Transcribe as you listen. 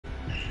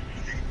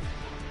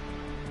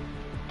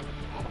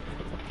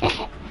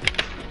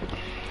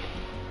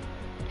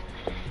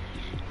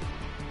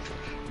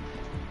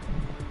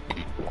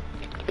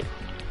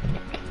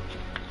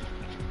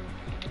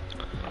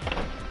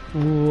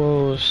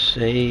go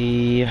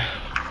save.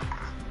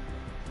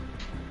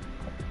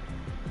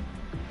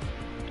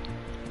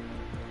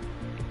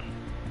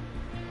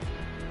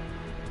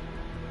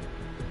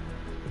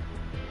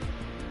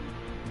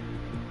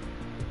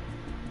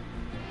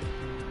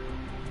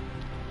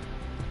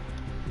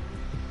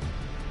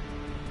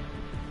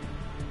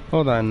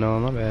 Hold on, no,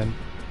 my bad.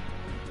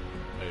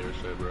 Hey, you're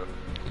safe, bro.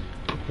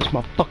 This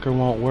motherfucker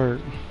won't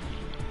work.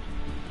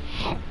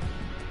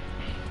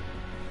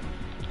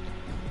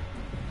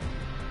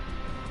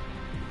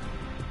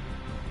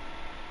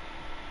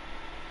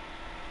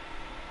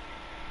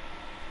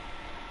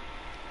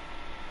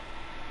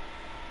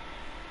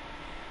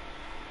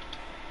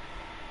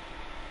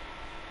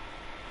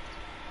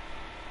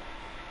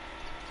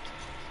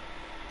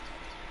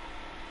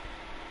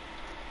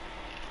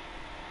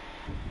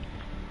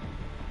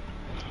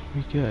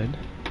 We good.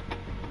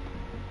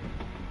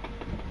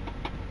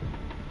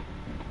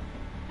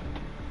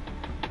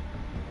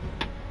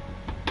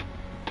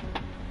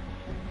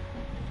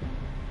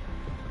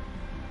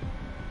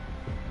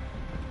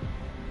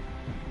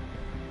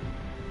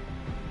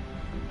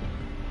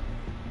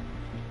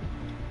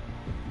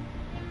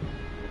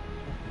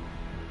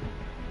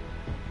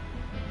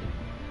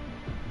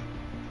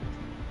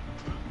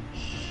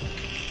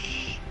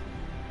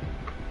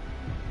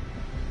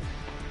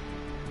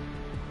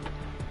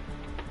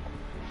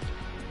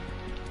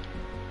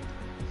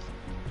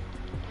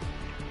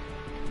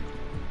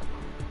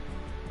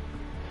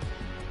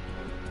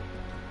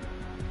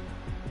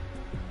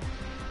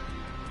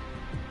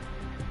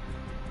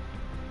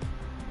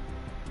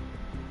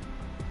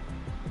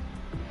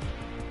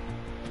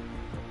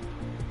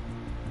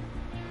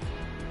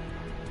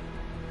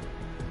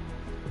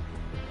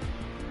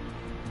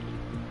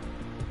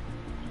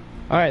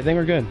 Alright, I think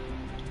we're good.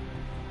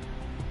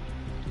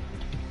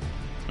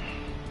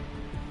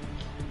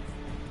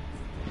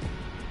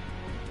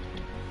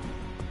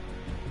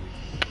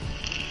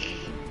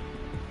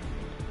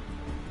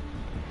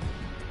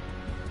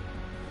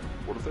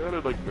 What if they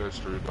added like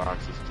mystery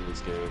boxes to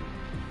this game?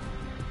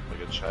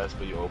 Like a chest,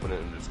 but you open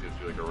it and it just gives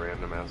you like a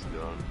random ass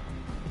gun.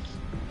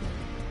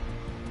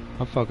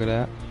 I'll fuck with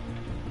that.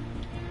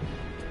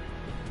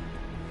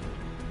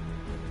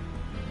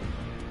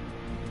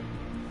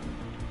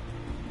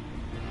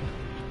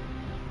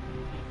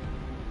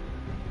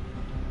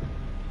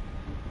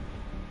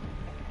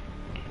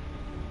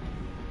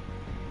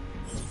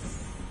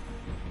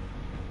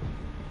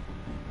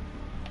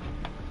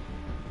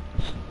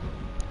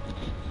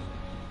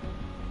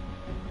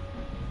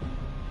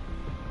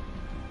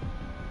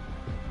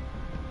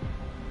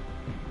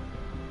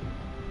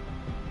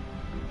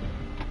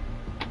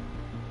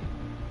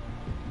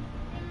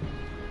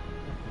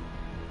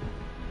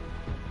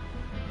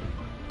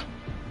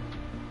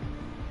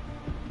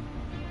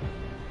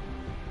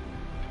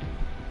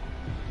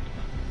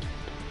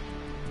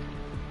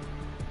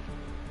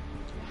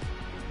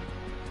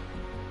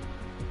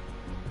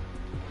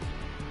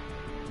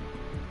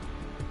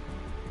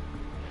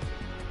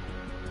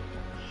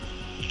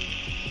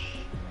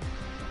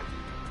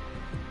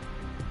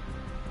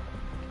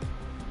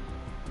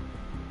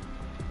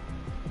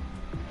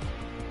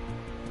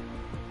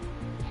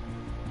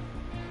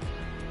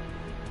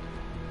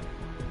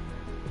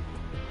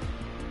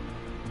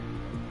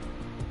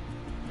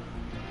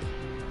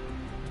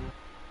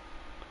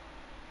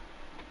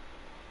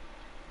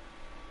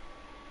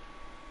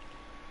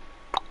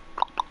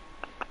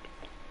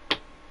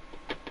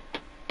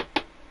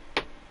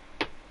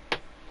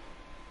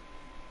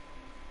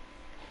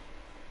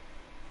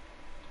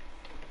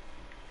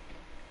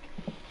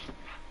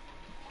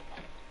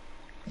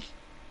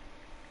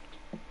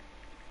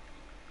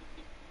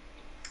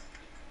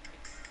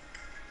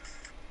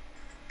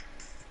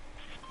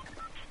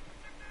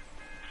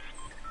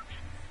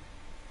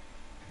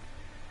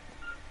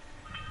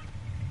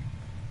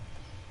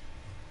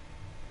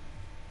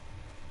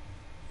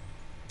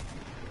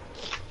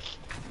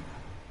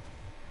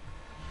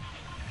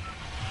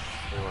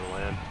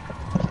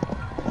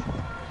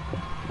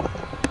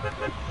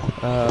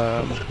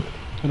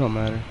 It don't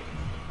matter.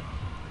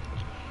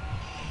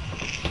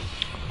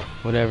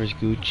 Whatever's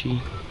Gucci.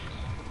 You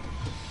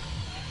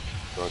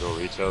wanna go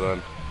retail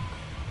then?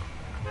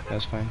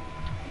 That's fine.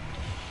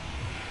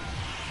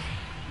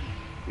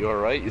 You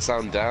alright? You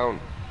sound down.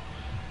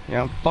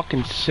 Yeah, I'm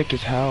fucking sick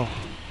as hell.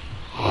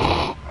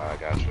 I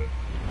gotcha.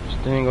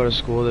 Just didn't go to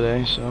school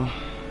today, so.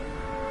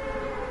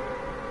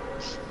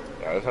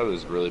 Yeah, I just had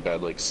this really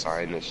bad like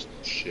sinus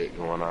shit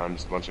going on,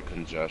 just a bunch of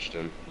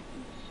congestion.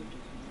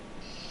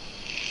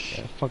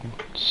 Yeah, it fucking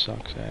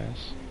sucks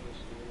ass.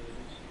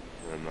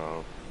 I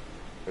know.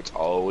 It's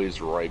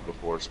always right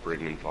before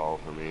spring and fall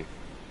for me.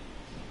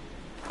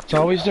 It's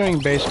always during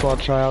baseball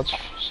tryouts,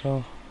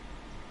 so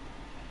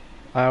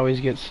I always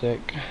get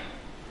sick.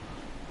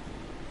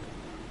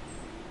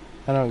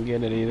 I don't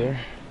get it either.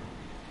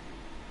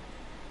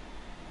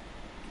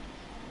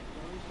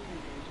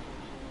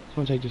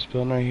 Someone take this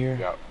building right here.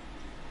 Yeah.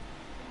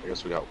 I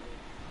guess we got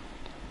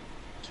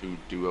two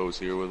duos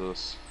here with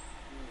us.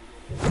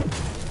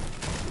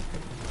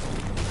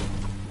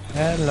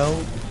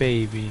 Hello,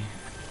 baby.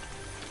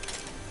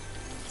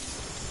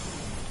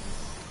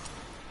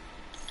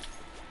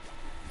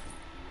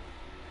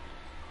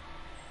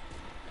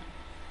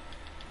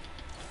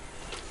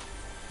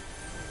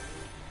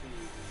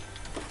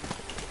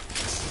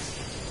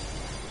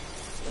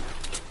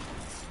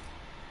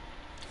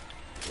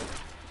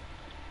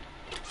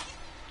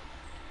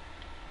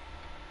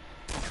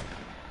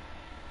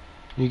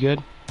 You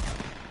good?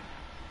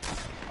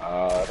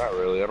 Not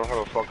really. I don't have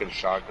a fucking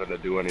shotgun to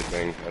do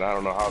anything, and I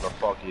don't know how the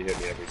fuck you hit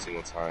me every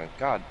single time.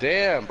 God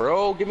damn,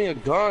 bro. Give me a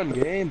gun,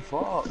 game.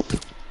 Fuck.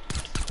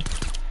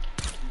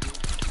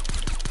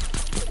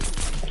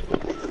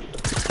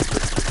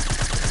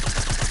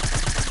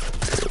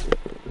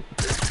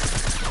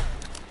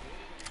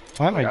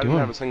 Why am I didn't doing?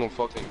 have a single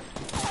fucking.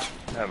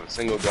 I have a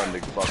single gun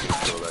to fucking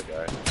kill that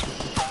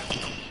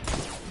guy.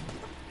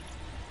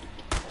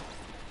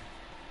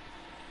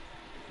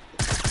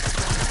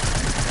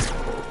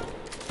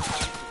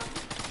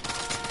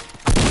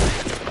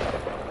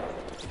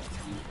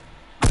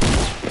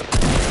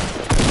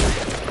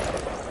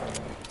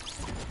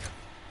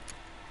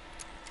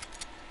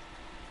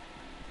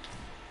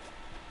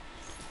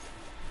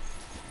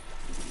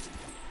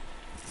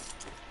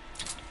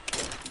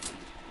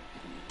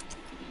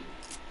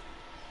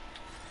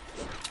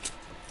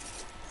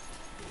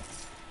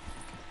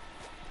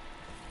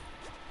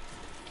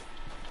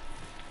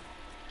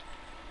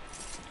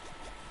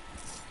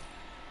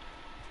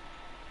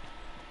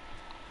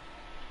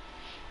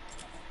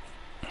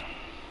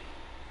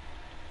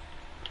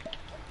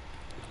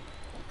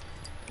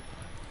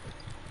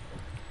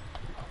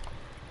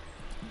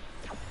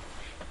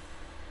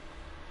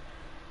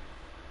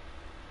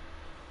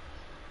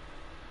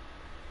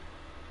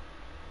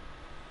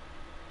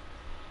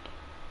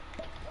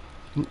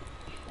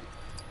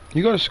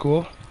 You go to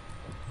school?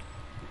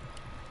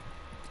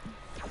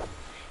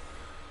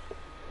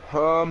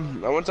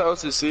 I went to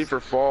LCC for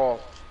fall,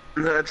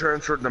 and then I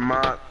transferred to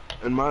Mott,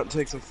 and Mott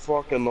takes a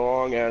fucking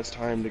long ass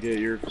time to get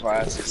your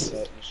classes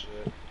set and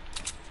shit.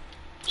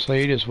 So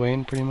you're just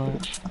waiting, pretty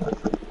much?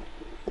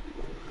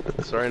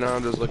 So right now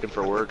I'm just looking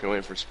for work and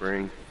waiting for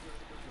spring.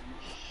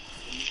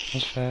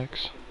 That's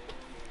facts.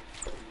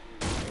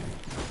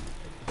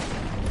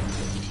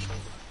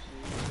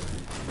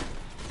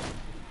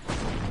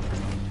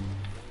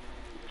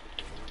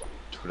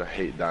 Dude, I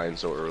hate dying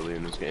so early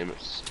in this game.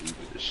 It's stupid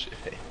as shit.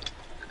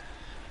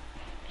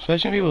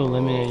 Especially when people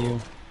eliminate you.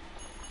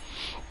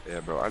 Yeah,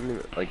 bro. I didn't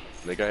even, like,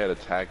 the guy had a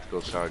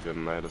tactical shotgun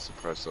and I had a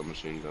suppressed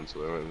submachine gun, so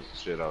that was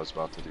shit I was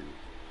about to do.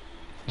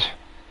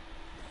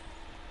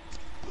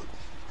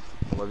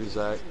 Love you,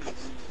 Zach.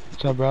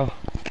 What's up, bro?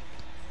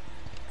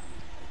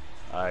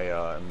 I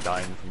am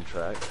dying from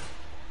track.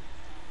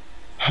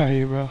 How are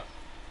you, bro?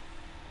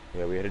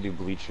 Yeah, we had to do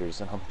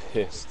bleachers and I'm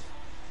pissed.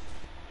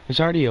 It's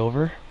already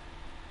over?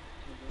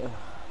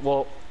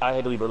 Well, I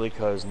had to leave early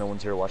because no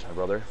one's here watching my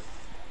brother.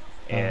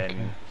 And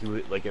Okay. he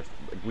would, like, if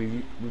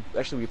we'd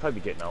probably be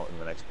getting out in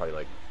the next probably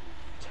like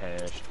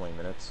 10-ish, 20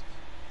 minutes.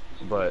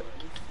 But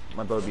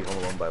my brother would be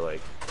home alone by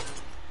like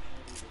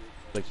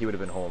he would have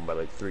been home by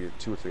like 2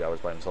 or 3 hours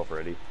by himself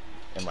already.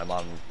 And my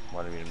mom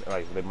wanted me to,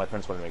 like, my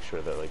parents wanted to make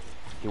sure that like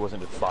he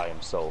wasn't just by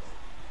himself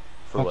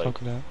for I'll like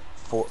fuck with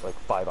that.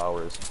 5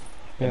 hours.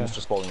 And Yeah. Mr.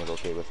 Spalding was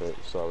okay with it.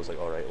 So I was like,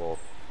 alright, well,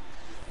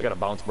 I gotta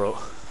bounce, bro.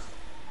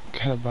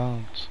 Gotta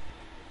bounce.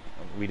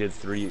 We did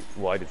 3,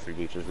 well, I did 3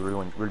 bleachers.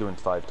 We're doing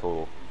 5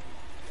 total.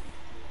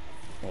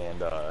 And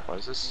Why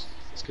is this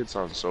kid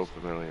sounds so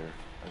familiar?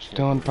 I should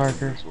Dylan have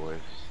Parker. his voice.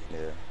 yeah.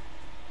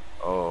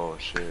 Oh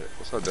shit.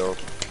 What's up, Dylan?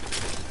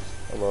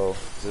 Hello.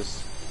 Is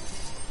this?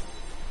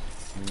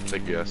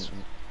 Take a guess.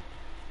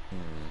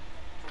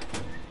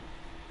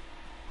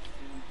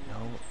 No.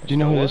 Do you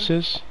know who Noah? this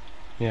is?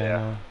 Yeah, Yeah.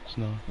 no, it's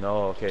no. No.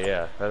 Okay.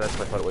 Yeah. That's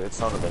what I thought it was. It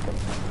sounded like him.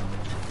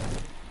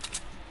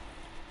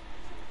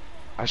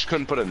 I just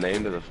couldn't put a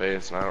name to the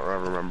face, and I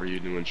don't remember you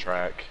doing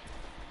track.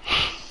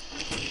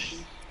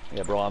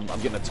 Yeah, bro. I'm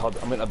getting I'm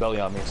getting a belly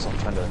on me, so I'm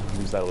trying to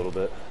lose that a little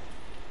bit.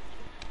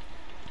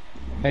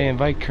 Hey,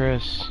 invite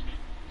Chris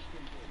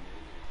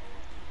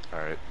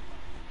Alright.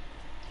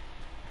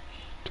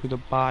 to the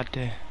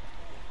party.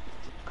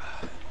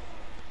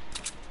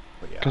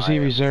 But yeah, Because I he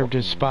am reserved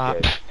his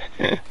fucking spot.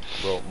 dead.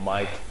 Bro,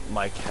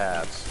 my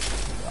calves.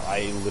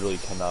 I literally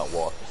cannot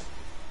walk.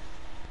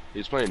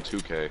 He's playing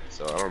 2K,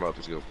 so I don't know if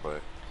he's gonna play.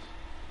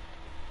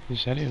 He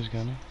said he was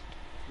gonna.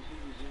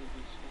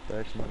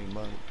 That's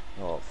money.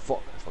 Oh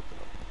fuck! I fucked it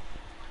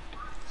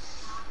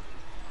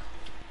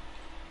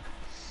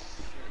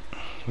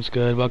up. What's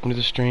good? Welcome to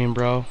the stream,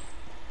 bro.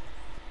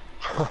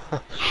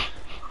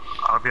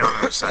 I'll be on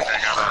in a second.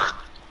 I gotta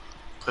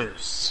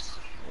please.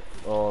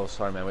 Oh,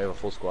 sorry, man. We have a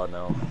full squad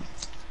now.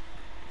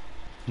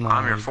 No,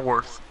 I'm your we-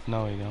 fourth.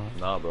 No, we don't.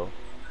 Nah, bro.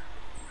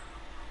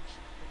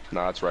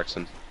 Nah, it's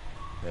Rexon.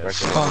 Yeah,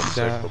 Rexon Fuck is sick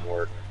that. from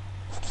work.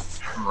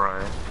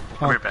 Right.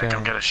 I'll be Fuck back. that.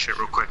 I'm gonna shit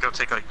real quick. It'll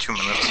take like 2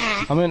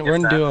 minutes. We're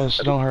in If that. duos.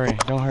 Don't hurry.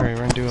 Don't hurry.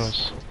 We're in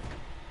duos.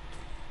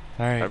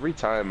 Alright. Every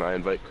time I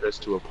invite Chris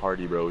to a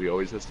party, bro, he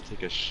always has to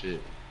take a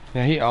shit.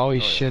 Yeah, he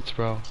always Oh, yeah. shits,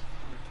 bro.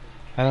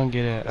 I don't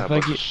get it. Yeah, I a feel like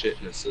bunch he, of shit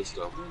in his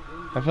system.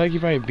 I feel like he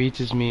probably beats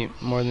his meat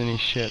more than he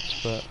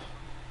shits, but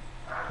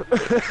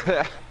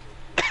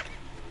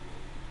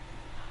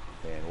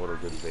Man, what a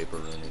good vapor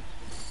rooney.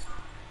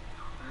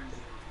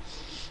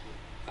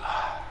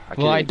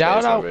 well, I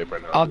doubt I'll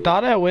dude.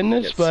 doubt I win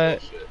this, Get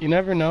but so shit. you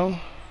never know.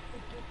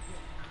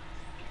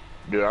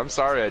 Dude, I'm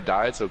sorry I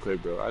died so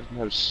quick, bro. I didn't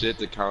have shit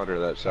to counter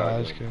that Oh,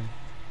 shotgun. that's good.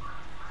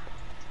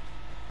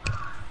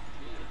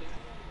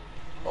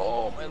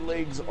 Oh, my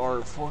legs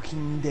are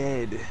fucking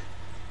dead.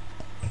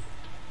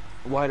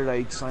 Why did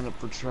I sign up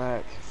for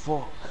track?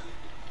 Fuck.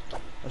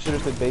 I should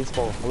have said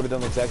baseball. I would have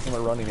done the exact same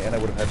amount of running and I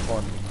would have had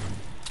fun.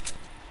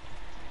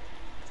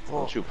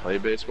 Don't you play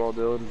baseball,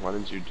 Dylan? Why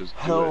didn't you just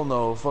do Hell it?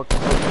 no. Fucking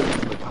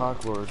to the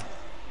cocklord.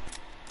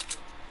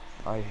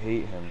 I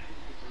hate him.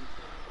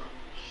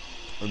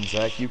 And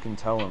Zach, you can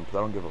tell him, because I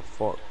don't give a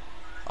fuck.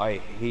 I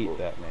hate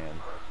that man.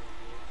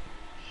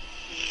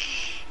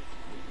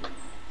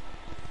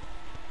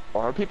 A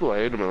lot of people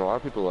hate him and a lot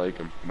of people like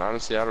him. And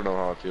honestly, I don't know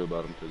how I feel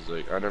about him because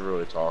like I never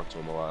really talked to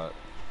him a lot.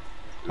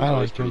 He was I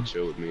always like pretty him.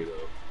 chill with me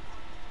though.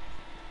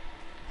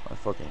 I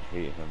fucking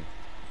hate him.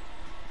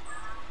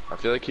 I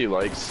feel like he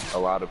likes a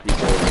lot of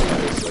people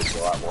and he dislikes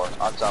a lot more.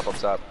 Up top, up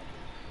top.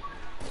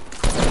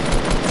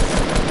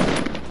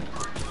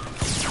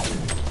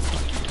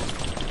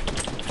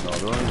 No,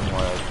 the only reason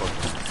why I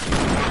fucking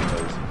hate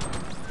him is,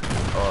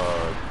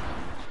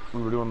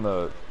 we were doing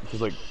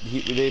because like,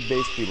 they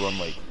basically run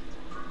like,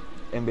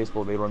 in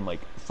baseball they run like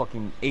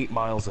fucking 8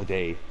 miles a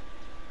day.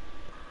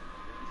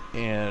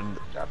 And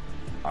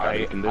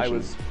I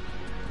was,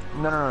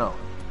 no.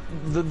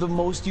 The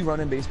most you run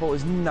in baseball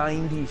is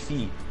 90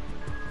 feet.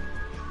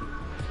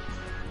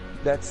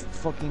 That's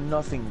fucking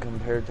nothing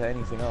compared to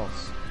anything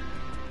else.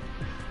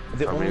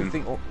 The only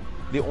people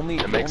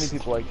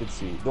I could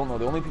see, the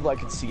only people I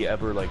could see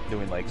ever like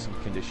doing like some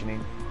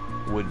conditioning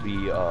would be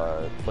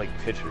like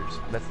pitchers.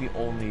 That's the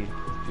only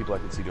people I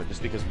could see doing,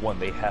 just because one,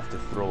 they have to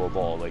throw a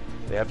ball, like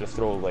they have to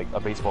throw like a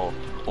baseball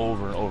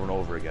over and over and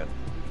over again.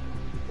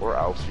 Or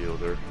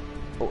outfielder.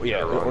 Oh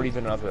yeah, or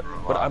even another.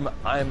 But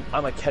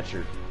I'm a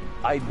catcher.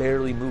 I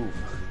barely move.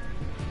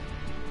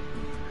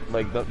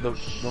 Like the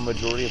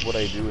majority of what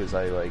I do is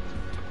I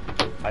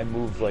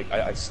move, like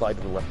I slide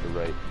to the left or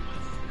right.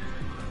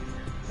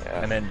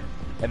 Yeah.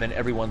 And then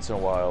every once in a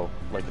while,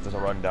 like if there's a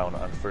rundown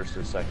on first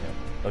or second,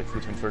 like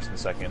between first and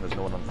second, and there's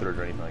no one on third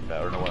or anything like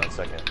that, or no one on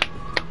second,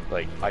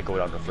 like I go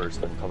down to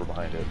first and cover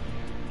behind it.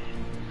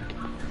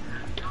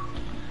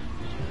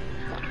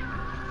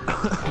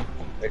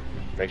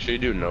 Make sure you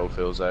do no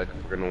fill, Zach.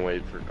 We're gonna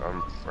wait for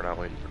we're not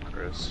waiting for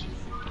Chris.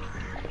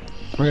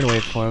 We're gonna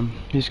wait for him.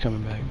 He's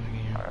coming back.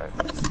 Alright.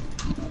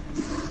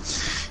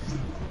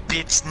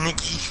 Bitch,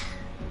 Nikki.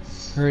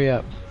 Hurry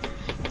up.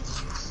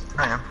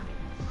 I am.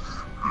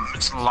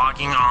 It's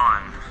logging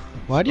on.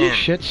 Why do you In.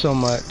 shit so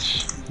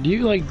much? Do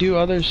you like do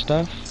other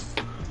stuff?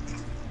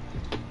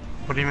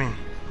 What do you mean?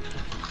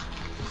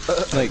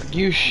 Like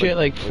you shit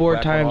like 4 whack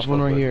one times off when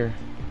real we're quick. here.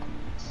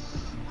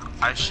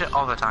 I shit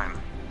all the time.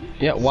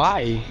 Yeah,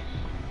 why?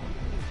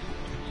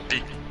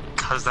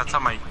 Because that's how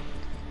my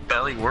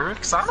belly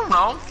works? I don't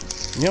know.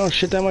 You don't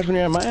shit that much when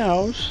you're at my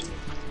house.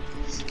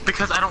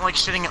 Because I don't like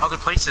shitting at other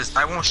places.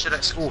 I won't shit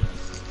at school.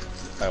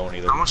 I won't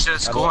either. I won't shit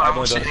at school and I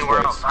won't shit anywhere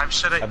else.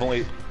 I've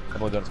only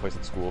done it twice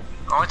at school.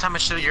 The only time I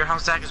shit at your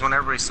house, Zach, is when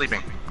everybody's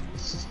sleeping.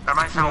 That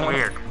might sound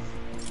weird.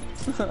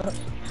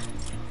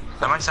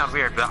 That might sound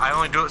weird, but I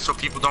only do it so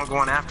people don't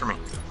go in after me.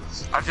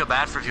 I feel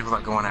bad for people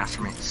that go in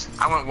after me.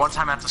 I went one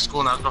time after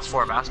school and that was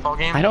before a basketball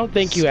game. I don't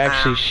think you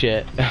actually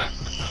shit.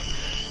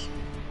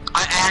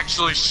 I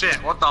actually shit.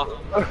 What the?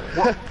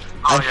 What?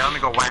 Oh yeah, let me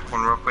go whack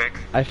one real quick.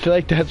 I feel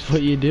like that's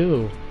what you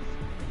do.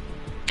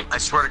 I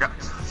swear to God.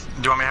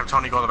 Do you want me to have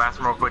Tony go to the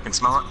bathroom real quick and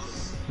smell it?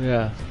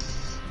 Yeah.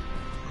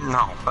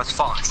 No, that's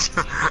fucked.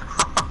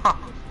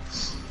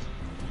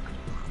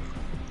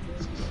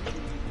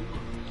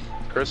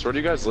 Chris, where do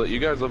you guys live? You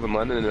guys live in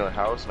London in a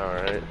house now,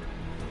 right?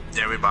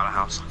 Yeah, we bought a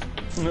house.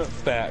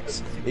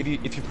 Facts. If you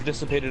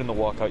participated in the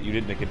walkout, you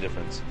did make a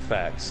difference.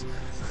 Facts.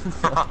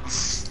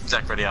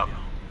 Zach, ready up.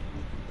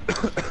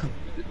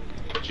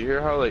 Did you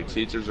hear how like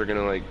teachers are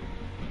gonna like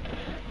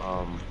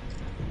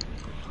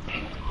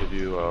give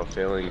you a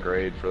failing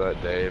grade for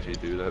that day if you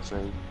do that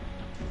thing?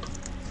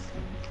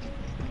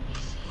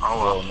 Oh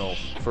Well, well.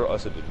 no. For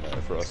us, it didn't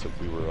matter. For us,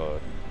 if we were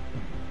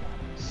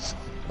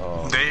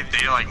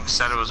They like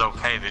said it was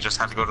okay. They just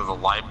had to go to the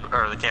library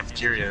or the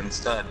cafeteria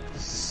instead.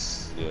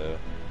 yeah.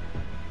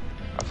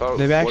 I thought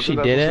They've actually wasn't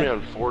that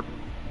did supposed to be on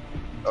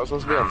that was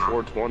supposed to be on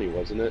 420,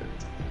 wasn't it?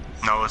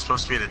 No, it was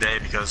supposed to be the day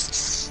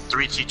because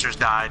 3 teachers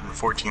died and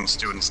 14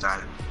 students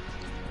died.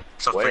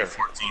 So Where?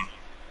 14.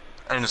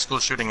 In a school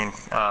shooting in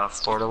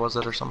Florida, was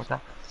it, or something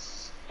like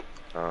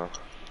that?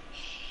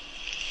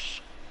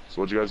 So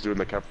what'd you guys do in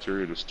the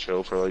cafeteria? Just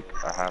chill for like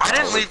a half I hour?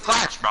 didn't leave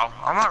class, bro.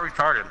 I'm not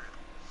retarded.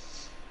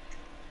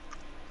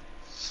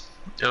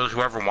 It was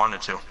whoever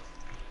wanted to.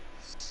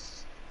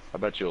 I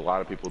bet you a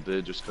lot of people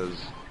did just because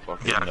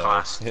fucking Yeah, No,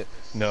 class.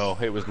 no,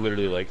 it was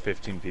literally like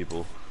 15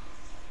 people.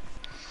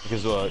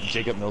 Because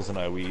Jacob Mills and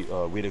I, we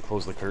had to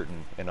close the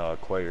curtain in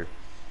choir,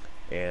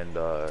 and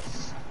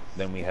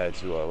then we had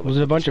to. Was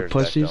it a bunch of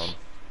pussies?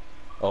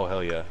 Oh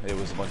hell yeah! It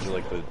was a bunch of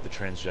like the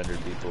transgender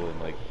people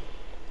and like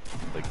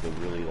the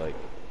really like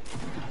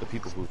the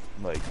people who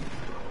like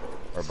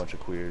are a bunch of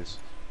queers.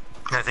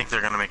 I think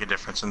they're gonna make a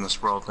difference in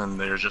this world, and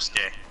they're just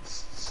gay.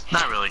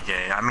 Not really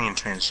gay. I mean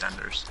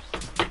transgenders.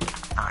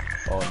 Not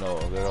gay. Oh no,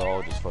 they're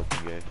all just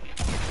fucking gay.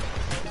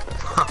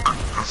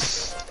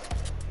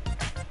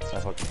 I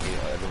fucking hate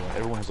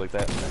everyone who's like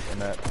that in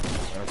our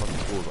fucking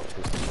school is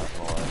autistic, not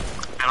gonna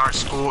lie. In our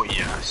school,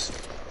 yes.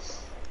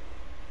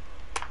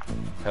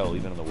 Hell,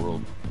 even in the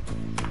world.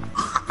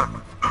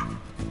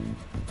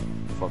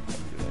 Fuck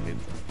them, dude, I hate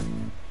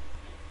them.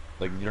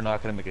 Like, you're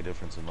not gonna make a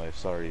difference in life,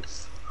 sorry.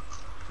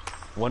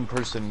 One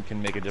person can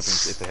make a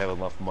difference if they have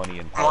enough money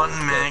and power.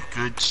 One man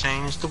could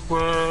change the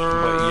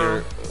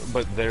world.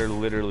 But they're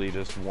literally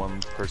just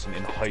one person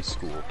in high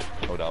school,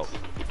 no doubt.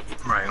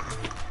 Right.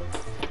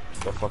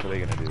 What the fuck are they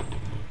gonna do?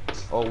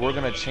 Oh, we're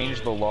gonna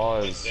change the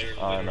laws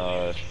on,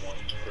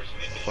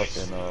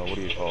 fucking, what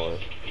do you call it?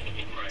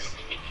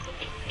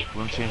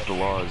 We're gonna change the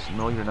laws.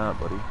 No, you're not,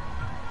 buddy. You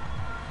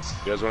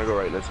guys wanna go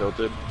right into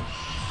Tilted?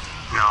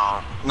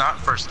 No, not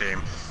first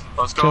game.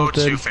 Let's go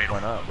Tilted. to Fatal.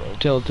 Why not, bro?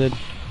 Tilted.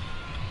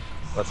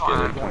 Let's get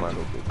it, come on.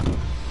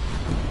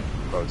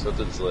 Bro,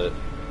 Tilted's lit.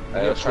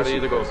 I try to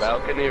either go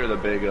balcony or the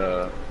big,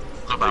 The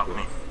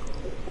balcony.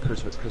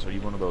 Chris, are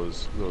you one of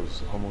those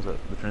homos the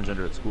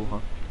transgender at school, huh?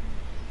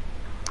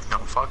 No,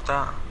 fuck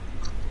that.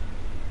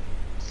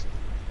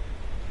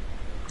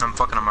 I'm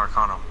fucking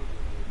Americano.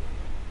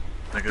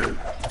 Nigga.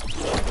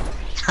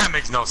 That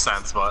makes no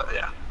sense, but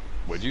yeah.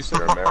 What'd you say?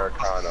 You're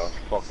Americano.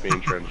 Fuck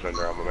being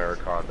transgender, I'm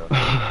Americano.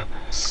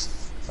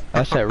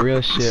 That's that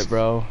real shit,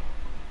 bro.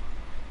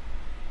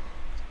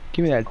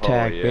 Give me that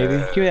tag, yeah. baby.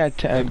 Give me that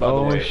tag. By the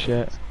Oh way-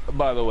 shit.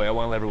 By the way, I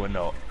want to let everyone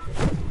know,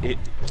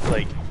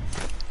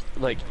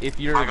 like if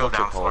you're I go what's it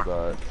down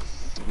called,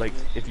 like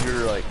if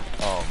you're like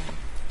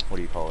what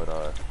do you call it,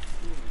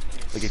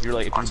 like if you're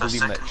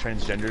believing that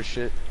transgender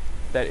shit,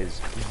 that is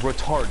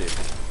retarded.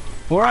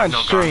 We're on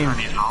No, stream, God,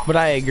 I need help. but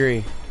I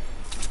agree.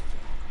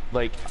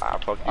 Like,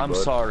 Fuck you, I'm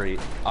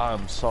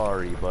bud.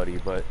 sorry, buddy,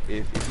 but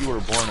if you were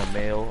born a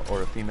male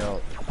or a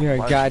female, You're why a don't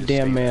you just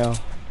goddamn say male.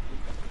 that?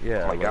 Yeah.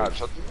 Oh my like, god,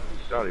 shut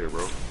out of here,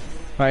 bro.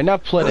 Alright,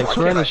 enough politics.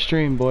 We're in Okay. the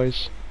stream,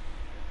 boys.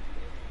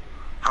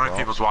 How many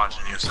people's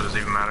watching you, so does it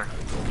even matter?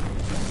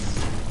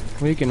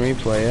 We can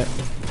replay it.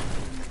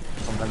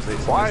 Sometimes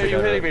Why are they you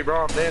gotta- hitting me,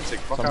 bro? I'm dancing.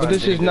 Fuck Sometimes But out.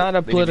 this they is need not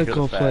a they need to go to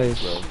political facts,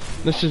 place. bro.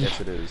 This is Yes,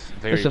 it is.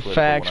 Very it's a political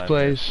facts when I'm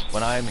place. here.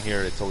 When I'm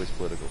here, it's always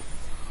political.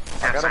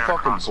 I got a fucking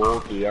crossbow.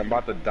 bulky. I'm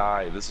about to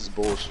die. This is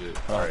bullshit.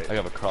 Alright. I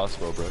have a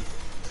crossbow, bro.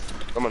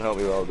 Someone help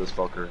me out with this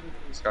fucker.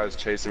 This guy's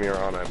chasing me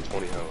around. I have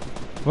 20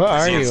 health. Where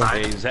are he you?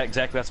 inside? Hey, Zach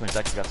got somebody.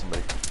 Zach got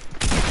somebody.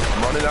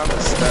 I'm running down the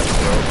steps,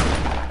 bro.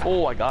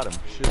 Oh, I got him.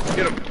 Shit.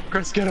 Get him.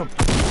 Chris, get him.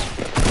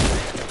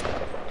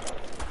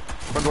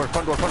 Front door. Two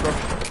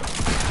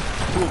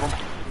of them.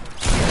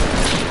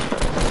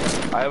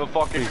 I have a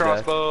fucking Please,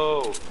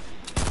 crossbow.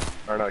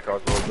 Or not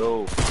crossbow,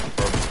 no.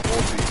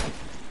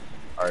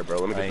 Alright, bro,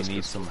 let me get I this need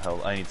pistol. some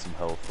help. I need some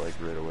help, like,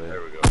 right away.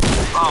 There we go.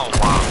 Oh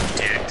wow,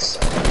 dicks.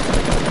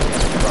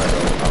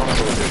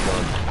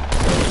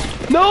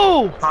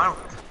 No! Huh?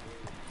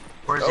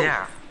 Where's he Oh.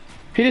 at?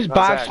 He just Not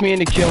boxed Zach. me in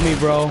to kill me,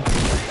 bro.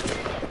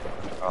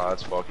 Oh,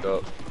 that's fucked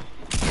up.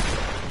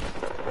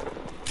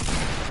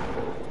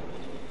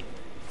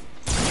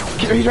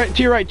 He's right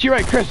to your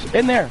right, Chris.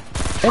 In there.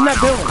 In that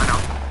building. I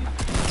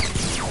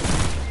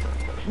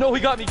know. No,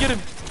 he got me. Get him.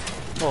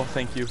 Oh,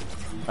 thank you.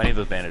 I need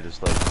those bandages,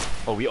 though.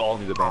 Oh, we all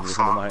need the bandages.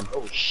 Never mind.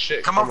 Oh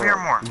shit. Come over here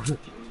more.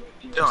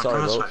 Dylan, Sorry,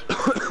 come this bro.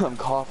 way. I'm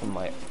coughing.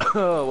 My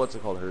what's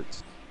it called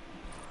hurts.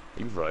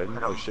 You riding?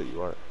 Oh shit,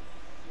 you are.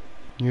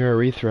 You're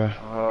urethra.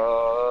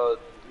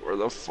 Where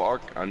the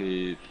fuck? I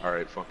need.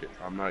 Alright, fuck it.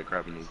 I'm not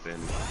grabbing those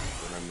bandages.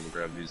 But I'm gonna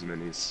grab these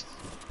minis.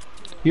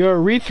 Your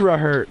urethra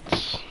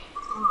hurts.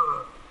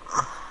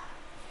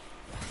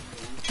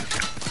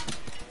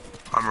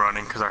 I'm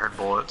running because I heard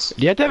bullets.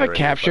 Do you have to have a Alright,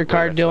 capture but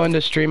card, where- Dylan,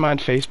 to stream on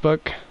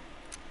Facebook?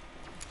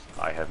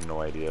 I have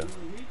no idea.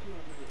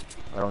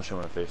 I don't show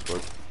on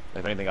Facebook.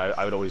 If anything,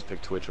 I would always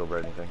pick Twitch over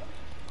anything.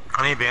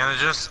 I need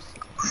bandages.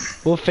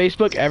 Well,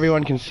 Facebook,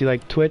 everyone can see.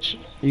 Like Twitch,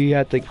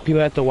 people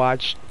have to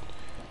watch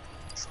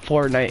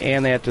Fortnite,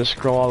 and they have to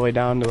scroll all the way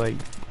down to like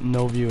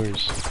no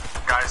viewers.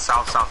 Guys,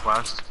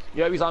 southwest.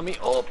 Yeah, he's on me.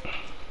 Oh,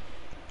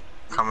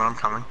 Coming, I'm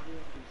coming.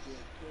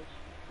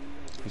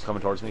 he's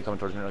coming towards me.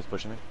 Now he's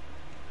pushing me.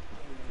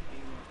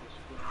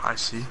 I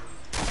see.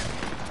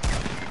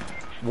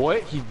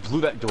 What? He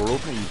blew that door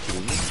open? Are you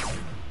kidding me?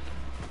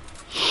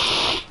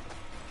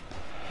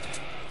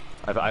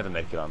 I have a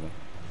medkit on me.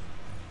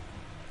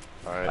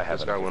 I Alright, have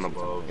this a guy medkit went on me.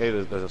 above. Hey,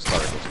 there's a star.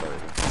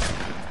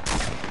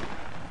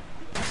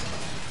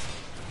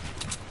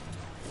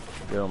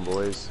 Get him,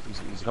 boys.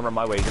 He's coming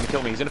my way. He's gonna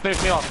kill me. He's gonna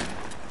finish me off.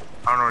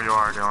 I don't know where you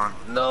are, Dylan.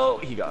 No,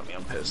 he got me.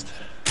 I'm pissed.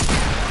 I'm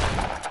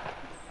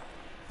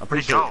pretty Where'd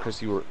you sure,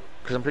 go?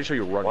 Chris, I'm pretty sure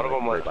you were running One of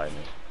them right went- by me.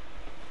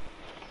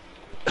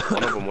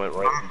 One of them went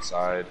right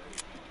inside.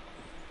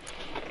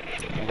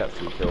 I got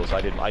 3 kills.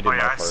 I did my Oh yeah,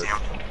 I part. see him.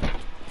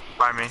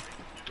 By me.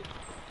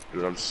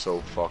 Dude, I'm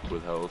so fucked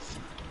with health.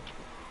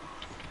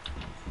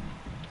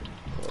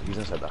 Yeah, he's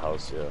inside the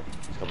house, yeah.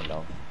 He's coming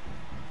down.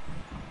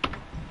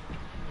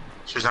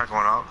 She's not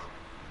going up.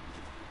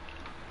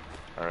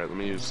 Alright, let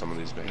me use some of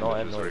these bandages No, I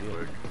have no right idea.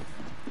 quick.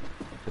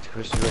 It's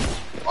Chris, you're right.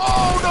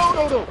 Oh,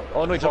 no, no, no!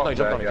 Oh no, he jumped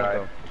down, he Fuck jumped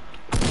down,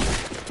 that he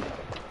jumped down.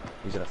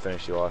 He's gonna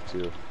finish you off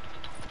too.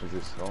 Is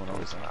this? Oh no,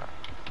 he's not.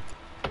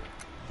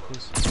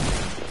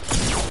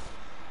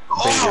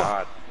 Oh!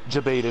 God.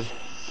 Jebaited.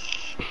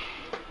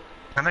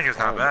 That nigga's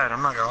not bad,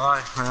 I'm not gonna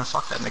lie. Man,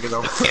 fuck that nigga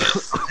though.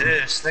 I'm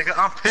pissed, nigga,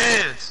 I'm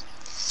pissed.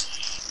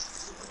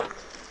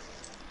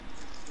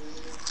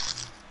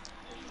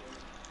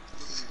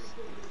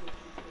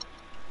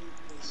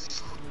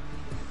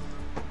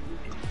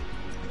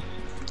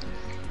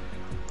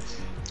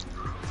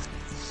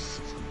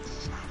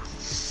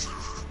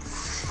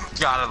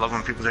 God, I love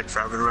when people take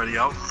forever to ready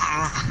up.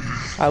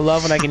 I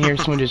love when I can hear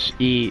someone just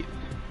eat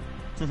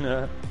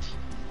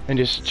and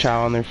just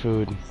chow on their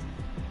food.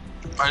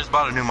 I just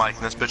bought a new mic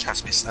and this bitch has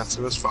to be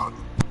sensitive as fuck.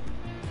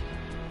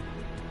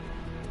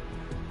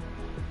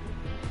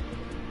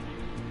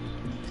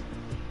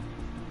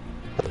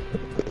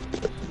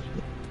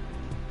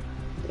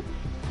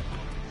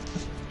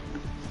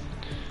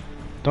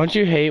 Don't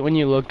you hate when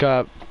you look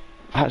up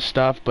hot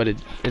stuff, but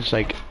it's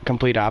like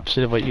complete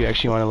opposite of what you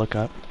actually want to look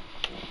up?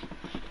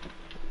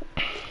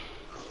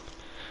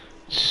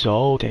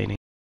 So dating.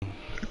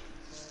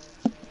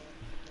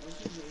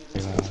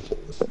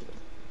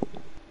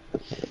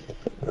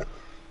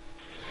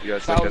 You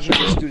guys think I Thousands of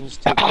should, students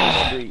take to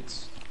the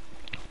streets.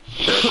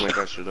 you guys think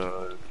I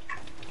should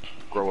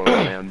grow a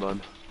man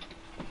bun?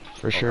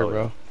 For sure, hell yeah.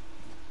 bro.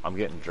 I'm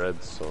getting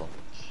dreads, so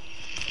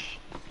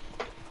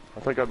I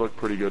think I'd look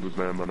pretty good with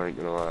man bun, I ain't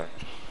gonna lie.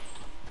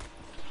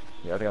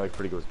 yeah, I think I look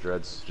pretty good with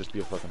dreads. Just be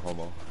a fucking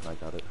homo, and I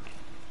got it.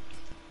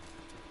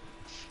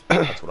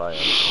 That's what I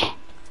am.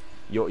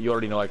 You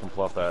already know I can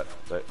pull off that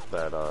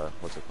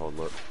what's it called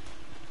look?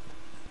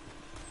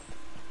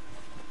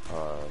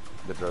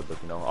 The dread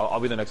look, you know. I'll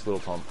be the next little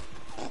pump.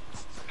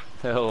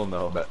 Hell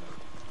no. I think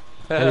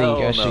Hell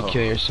you guys no. should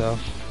kill yourself.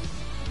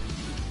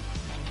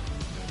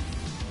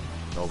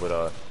 No,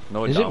 but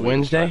Noah Is it Dombey was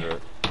Wednesday? trying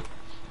to-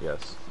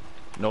 Yes.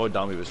 Noah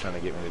Dombey was trying to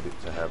get me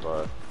to have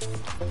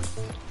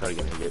try to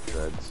get me to get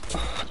dreads.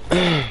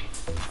 I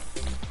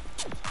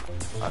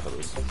thought it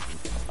was.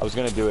 I was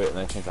gonna do it and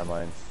then I changed my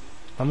mind.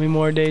 How many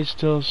more days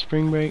till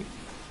spring break?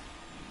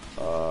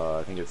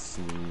 I think it's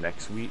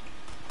next week.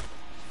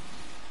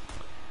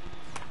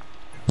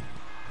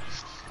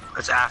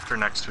 It's after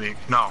next week.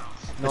 No,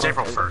 it's No,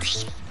 April it-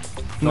 1st.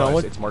 No,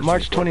 it's March 24th.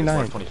 It's 29th.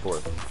 March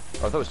 24th.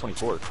 Oh, I thought it was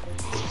 24th.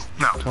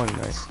 No,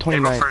 29th. April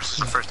 29th. 1st is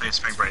the first day of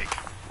spring break.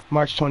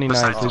 March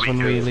 29th is when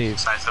we weekend- leave.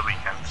 Besides the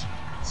weekends.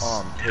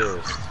 Oh, I'm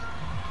pissed.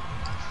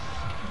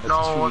 That's 2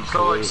 No, weeks let's go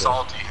away, like though.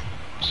 salty.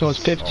 So it's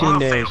 15 Oh,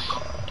 days.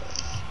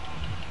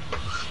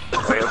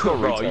 Hey, let's go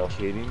Bro, are you retail.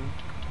 kidding me?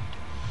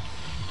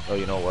 Oh,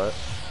 you know what?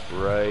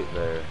 Right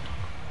there.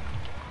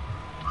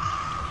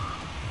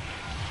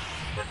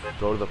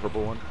 Go to the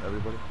purple one,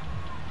 everybody.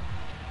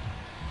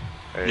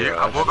 Hey,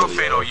 Yeah, we'll go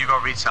fatal, you go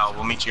retail,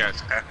 we'll meet you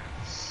guys, okay?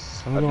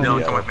 I'm going Dylan,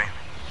 yeah. come with me.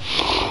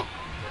 Oh,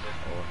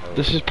 hell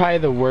This yeah. is probably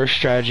the worst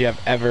strategy I've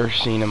ever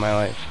seen in my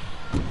life.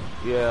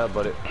 Yeah,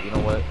 but you know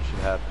what? Shit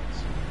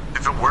happens.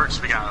 If it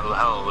works, we got a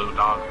hell of a loot,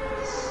 dog.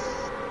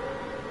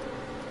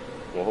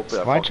 Well,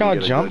 hopefully I Why'd fucking y'all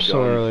get a jump good so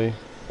gun. early?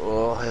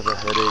 Oh, I have a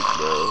headache,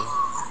 bro.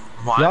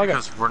 Why? Y'all got-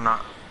 Because we're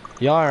not.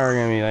 Y'all are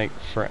gonna be like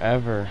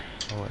forever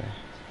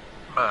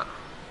away.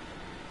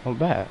 I'll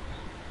bet.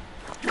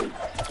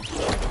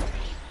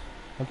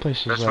 That place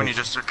is That's like... when you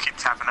just keep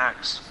tapping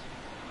X.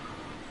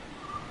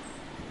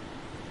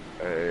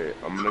 Hey,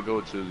 I'm gonna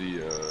go to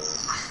the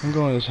I'm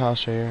going to this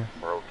house right here.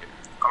 broken.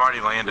 I'm already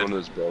Going landed. to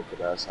this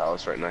broken ass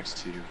house right next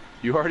to you.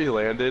 You already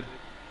landed?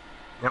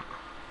 Yep.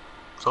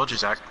 Told you,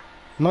 Zach.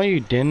 No, you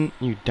didn't,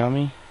 you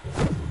dummy.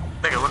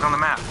 Nigga, look on the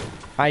map.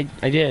 I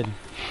did. Yeah,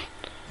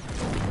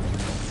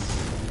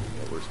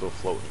 we're still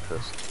floating,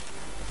 Chris.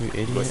 You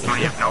idiot. No,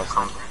 you have no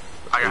comfort.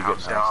 I got Are you house,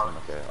 getting yeah. house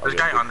then? Okay, I'll There's a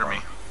get guy big under farm.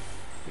 me.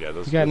 Yeah,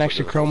 those. You got an those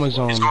extra are-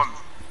 chromosome. He's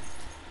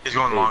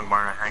going long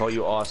barn, I Call think.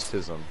 you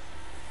autism.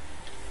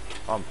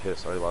 I'm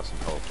pissed. I already lost some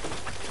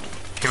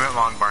health. He went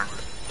long barn.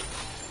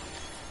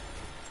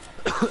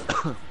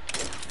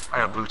 I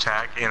got a blue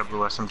tag and a blue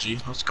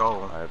SMG. Let's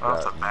go. I've Oh,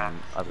 that's got, not bad.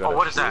 I've got Oh, a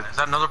what is shield. that? Is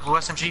that another blue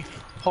SMG?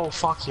 Oh,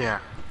 fuck yeah.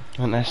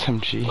 An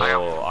SMG.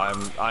 Oh,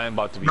 I am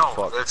about to be No,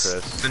 fucked, it's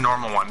Chris. the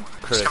normal one.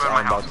 Chris, Just come in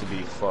I'm my about house. to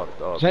be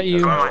fucked up. Is that you?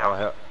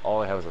 because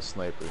all I have is a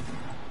sniper.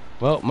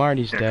 Well,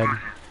 Marty's Yeah, dead. come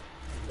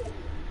in.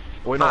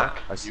 Wait, no. Fuck.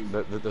 I see.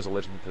 There's a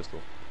legendary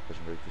pistol.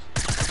 Legendary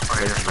pistol.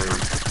 Okay, there's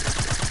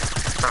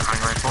my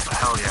hunting rifle.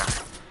 Hell yeah.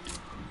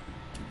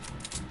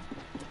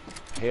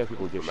 Hey,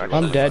 people get shit. I'm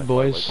like dead, that.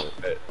 boys. Like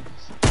that.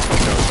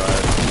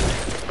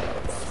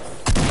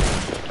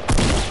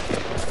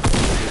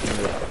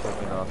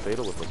 Fucking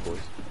fatal with us, boys.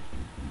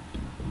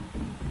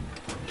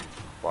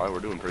 Why? We're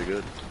doing pretty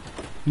good.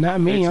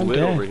 Not me, It's I'm lit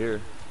dead. over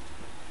here.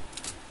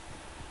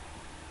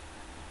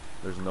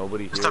 There's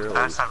nobody It's here. the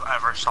best I've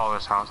ever saw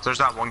this house. There's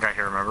that one guy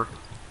here, remember?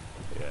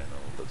 Yeah, I know,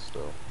 but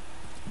still.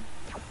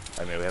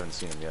 I mean, we haven't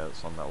seen him yet,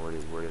 so I'm not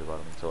worried about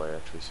him until I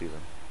actually see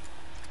them.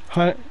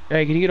 Huh?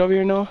 Hey, can you get over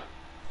here, Noah?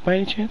 By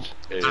any chance?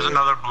 There's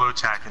another blue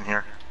tack in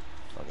here.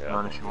 Okay,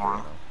 Run if you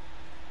want.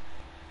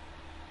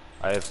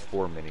 I have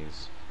 4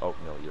 minis. Oh,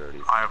 no, you already...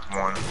 I have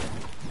one.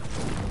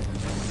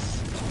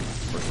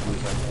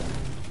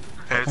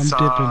 I'm It's,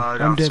 dipping.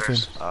 I'm dipping.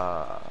 downstairs.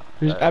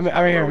 I'm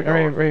right here.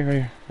 Right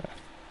here.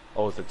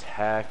 Oh, it's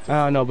attacked.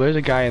 I don't know, but there's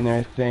a guy in there,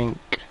 I think.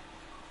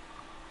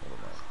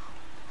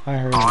 I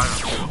heard Oh,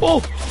 him.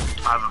 Oh!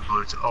 I have a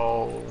blue tack.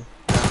 Oh.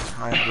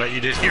 I bet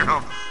you did hear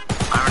him.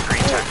 I have a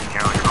green tack in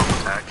here, like a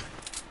normal tack.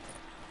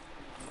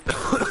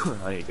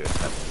 I need to get a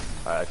tap.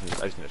 I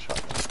just need a shot.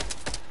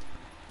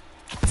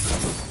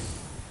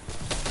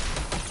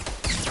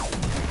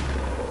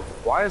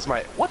 Why is my...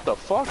 What the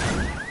fuck?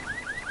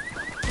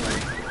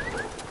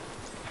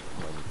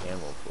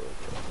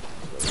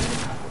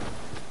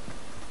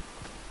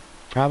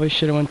 Probably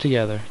should have went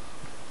together.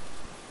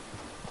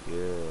 Yeah,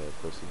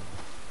 pussy.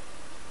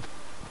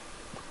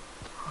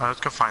 Let's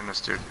go find this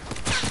dude.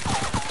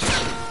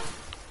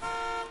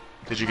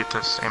 Did you get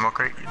this ammo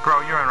crate?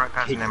 Bro, you ran right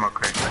past an ammo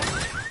crate.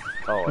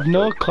 Oh,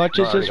 No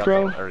clutches this,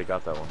 bro. I already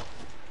got that one.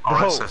 Oh,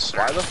 Bro, that's this.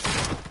 why the...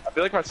 I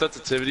feel like my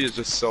sensitivity is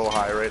just so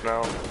high right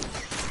now.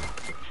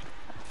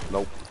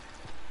 Nope.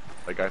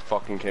 Like I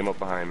fucking came up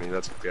behind me,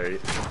 that's great. You're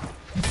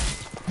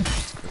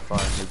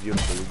fine, you're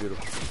beautiful, you're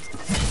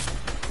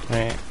beautiful.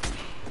 Alright.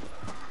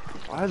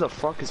 Why the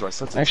fuck is my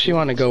sensitivity? I actually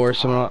want to go where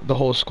the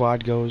whole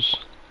squad goes.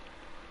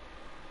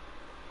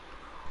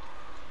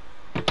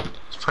 This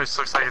place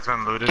looks like it's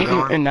been looted,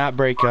 Dylan. And not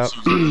break up.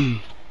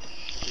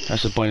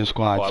 That's the point of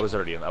squads. Oh, I was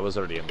already in those.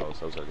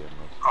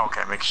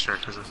 Okay, make sure,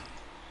 cause it's...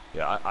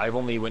 Yeah, I've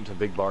only went to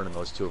Big Barn and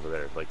those 2 over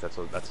there. Like that's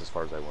as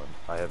far as I went.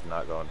 I have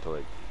not gone to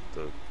like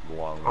the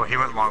long. Oh, he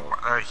went long.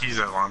 He's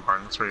at long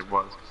barn. That's where he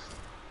was.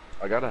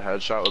 I got a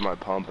headshot with my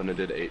pump and it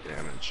did 8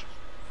 damage.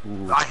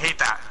 Ooh. I hate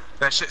that.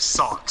 That shit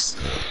sucks.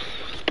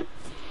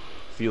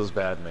 Feels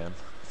bad, man.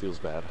 Feels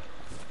bad.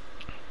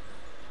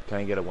 Can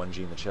I get a 1G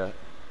in the chat?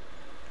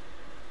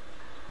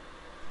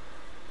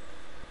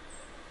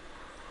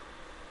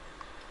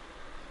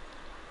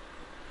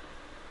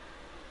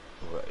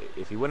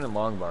 If he went in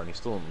Long Barn, he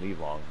still didn't leave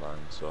Long Barn,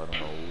 so I don't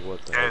know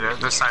what the hell. Yeah,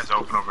 this side's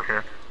open over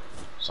here.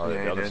 Oh,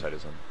 Yeah, the other did. side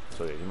isn't.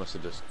 So yeah, he must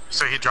have just...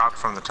 So he dropped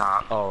from the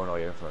top. Oh, no,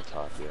 yeah, from the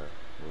top, yeah.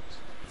 Whoops.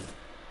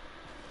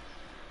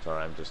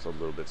 Sorry, I'm just a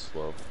little bit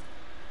slow.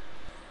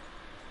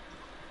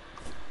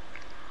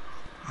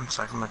 1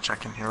 second, I'm gonna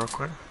check in here real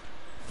quick.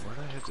 What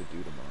do I have to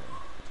do tomorrow?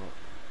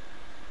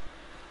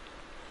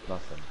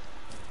 Nothing.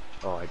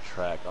 Oh, I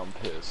track. I'm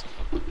pissed.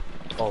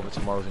 Oh, but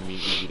tomorrow's gonna be an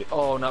easy day.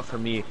 Oh, not for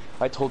me.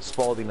 I told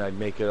Spalding I'd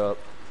make it up.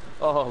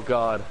 Oh,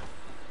 God.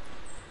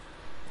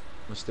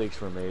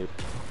 Mistakes were made.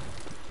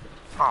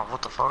 Oh,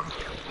 what the fuck?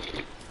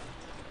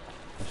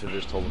 I should have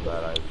just told him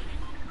that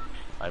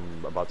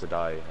I'm about to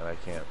die and I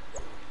can't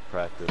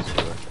practice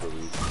for the rest of the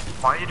week.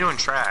 Why are you doing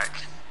track?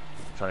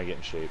 I'm trying to get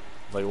in shape.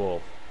 Like,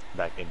 well,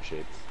 back in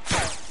shape.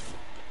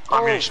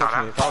 I'm getting shot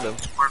I at. found him.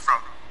 Where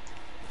from?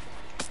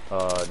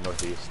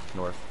 Northeast.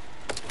 North.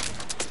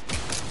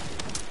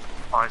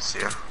 Oh, I see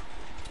him.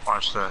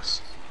 Watch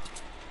this.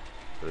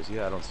 Where is he?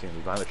 I don't see him.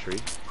 He's behind the tree.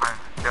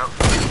 Yep.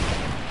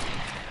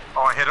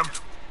 Oh, I hit him.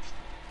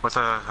 With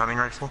a hunting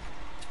rifle.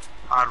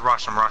 I'd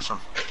rush him, rush him.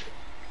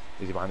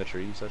 Is he behind the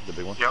tree, you said? The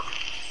big one? Yep.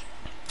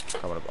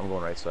 I'm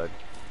going right side.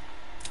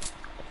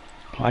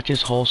 Watch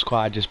his whole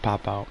squad just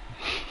pop out.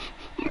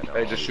 I know,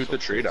 Hey, just shoot so the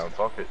tree close. down,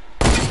 fuck it.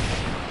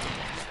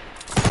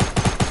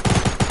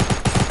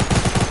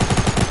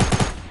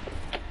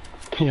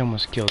 He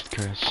almost killed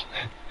Chris.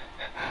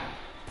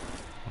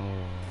 Oh.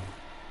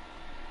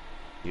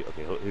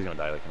 Okay, he's gonna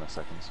die like in a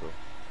second, so...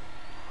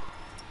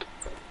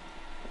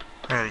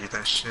 I gotta get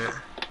that shit.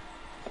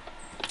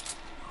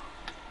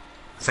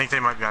 I think they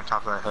might be on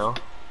top of that hill.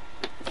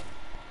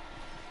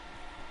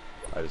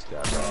 I just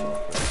dabbed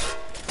that.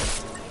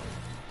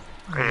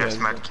 Hey, yes,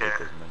 med kit.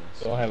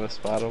 Do I have a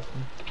spot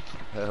open?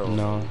 Hell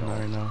No, not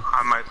right now.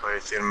 I might play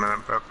with you in a minute,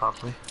 but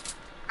probably.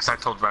 Cause I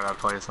told Brett I'd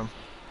play with him.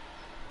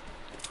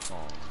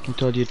 I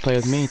told you to play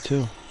with me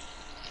too.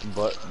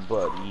 But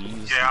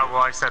easy. Yeah,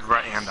 well, I said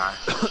Brett and I.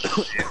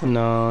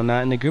 No,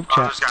 not in the group Oh,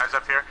 chat. there's guys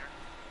up here.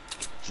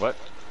 What?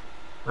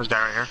 There's a guy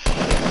right here.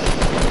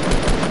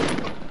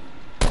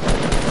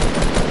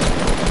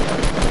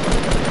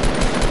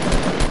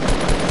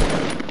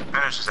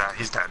 Finish his that.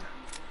 He's dead.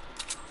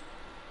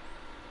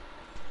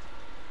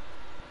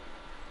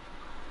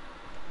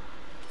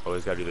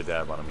 Always gotta do the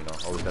dab on him, you know.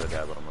 Always gotta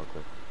dab on him real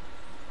quick.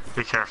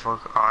 Be careful.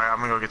 Alright, I'm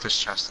gonna go get this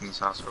chest in this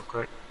house real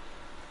quick.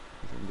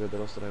 Anything good that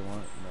else that I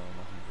want? No,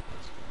 nothing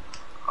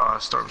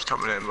good. Storm's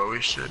coming in, but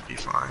we should be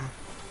fine.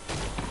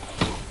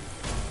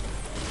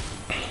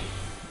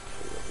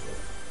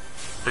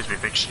 Please be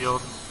big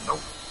shield. Nope.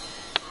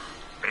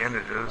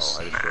 Bandages.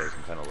 Oh, I just realized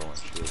I'm kinda low on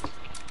shields. Do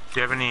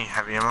you have any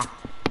heavy ammo?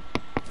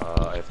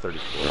 I have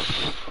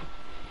 34.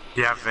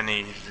 Do you have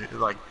any,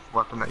 like,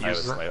 weapon that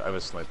uses it? I have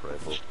a sniper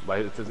rifle. But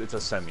it's a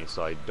semi,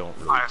 so I don't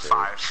really I have care.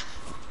 5.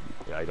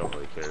 Yeah, I don't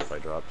really care if I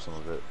drop some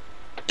of it.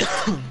 Do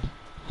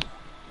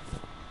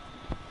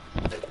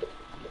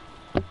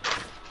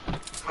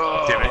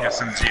you have any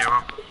SMG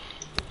ammo?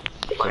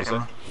 Light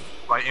ammo?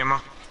 Light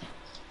ammo?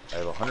 I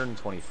have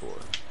 124.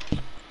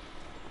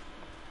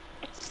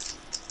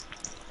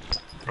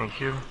 Thank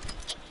you.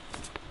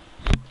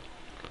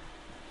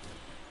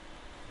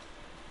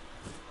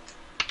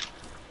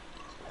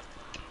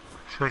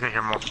 I feel like I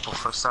hear multiple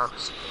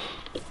footsteps.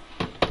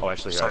 Oh,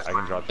 actually, here, I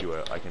can drop you a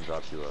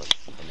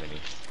mini.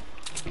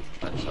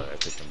 I'm sorry, I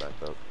picked him back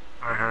up.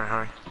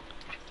 Hurry.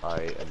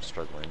 I am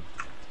struggling.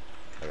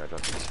 I gotta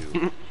drop you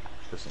 2,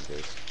 just in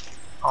case.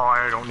 Oh,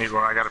 I don't need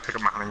one. I gotta pick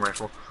up my hunting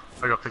rifle.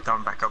 I gotta pick that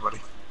one back up,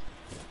 buddy.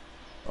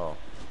 Oh,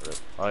 rip.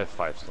 I have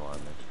 5 still on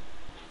me.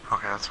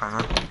 Okay, that's fine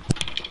then.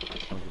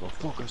 I'm gonna go,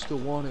 fuck, I still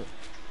want it.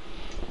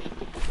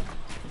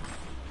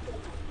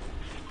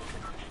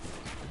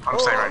 I'm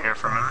staying right here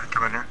for a minute.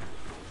 Come in here.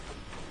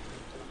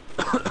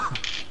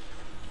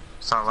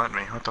 It's not letting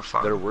me. What the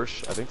fuck? I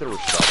think there were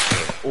shots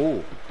there.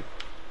 Oh!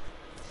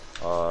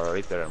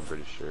 Right there, I'm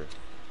pretty sure.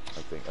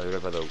 I think.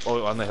 Right by the.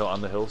 Oh, on the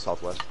hill,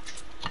 southwest.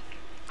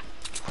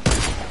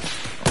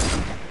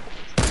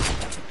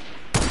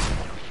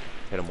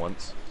 Hit him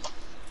once.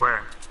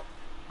 Where?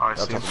 Oh, I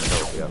That's see up him. on the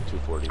hill, yeah,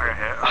 240. I got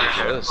hit.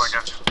 I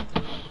got you.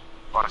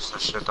 Watch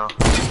this shit though.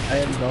 I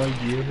had no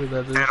idea who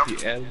that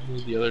is. He added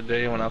me the other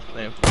day when I was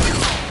playing.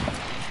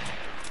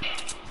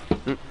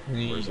 And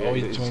he's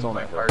always joined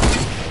my party.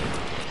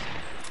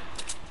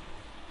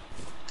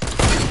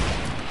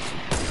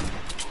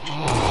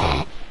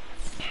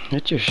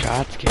 Hit your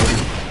shots, kid.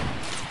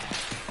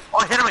 Oh,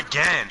 I hit him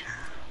again.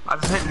 I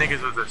just hit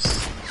niggas with this.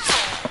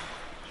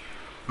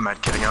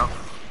 Med kitting out.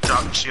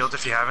 Drop shield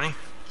if you have any.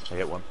 I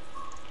hit one.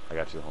 I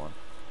got you, hold on.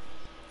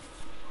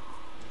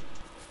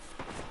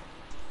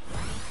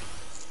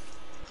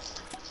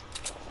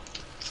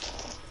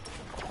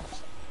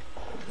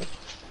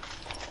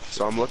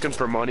 So I'm looking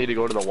for money to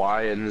go to the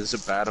Y, and this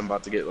is bad. I'm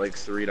about to get like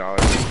 $3 a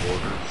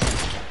quarter.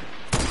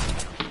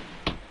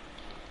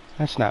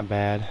 That's not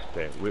bad.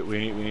 Okay, we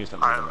need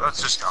something. Alright,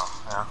 let's just go.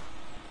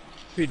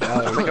 Yeah.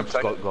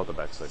 Go out the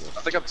back side.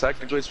 I think I'm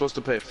technically supposed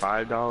to pay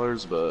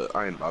 $5, but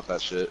I ain't about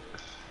that shit.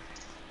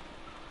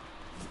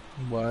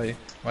 Why?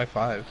 Why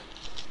 5?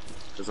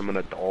 Because I'm an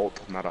adult,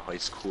 I'm not a high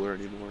schooler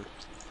anymore.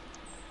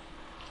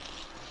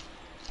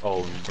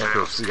 Oh,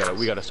 okay,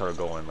 we gotta start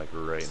going like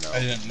right now. I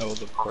didn't know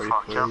the price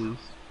was.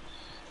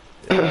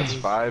 Yeah, it's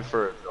 5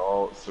 for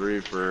adult, 3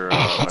 for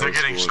high They're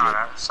getting school, shot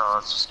at, so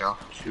let's just go.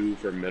 2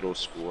 for middle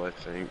school, I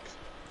think.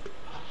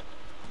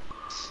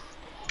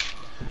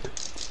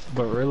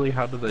 But really,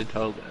 how do they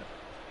tell that?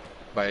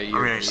 By I'm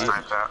your gonna age?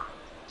 snipe that.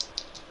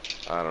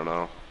 I don't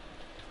know.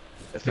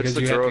 If Because it's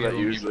the you have girl to that go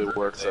usually deeper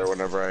works there there.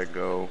 whenever I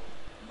go.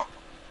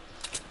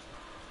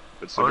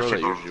 If it's the Oh, girl that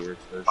people usually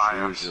works there, buy she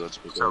us usually lets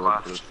me to go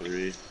left. for the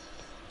 3.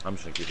 I'm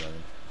just gonna keep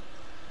running.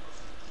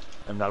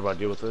 I'm not about to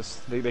deal with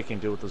this. They can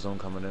deal with the zone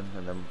coming in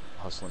and them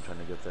hustling trying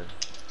to get there.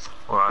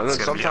 Well, And that's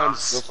then gonna be sometimes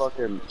us. they'll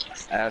fucking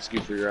ask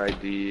you for your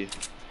ID.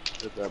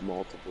 Did that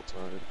multiple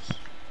times.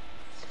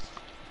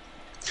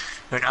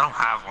 Like, I don't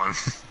have one.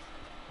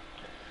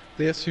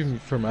 They asked me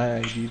for my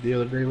ID the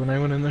other day when I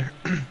went in there.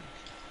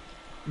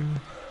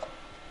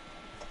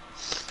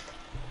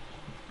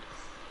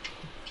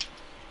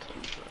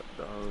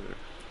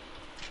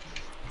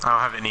 I don't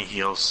have any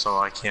heals, so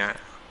I can't.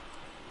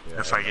 Yeah,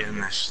 If I get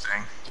in this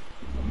thing.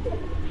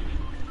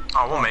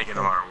 Oh, we'll make it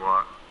no matter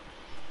what.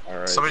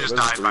 Alright, Somebody so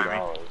just there's died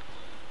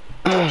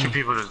by me. 2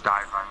 people just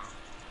died by me.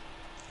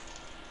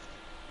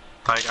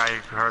 Like, I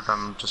heard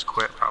them just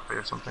quit probably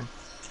or something.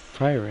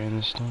 Probably ran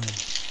the storm.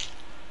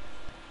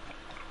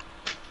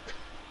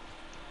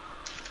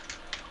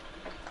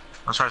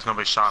 I'm surprised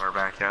nobody shot her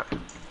back yet.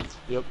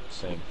 Yep,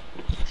 same.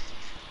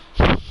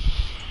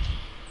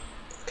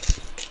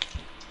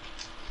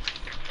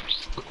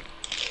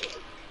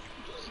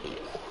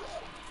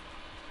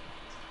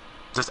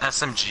 This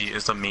SMG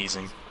is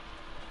amazing.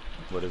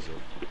 What is it?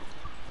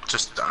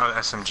 Just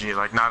SMG,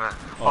 like not a.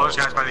 Oh, there's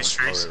guys by these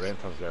trees. Right in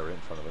front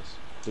of us.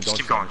 So Just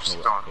keep going, just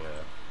keep going.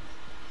 Yeah.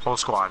 Whole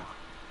squad. I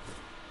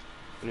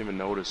didn't even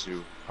notice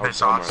you. How They dumb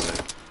saw are us.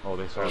 they? Oh,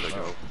 they saw There us they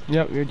now. go.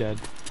 Yep, you're dead.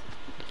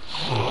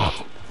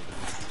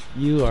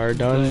 You are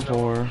done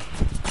for.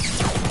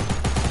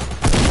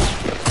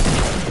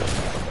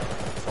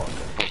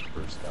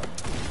 Burst down.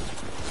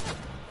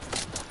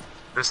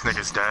 This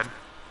nigga's dead.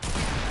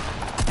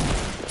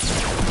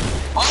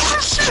 Oh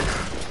shit!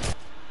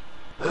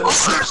 Oh,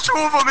 there's 2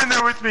 of them in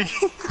there with me.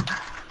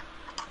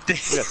 We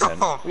got 10.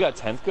 Damn. We got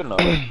 10. Good enough.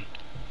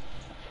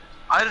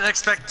 I didn't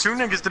expect 2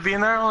 niggas to be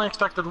in there. I only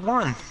expected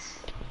 1.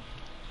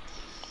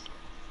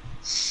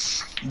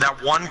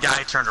 That one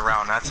guy turned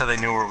around. That's how they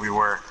knew where we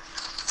were.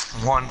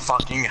 One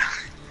fucking guy.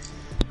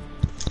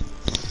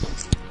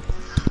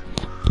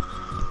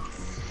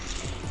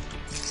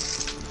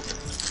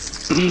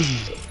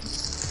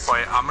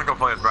 Wait, I'm gonna go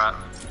play with Brett.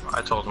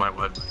 I told him I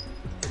would.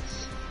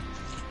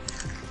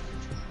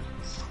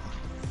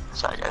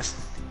 Sorry, guys.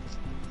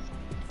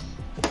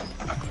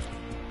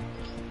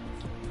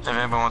 If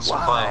anyone wants to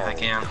play, I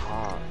can.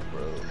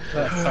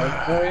 That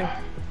fart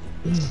guy?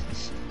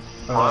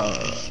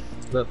 What?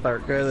 That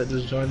fart guy that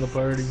just joined the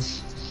party.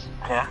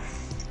 Yeah.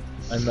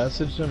 I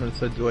messaged him and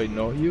said, do I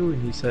know you?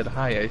 And he said,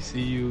 hi, I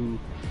see you.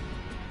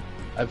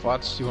 I've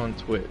watched you on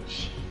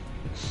Twitch.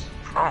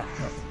 Oh.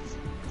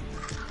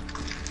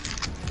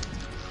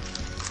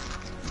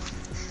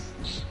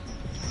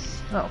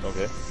 Oh.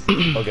 Okay.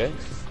 Okay.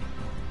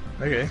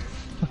 Okay.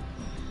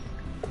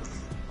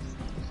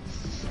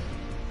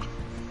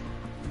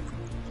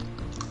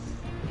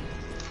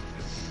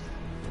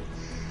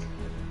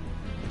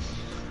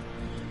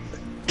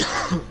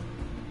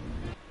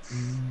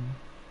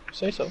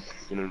 Say so.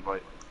 You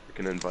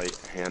can invite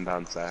hand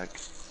on sack.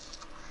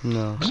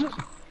 No.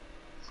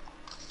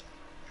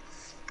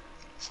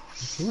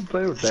 Who would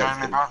play with Join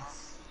that?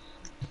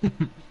 me,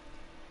 bro.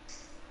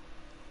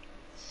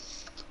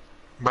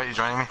 But you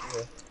joining me?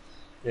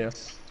 Yeah.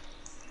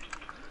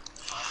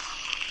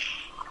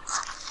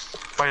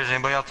 But does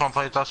anybody else want to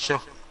play with us too?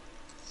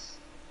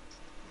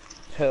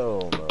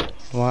 Hell no.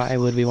 Why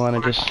would we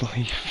want to just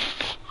leave?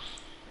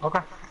 Okay.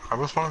 I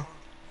was fine.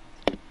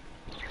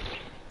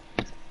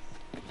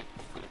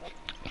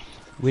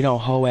 We don't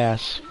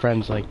hoe-ass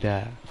friends like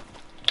that.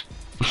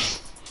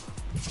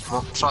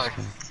 Well, sorry.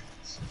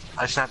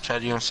 I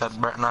Snapchatted you and said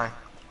Brett and I.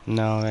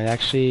 No,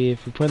 actually,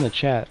 if you put in the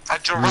chat. I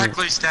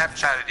directly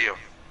Snapchatted you.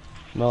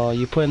 Well,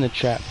 you put in the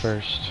chat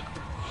first.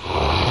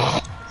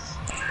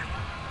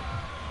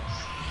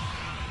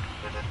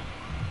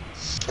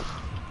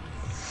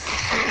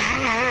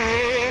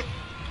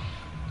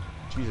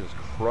 Jesus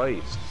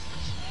Christ.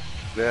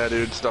 Yeah,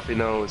 dude, stuffy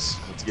nose.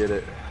 Let's get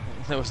it.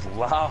 That was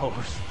loud.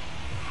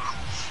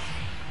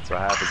 That's what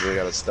happens when you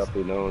got a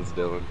stuffy nose,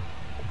 Dylan.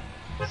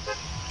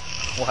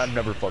 Well, I'm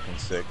never fucking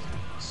sick,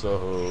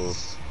 so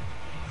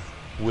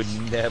would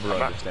never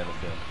understand the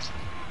feeling.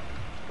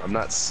 I'm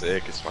not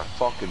sick, it's my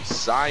fucking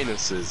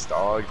sinuses,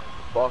 dog.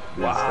 Fuck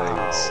these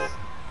things.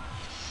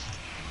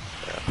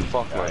 Yeah,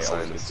 fuck Yeah, my I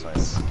always get sinuses.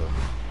 sinus stuff.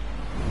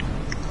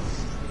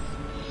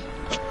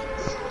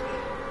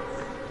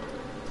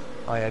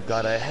 I had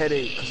got a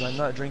headache because I'm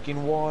not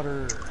drinking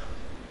water.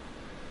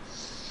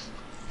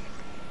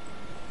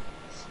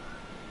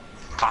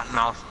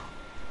 Cottonmouth.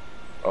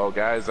 Oh,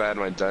 guys, I had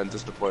my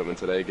dentist appointment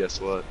today. Guess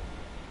what?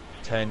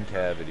 10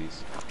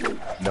 cavities.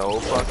 No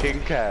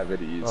fucking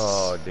cavities.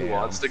 Oh, damn. Who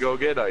wants to go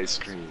get ice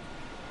cream?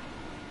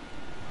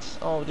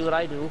 Oh, do what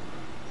I do.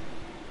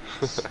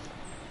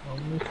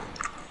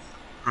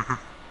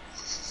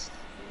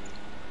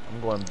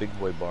 I'm going big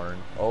boy barn.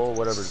 Oh,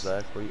 whatever,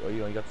 Zach. Oh, you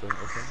got the...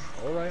 Okay.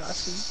 Alright, I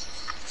see.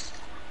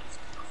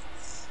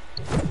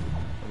 Remember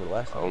the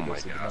last time Oh we my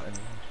did God. not end.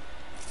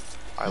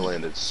 I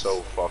landed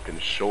so fucking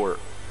short.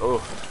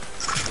 Oh.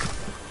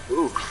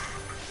 Ooh.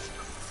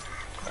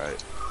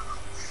 Alright.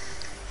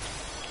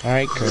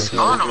 Alright, Kurt. I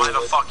don't know why the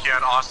fuck you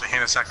had Austin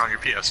Hanasek on your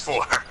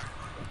PS4.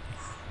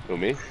 Who,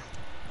 me?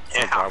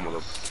 Yeah. No problem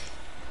with him.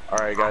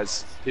 Alright,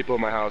 guys. People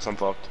in my house, I'm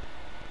fucked.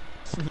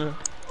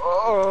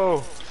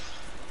 Oh!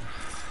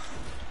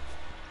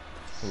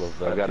 I love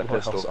that. I've got a People in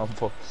the pistol. house, I'm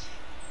fucked.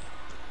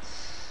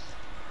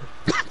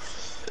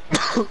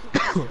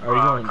 Are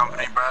you going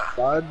Company, Brett?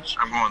 Lodge?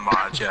 I'm going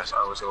Lodge, yes, I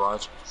always go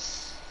Lodge.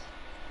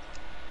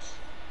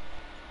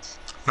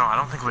 No, I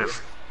don't think we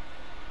have...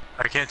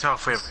 I can't tell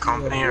if we have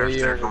company or if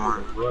they're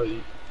going...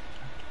 Right.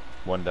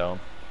 One down.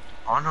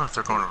 I don't know if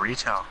they're going to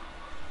retail.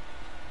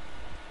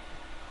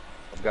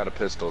 I've got a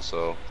pistol,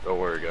 so don't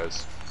worry,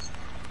 guys.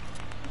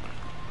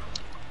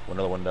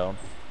 Another one down.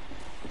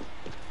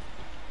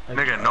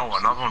 Nigga, no,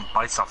 another one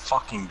bites the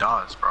fucking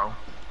dust, bro.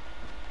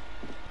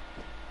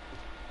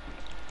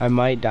 I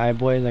might die,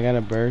 boys. I got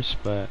a burst,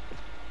 but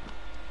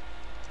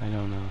I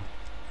don't know.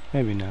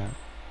 Maybe not.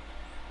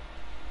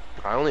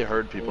 I only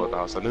heard people at the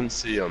house. I didn't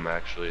see them,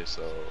 actually,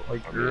 so...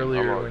 Like I mean,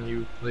 earlier I'm on- when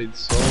you played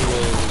solo.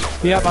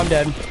 Yep, I'm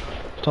dead.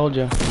 Told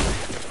you.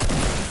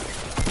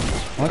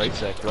 What? Right,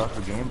 Zach, you're off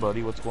the game,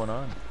 buddy. What's going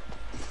on?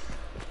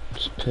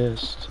 Just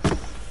pissed.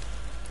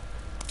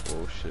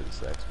 Oh shit,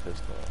 Zach's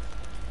pissed off.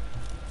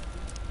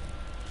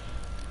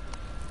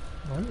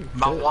 Why are you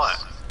About pissed?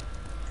 what?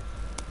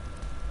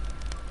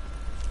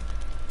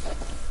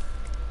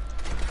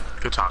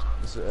 Good talk.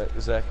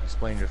 Zach,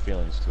 explain your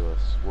feelings to us.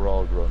 We're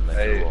all grown men.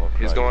 Hey, We're all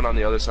he's cry. going on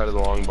the other side of the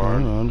long I don't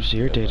barn. know. I'm just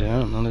irritated. I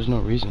don't know. There's no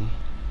reason.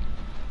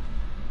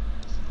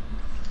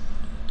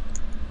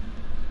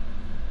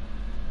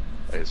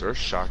 Hey, is there a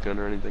shotgun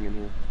or anything in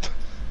here?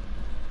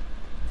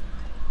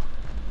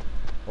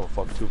 Oh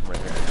fuck, two of them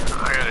right here.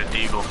 I got a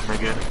deagle,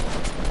 nigga.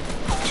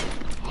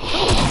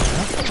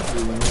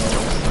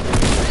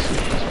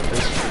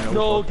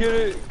 No, get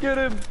it! Get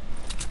him!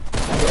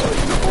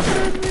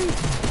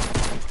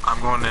 I'm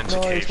going into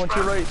No, cage, it's one to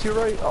your bro. right, to your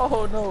right.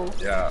 Oh no!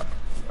 Yeah,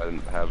 I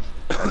didn't have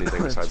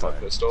anything It's besides my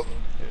fine. pistol.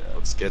 Yeah.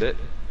 Let's get it.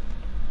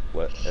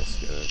 Let's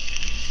get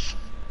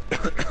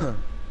it.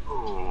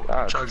 Ooh,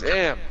 God chug.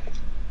 damn.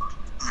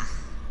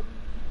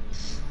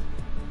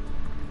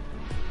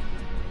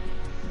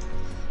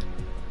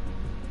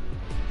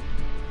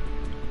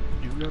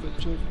 gotta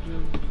jump.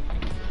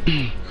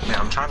 Yeah,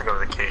 I'm trying to go to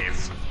the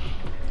cave.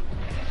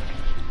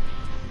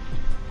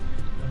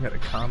 I got a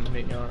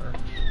combinate R.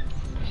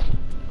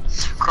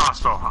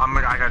 Crossbow.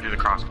 I gotta do the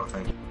crossbow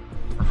thing.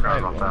 I forgot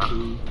about that.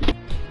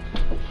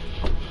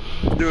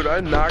 Dude, I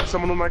knocked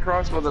someone with my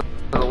crossbow and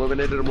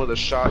eliminated him with a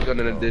shotgun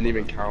and it didn't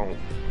even count.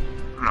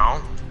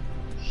 No?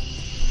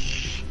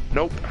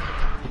 Nope.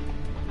 I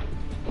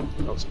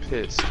was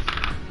pissed.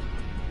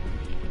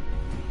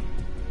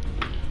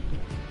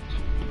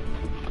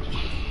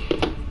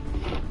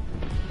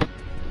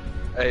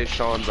 Hey,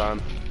 Sean's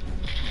on.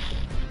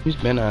 He's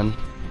been on.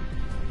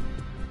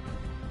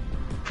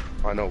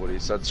 I know, but he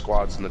said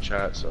squads in the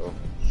chat, so.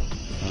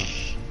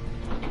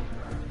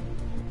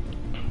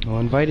 Well,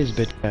 invite his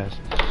bitch ass.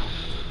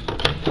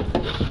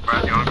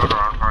 Brad, you wanna go to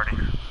our party?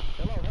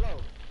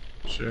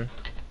 Sure.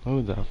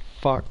 Who the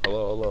fuck?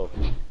 Hello.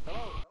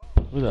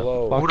 Who the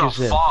Hello. fuck Who is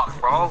the this?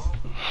 fuck, bro?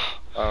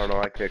 I don't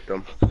know, I kicked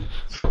him.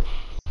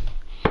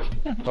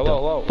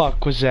 Hello.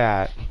 Fuck was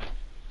that?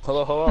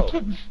 Hello.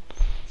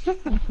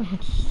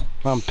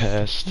 I'm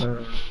pissed.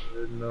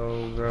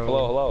 No, bro.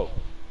 Hello.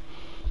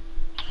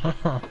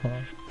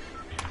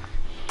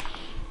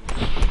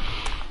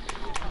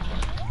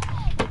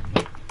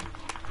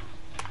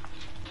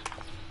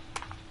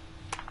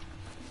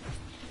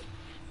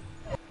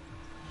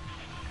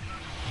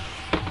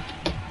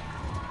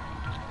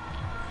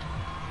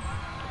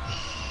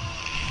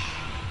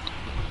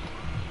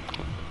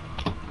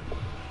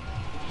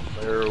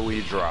 Where are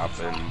we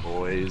dropping,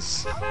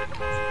 boys?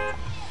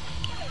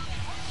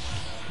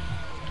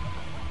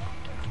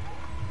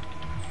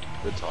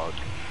 Good talk.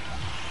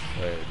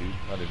 Hey, dude,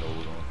 I didn't know we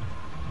were going.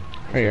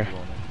 Right here.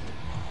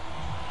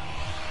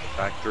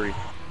 Factory.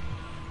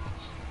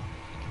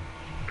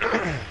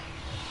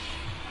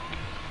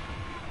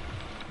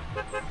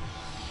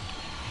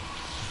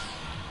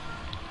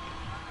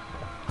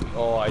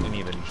 Oh, I didn't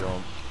even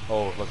jump.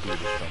 Oh, lucky we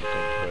just jumped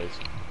twice.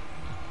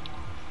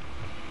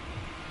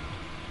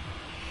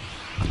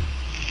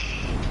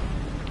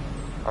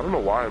 I don't know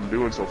why I'm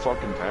doing so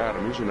fucking bad.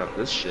 I'm usually not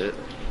this shit.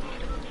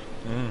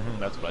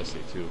 That's what I say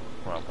too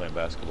when I'm playing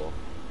basketball.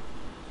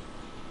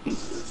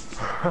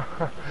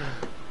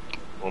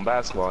 Well, in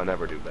basketball, I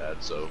never do bad,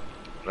 so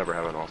never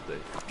have an off day.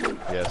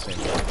 Yeah, same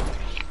thing.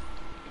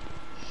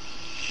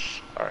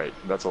 Alright,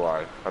 that's a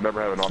lie. I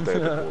never have an off day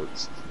at the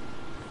boards.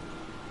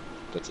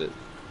 That's it.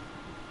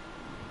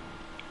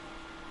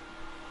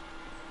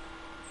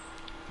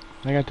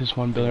 I got this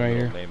one bill right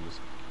here. I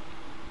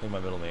think my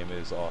middle name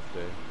is Off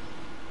Day.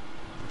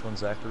 Which one's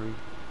Zachary?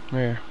 Right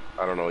here.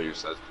 I don't know what you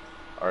said.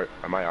 Alright,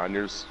 am I on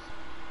yours?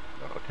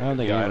 Oh, okay. I don't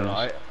think Yeah, I anyone don't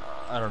know. is.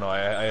 I don't know.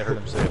 I heard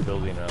him say a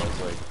building, and I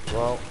was like,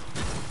 well,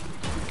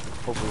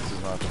 hopefully this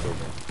is not the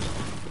building.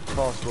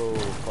 Crossbow,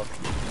 fuck.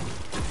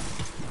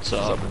 What's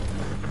up?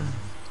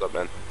 What's up,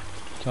 man?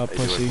 What's up, How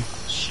you pussy? doing?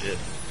 Shit.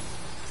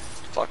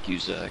 Fuck you,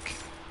 Zach.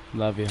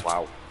 Love you.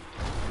 Wow.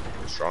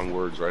 Strong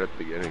words right at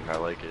the beginning. I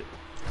like it.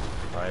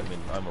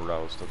 I'm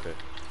aroused. Okay.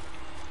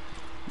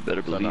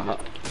 Better So believe now, it.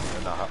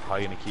 now how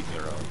you gonna keep me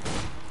around?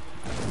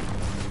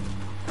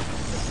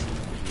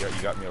 You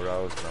got me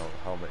aroused. Now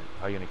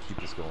how you gonna keep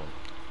this going?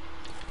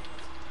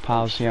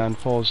 Policy on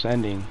full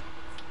sending.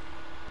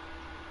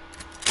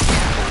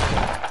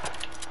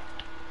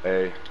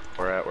 Hey,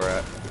 where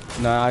at?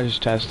 Nah, I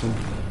just testing.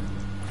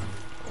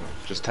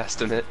 Just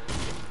testing it.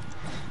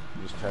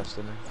 You just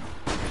testing it.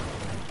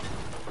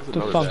 There's The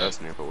another fuck?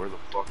 test here, but where the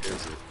fuck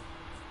is it?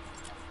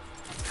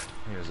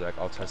 Here, Zach.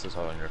 I'll test this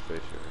out on your face.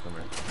 Here, come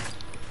here.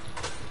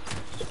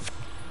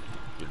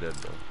 You're dead,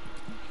 bro.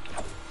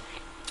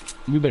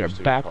 You better Just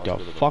took a back the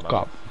crossbow to fuck mouth.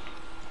 up.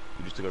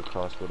 You just took a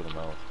crossbow to the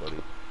mouth, buddy.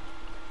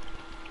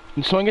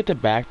 Can someone get the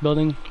back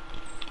building?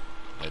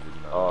 I did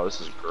not. Oh,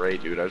 this is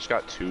great, dude. I just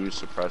got two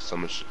suppressed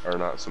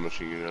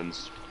submachine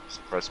guns,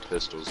 suppressed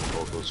pistols in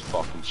both those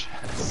fucking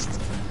chests.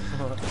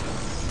 Hell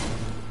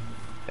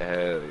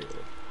yeah.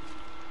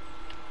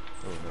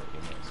 Oh no,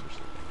 donuts or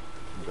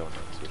something.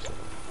 Donuts or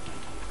something.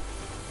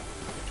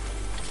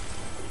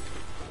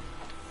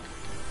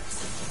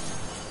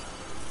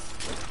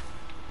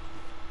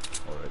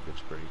 Alright,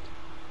 that's great.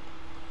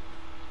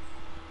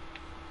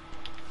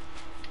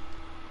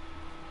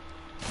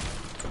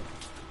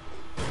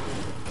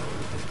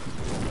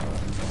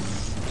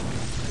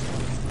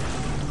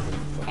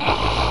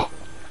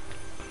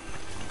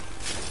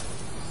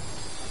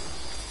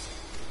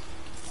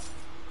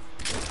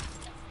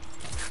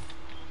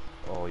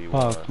 Oh, you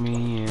Fuck want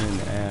me in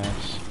the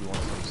ass. You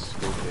want some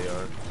scope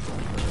AR?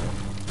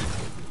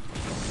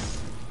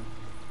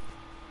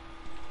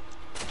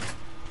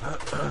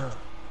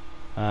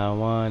 I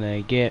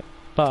wanna get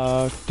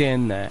fucked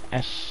in the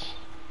ass.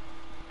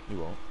 You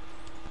won't.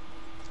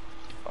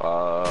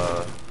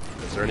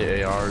 Is there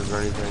any ARs or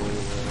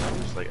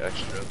anything? Just like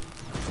extra.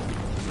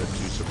 The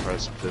two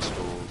suppressed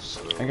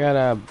pistols. I got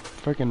a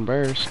freaking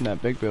burst in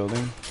that big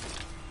building.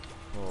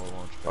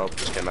 Oh,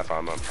 just kidding. I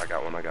found one. I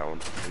got one.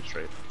 Pretty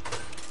straight.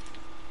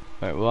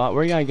 Alright, well,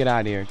 we gotta get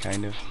out of here,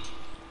 kind of.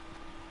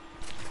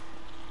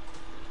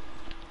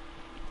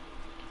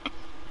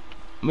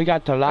 We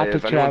got a lot Hey, to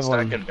if anyone's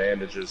travel. stacking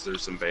bandages,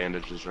 there's some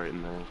bandages right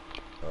in there.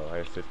 Oh, I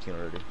have 15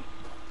 already.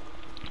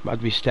 About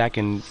to be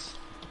stacking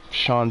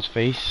Sean's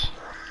face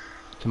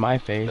to my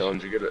face.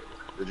 Dylan,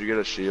 did you get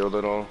a shield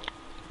at all?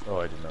 Oh,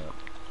 I did not.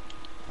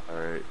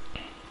 Alright.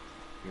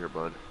 Here,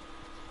 bud.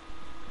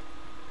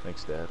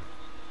 Thanks, Dad.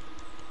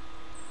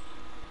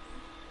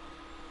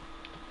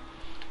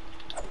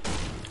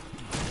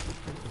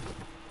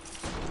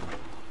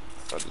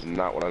 That is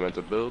not what I meant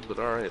to build, but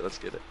alright, let's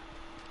get it.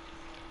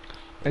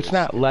 It's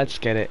not let's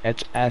get it,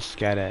 it's S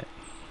get it.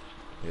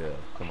 Yeah,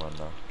 come on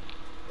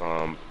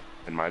now.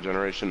 In my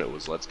generation, it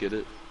was let's get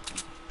it.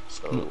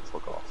 So,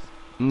 fuck off.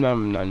 No.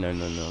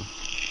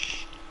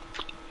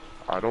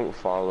 I don't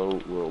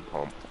follow Lil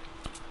Pump.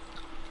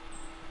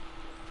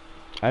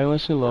 I haven't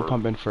listened to Lil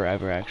Pump in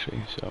forever,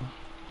 actually, so.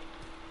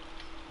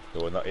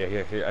 Oh, no,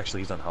 yeah,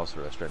 actually, he's on house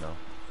arrest right now.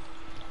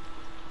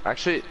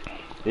 Actually,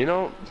 you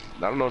know,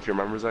 I don't know if you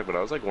remember, Zach, but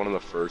I was like one of the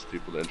first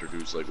people to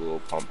introduce like Lil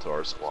Pump to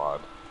our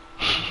squad.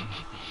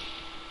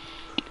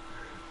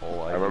 Oh,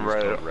 I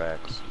remember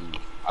Rex.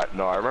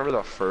 I remember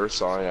the first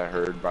song I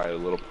heard by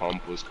Lil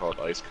Pump was called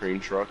Ice Cream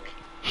Truck.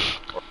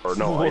 Or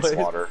no, What? Ice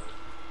Water.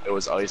 It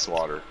was Ice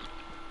Water.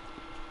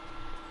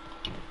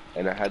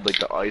 And it had like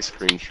the ice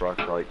cream truck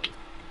like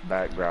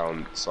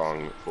background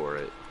song for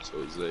it. So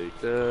it was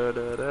like da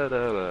da da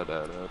da da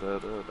da da da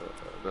da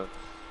da.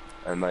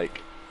 And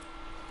like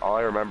all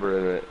I remember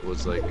in it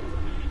was like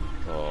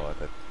Oh,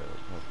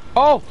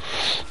 Oh!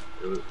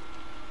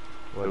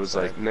 it was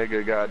like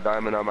nigga got a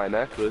diamond on my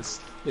necklace.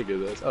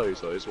 Nigga, that's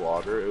ice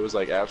water. It was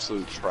like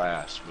absolute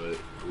trash, but it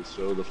was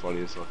so the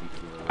funniest fucking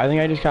thing ever. I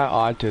think I just got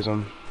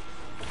autism.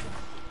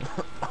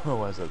 Oh,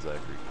 why is that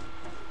Zachary?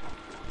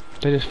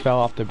 They just fell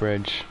off the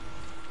bridge.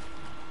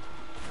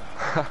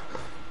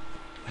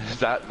 Did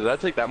that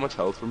take that much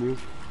health from you?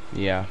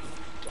 Yeah,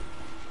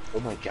 Oh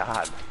my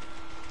god.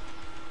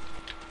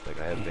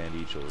 Like, I have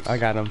bandages. I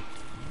got him.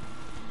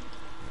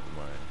 Never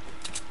mind.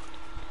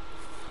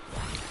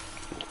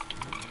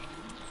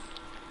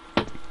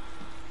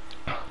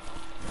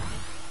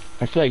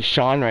 I feel like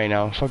Sean right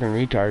now, fucking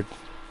retard.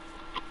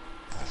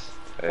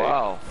 Hey.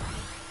 Wow.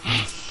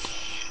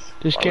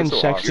 Just Why getting was so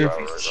sexy.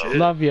 awkward right now?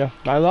 Love you.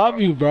 I love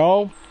you,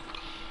 bro.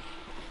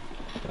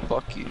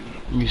 Fuck you.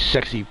 You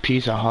sexy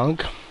piece of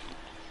hunk.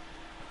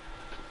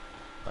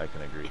 I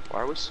can agree.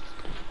 Why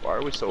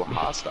are we so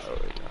hostile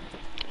right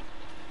now?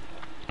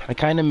 I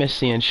kind of miss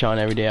seeing Sean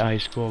every day at high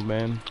school,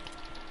 man.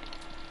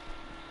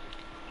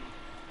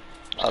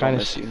 I don't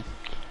miss you.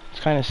 It's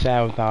kind of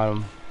sad without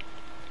him.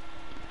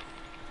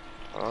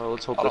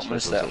 Let's hope I this don't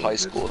miss one that doesn't high get-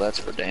 school, that's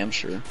for damn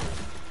sure.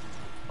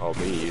 Oh,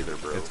 me either,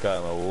 bro. It's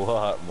gotten a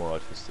lot more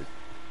autistic.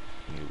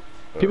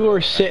 People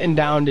were sitting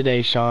down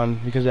today, Sean,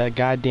 because of that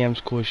goddamn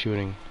school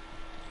shooting.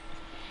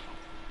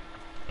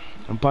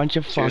 A bunch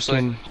of Seriously?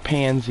 fucking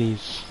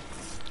pansies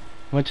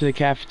went to the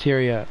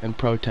cafeteria and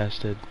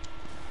protested.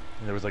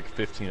 And there was like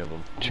 15 of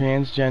them.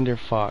 Transgender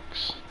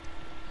fucks.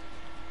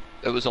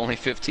 There was only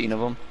 15 of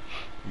them.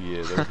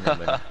 Yeah, there was not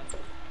many.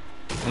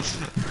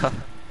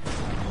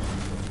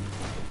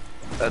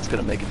 That's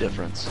gonna make a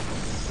difference.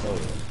 Oh,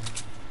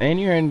 yeah. And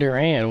you're in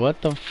Duran.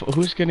 What the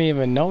who's gonna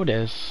even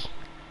notice?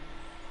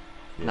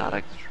 Yeah, Not a-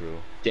 that's true.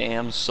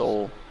 Damn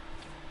soul.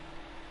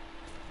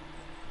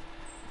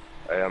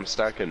 Hey, I'm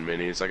stacking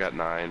minis. I got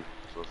 9.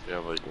 So if you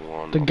have like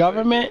one. The I'll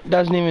government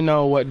doesn't even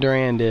know what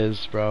Durand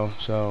is, bro,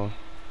 so...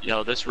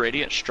 Yo, this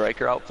Radiant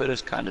Striker outfit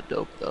is kinda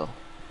dope though.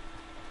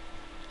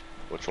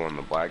 take- Which one,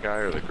 the black guy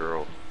or the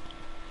girl?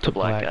 The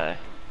black guy.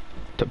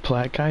 The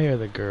black guy or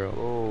the girl?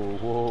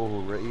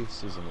 Whoa,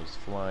 racism is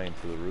flying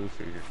through the roof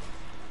here.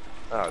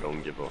 I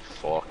don't give a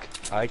fuck.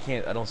 I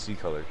don't see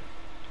color.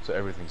 So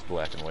everything's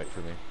black and white for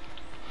me.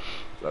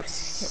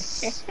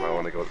 That's you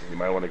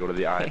might want to go to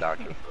the eye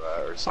doctor for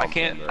that or I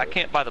something.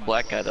 can't buy the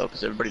black guy though,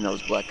 because everybody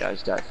knows black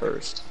guys die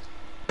first.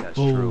 That's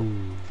Ooh. true.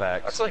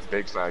 Facts. That's like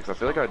big facts. I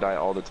feel like I die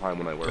all the time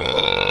when I wear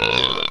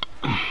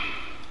one.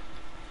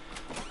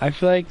 I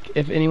feel like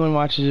if anyone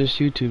watches this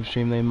YouTube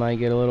stream, they might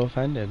get a little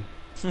offended.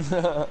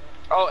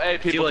 Oh, hey,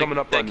 people like coming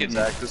up they on you, can-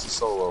 Zach. This is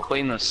solo.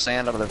 Clean the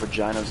sand out of their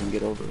vaginas and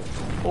get over it.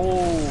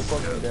 Oh,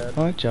 fuck you, Dad.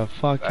 What your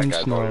fucking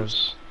That guy thought it was-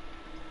 snores?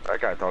 That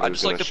guy thought he I'd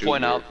was just like gonna to shoot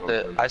point me or out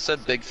that something. I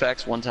said big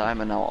facts one time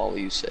and now all of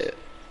you say it.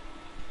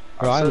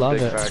 Bro, I I've said love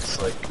big it. facts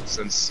like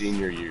since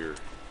senior year.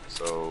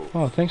 So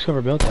Oh, thanks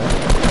whoever built that.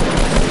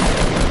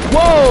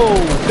 Whoa!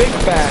 Big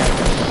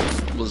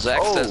facts! Well, Zach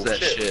Oh, says that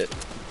shit. shit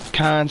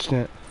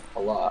Constant. a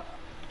lot.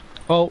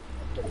 Oh,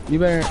 you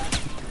better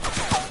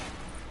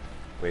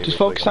Wait, just wait,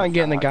 focus wait, on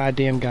getting the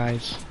goddamn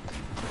guys.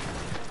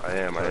 I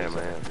am. Why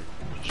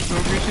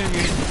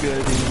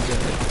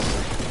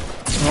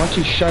don't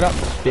you shut up,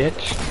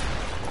 bitch?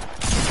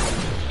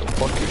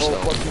 Fuck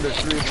yourself.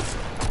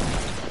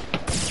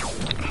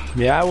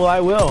 Yeah, well, I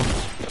will.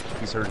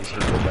 He's hurt, go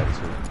back, he's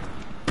hurt.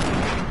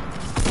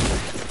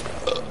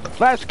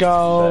 Let's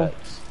go.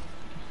 Facts.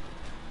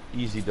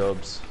 Easy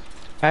dubs.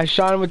 As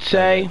Sean would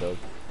say, Dub.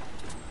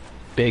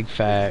 big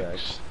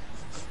facts.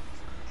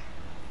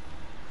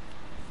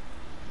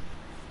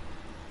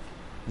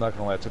 Not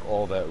gonna lie, I took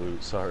all that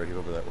loot. Sorry,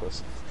 whoever that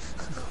was.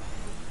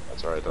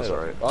 That's alright, that's Hey,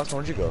 alright. Austin,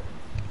 where'd you go?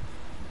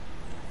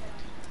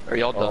 Are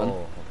y'all done?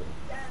 Oh,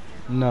 okay.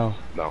 No.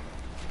 No.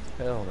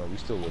 Hell no, we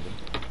still living.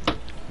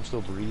 We're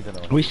still breathing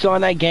out here. We still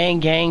on that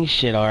gang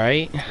shit,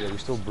 alright? Yeah, we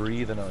still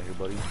breathing out here,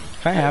 buddy.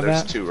 Can I have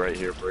There's that? 2 right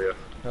here for you.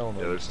 Hell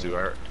no. Yeah, there's 2.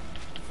 Alright.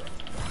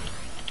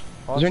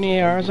 Is there any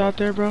ARs out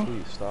there, bro?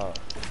 Please stop.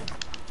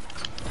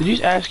 Did you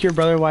just ask your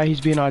brother why he's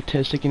being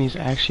autistic and he's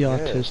actually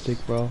Yes.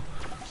 autistic, bro?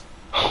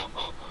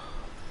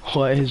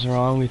 What is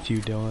wrong with you,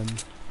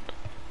 Dylan?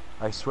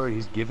 I swear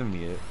he's giving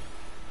me it.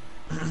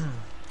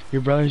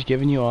 Your brother's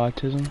giving you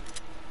autism?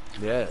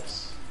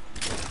 Yes.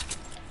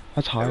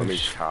 That's Hey, let me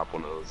harsh. cop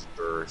one of those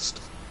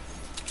first.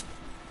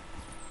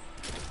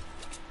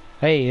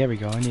 Hey, there we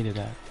go. I needed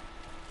that.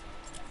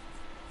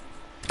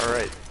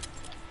 Alright.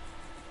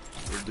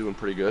 We're doing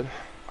pretty good,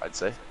 I'd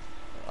say.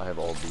 I have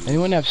all these.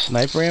 Anyone have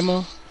sniper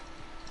ammo?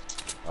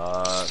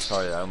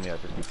 Sorry, I only have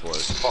 54.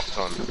 Fuck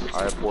ton.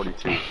 I have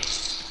 42.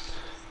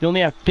 You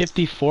only have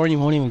 54 and you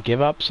won't even give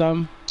up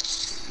some?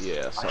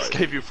 Yeah, I sorry. just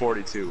gave you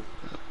 42.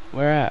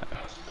 Where at?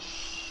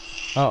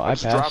 Oh, I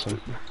just passed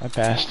dropped him. I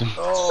passed him.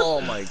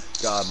 Oh my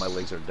god, my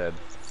legs are dead.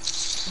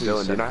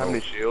 Dylan, do you not have any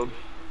shield?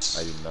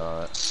 I do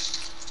not.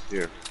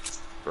 Here.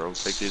 Bro,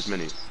 take these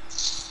minis.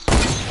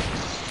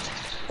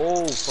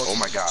 Oh, fuck. Oh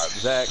my god.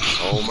 Zach.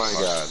 Oh my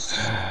god.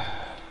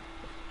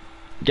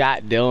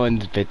 Got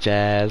Dylan's bitch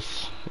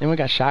ass. Anyone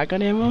got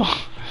shotgun ammo?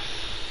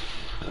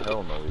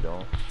 Hell no, we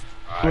don't.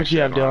 What you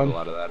have, I don't Dylan? a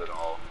lot of that at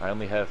all. I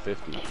only have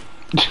 50.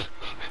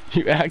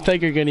 You act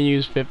like you're gonna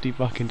use 50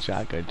 fucking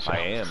shotgun shots. I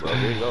am, bro.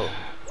 Here you go.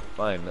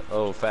 Fine.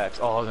 Oh, facts.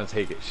 Oh, I was gonna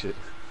take it. Shit.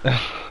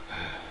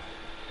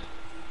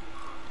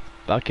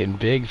 Fucking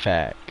big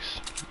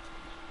facts.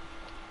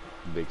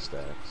 Big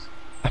stacks.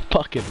 I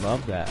fucking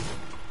love that.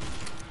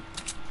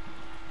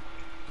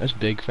 That's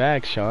big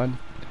facts, Sean.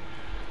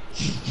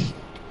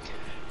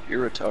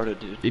 You're retarded,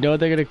 dude. You know what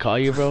they're gonna call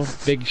you, bro?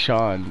 Big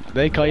Sean.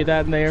 They call you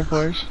that in the Air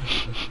Force?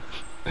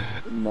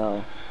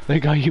 No. They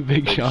call you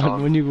Big Sean,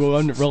 Sean. when you roll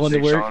into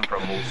Big work?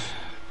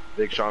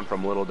 Big Sean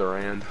from Little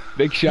Durand.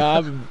 Big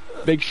Sean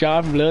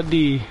from Lil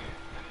D.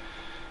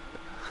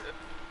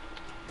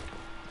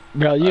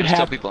 Bro, I you just tell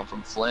have people I'm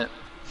from Flint.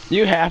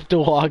 to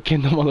walk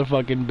in the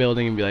motherfucking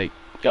building and be like,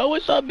 yo,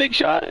 what's up, Big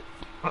Sean?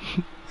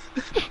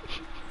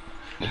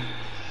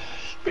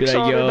 Be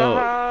like,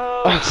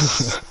 yo,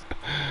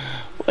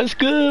 what's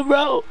good,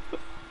 bro?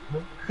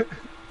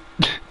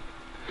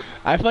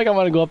 I feel like I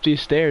want to go up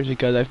these stairs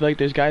because I feel like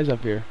there's guys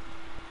up here.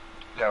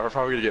 Yeah, we're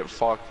probably gonna get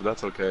fucked, but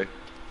that's okay.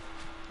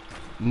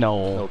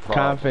 No, No problem.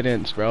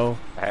 confidence, bro.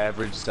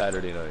 Average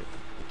Saturday night.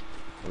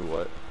 Or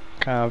what?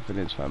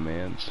 Confidence, my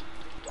mans.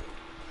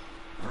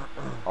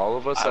 All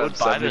of us I have would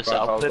buy this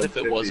outfit if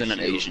it 75,050 wasn't an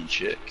shield. Asian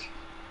chick.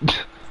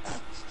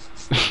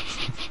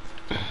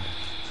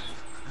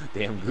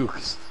 Damn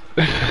goose.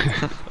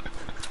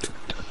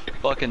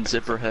 Fucking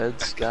zipper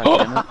heads, god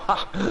damn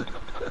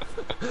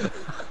it.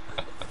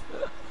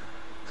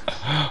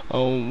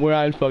 Oh, we're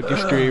on fucking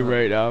stream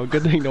right now.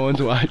 Good thing no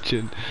one's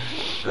watching.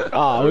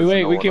 Oh, we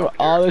There's no we one came up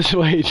all this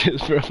way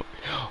just for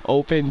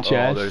open Oh,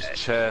 chest. there's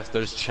chests.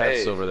 There's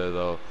chests Hey. over there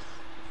though.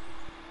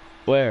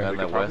 Where? On We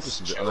that could probably west,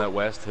 just on chill. that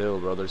west hill,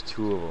 bro. There's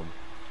 2 of them.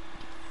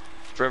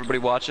 For everybody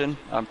watching,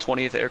 I'm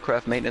 20th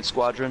Aircraft Maintenance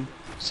Squadron,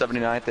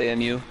 79th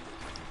AMU.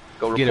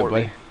 Go Get it, report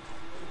buddy. me.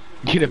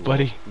 Get it,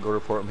 buddy. Go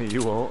report me.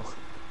 You won't.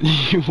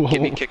 You won't.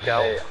 Get me kicked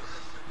out. Hey.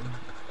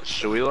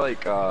 Should we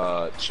like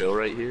chill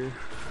right here?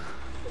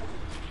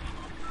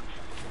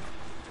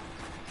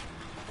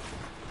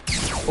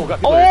 Oh, got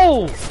people here.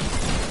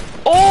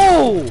 Oh!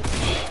 Oh!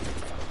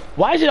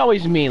 Why is it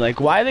always me? Like,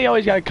 why they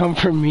always gotta come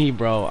for me,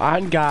 bro?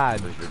 On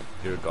God.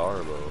 You're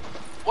Garbo.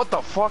 What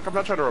the fuck? I'm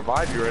not trying to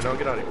revive you right now.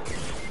 Get out of here.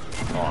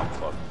 Oh,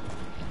 fuck.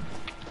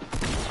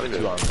 I don't 2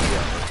 even- on 2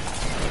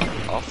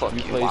 on. I'll fuck You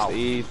you. placed Wow.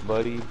 8th,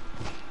 buddy.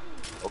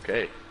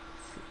 Okay.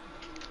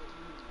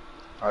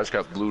 I just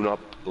got blown up.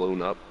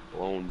 Blown up.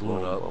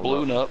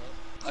 Blown up.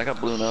 I got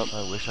blown up.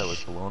 I wish I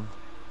was blown.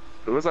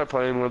 Who was I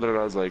playing with it?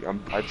 I was like,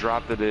 I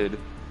dropped it in.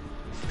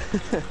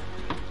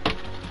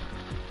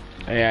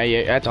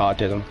 Yeah, that's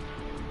autism.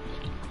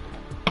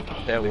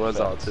 It was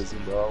facts.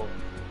 autism, bro.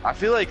 I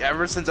feel like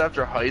ever since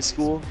after high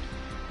school,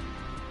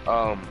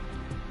 I've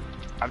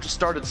just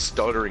started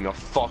stuttering a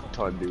fuck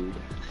ton, dude.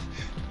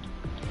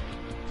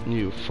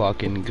 You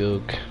fucking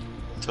gook.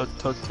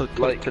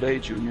 Like- Today,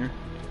 Junior.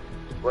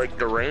 Like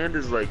Durand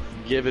is like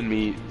giving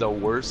me the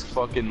worst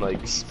fucking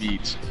like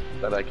speech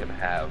that I can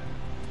have.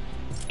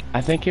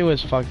 I think it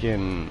was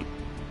fucking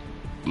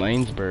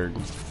Lanesburg.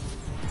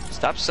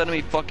 Stop sending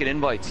me fucking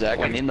invites, Zach.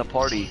 I'm in the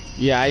party.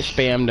 Yeah, I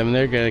spammed them.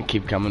 They're gonna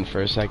keep coming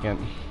for a second.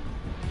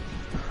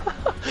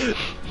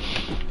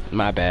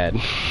 My bad.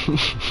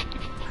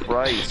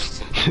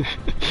 Christ.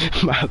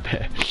 My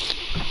bad.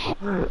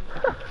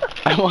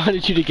 I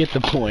wanted you to get the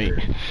point.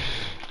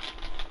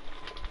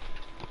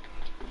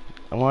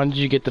 I wanted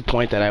you to get the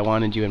point that I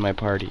wanted you in my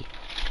party.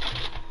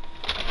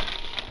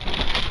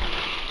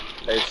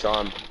 Hey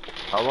Sean,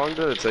 how long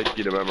did it take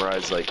you to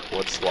memorize like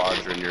what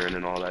squadron you're in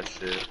and all that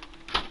shit?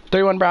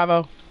 3-1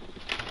 Bravo.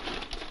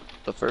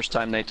 The first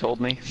time they told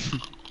me.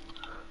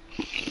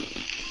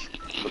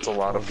 That's a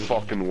lot of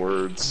fucking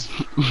words.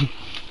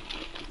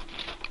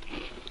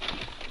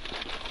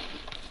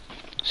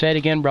 Say it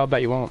again, bro.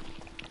 Bet you won't.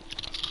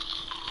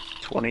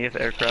 20th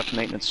Aircraft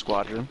Maintenance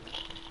Squadron,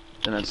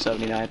 and then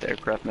 79th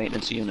Aircraft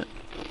Maintenance Unit.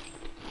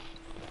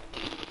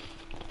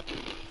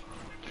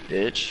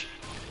 Bitch.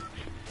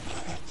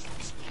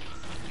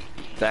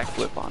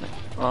 Backflip on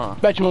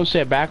it. Bet you won't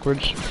say it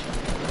backwards.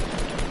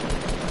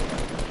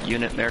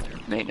 Unit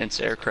Maintenance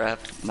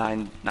Aircraft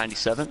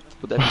 997.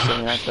 Would that be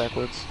 79th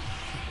backwards?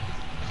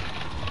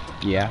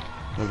 Yeah,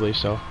 I believe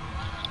so.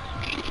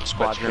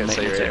 Squadron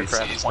Maintenance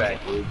Aircraft 20.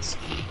 Backwards.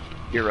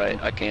 You're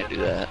right, I can't do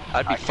that.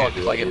 I'd be I can't fucked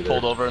do if I that get pulled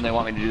either. over and they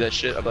want me to do that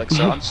shit. I'd be like,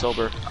 sir, I'm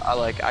sober.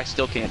 I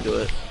still can't do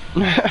it.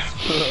 Do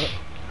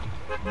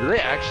they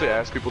actually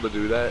ask people to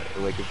do that?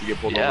 Like, if you get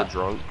pulled Yeah. over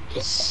drunk?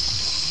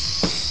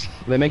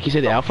 They make you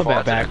say the alphabet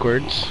fuck.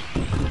 backwards.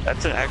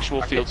 That's an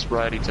actual field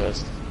sobriety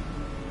test.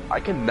 I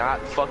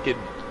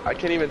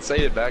can't even say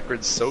it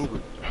backwards sober,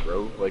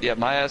 bro. Like, Yeah,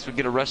 my ass would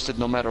get arrested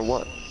no matter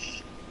what.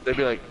 they'd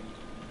be like,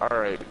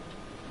 alright,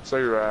 say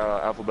your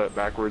alphabet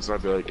backwards, and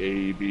I'd be like,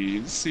 A,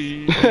 B,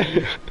 C.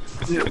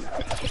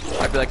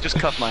 I'd be like, just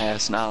cuff my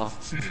ass now.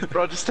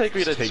 Bro, just take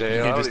me to Take-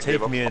 jail. yeah, I just don't take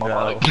give a me in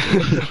fuck.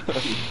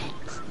 now.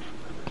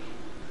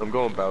 I'm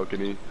going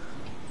balcony.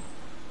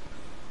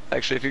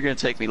 Actually, if you're gonna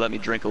take me, let me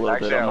drink a little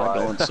bit. Actually, I'm not I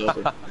going lied.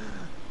 sober.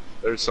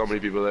 There's so many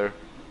people there.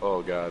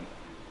 Oh god.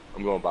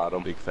 I'm going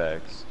bottom. Big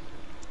facts.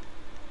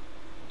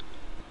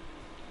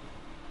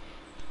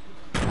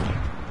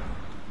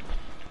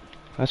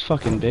 That's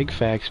fucking big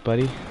facts,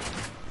 buddy.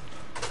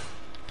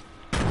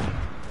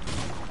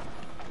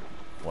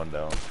 One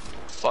down.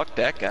 Fuck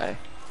that guy.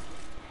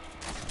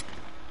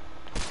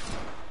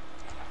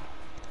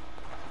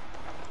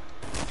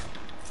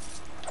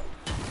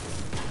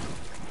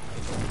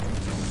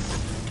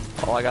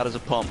 All I got is a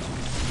pump.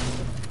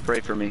 Pray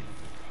for me.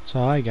 That's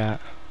all I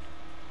got.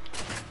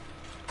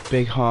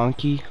 Big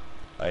honky.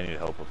 I need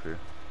help up here.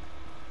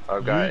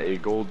 I've got a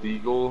gold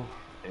eagle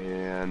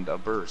and a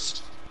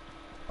burst.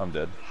 I'm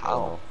dead. How?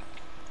 Oh.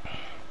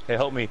 Hey,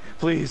 help me,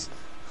 please.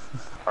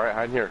 Alright,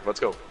 hide in here. Let's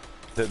go.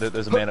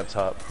 There's a man up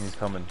top. He's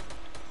coming.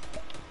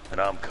 And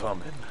I'm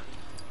coming.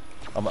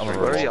 I'm gonna Where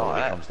are roll y'all when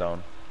he at? comes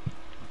down.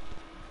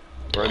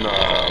 We're in the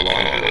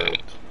laundry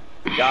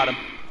room. Got him.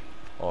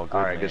 Oh, good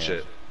Alright, man. good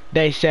shit.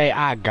 They say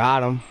I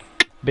got him.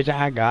 Bitch,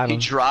 I got He him.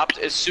 dropped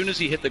as soon as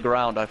he hit the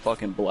ground. I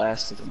fucking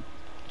blasted him.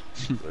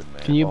 Good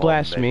man. Can you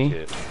blast med me?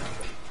 kit.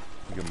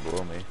 You can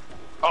blow me.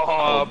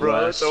 Oh, bro,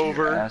 bless it's you,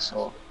 over.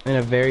 Asshole. In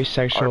a very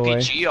sexual way.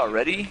 RPG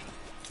already?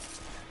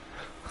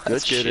 Good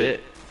Let's get shit.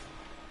 it.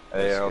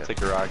 Hey, I'll take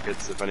the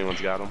rockets if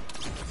anyone's got them.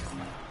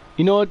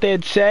 You know what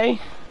they'd say?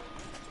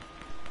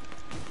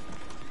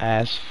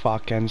 Ass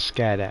fucking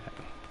scat at.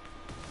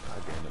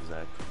 God damn it,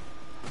 Zach.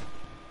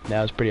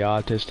 That was pretty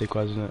autistic,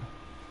 wasn't it?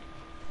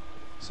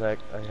 Zach,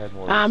 I had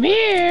more. I'm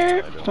respect.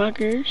 here, I don't.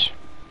 fuckers.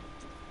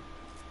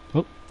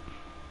 Whoop.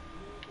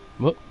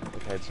 Whoop.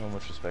 Like, I had so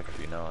much respect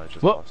for you now. I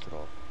just Whoop. lost it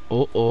all.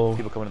 Uh-oh.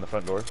 People coming in the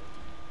front door.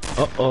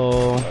 Uh-oh.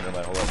 Oh, never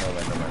mind. Hold on. Never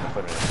mind. Never mind.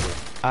 Put it in.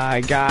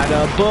 I got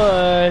a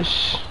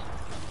bush.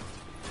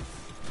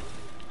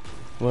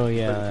 Well, Put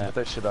yeah,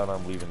 that shit out.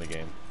 I'm leaving the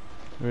game.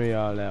 where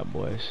y'all at,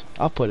 boys?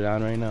 I'll put it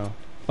on right now.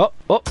 Oh,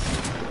 oh.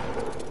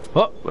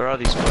 Oh, Where are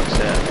these fucks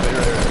at?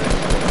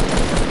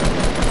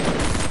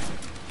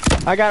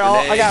 I got all,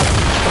 I got...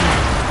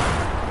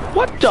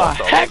 What the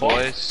heck?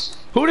 Boys,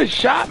 Who just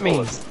shot me?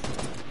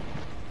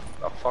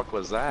 The fuck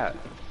was that?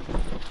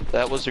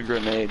 that was a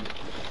grenade.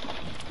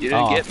 You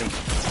didn't Oh. get me.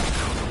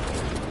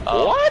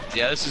 Oh, What?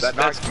 Yeah, this is That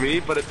that's knocked me,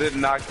 but it didn't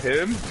knock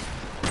him?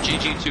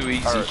 GG too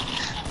easy.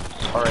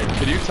 Alright,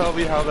 can you tell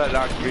me how that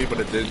knocked me, but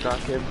it didn't knock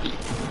him?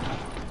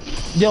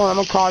 Dylan, I'm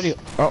gonna call you.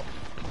 Oh.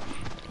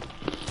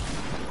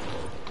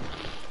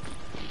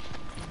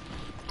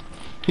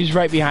 He's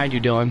right behind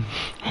you, Dylan.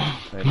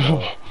 I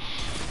know.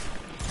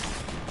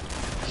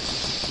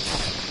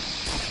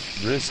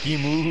 Risky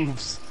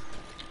moves.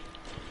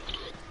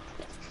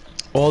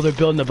 Oh, they're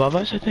building above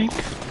us, I think.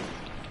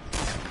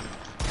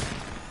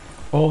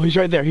 Oh, he's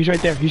right there. He's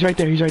right there. He's right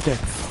there. He's right there.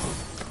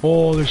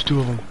 Oh, there's two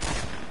of them.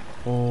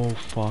 Oh,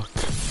 fuck.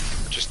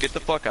 Just get the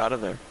fuck out of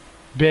there.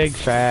 Big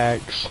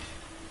facts.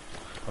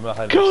 I'm not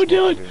hiding. Go, in the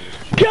smoke Dylan. here.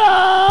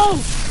 Go!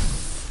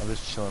 I'm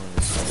just chilling in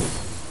the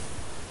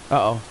smoke.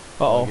 Uh-oh.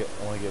 Uh-oh.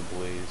 I want to get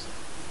blazed.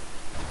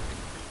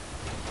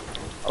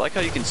 I like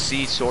how you can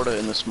see sorta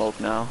in the smoke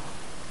now.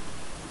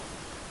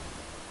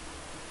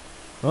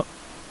 Oh.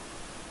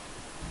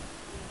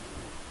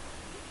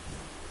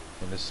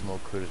 And this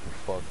smoke critter's been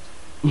fucked.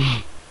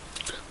 You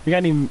got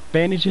any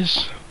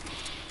bandages?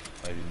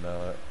 I do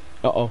not.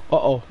 Uh-oh.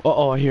 Uh-oh.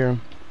 Uh-oh, I hear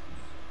him.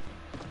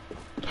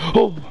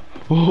 Oh!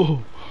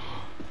 Oh!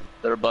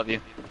 They're above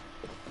you.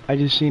 I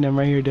just seen him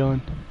right here,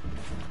 Dylan.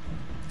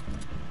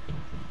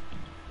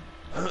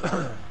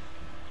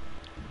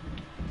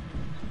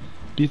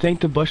 Do you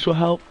think the bush will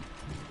help?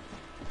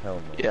 Hell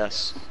no.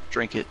 Yes.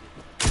 Drink it.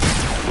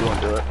 You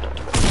won't do it.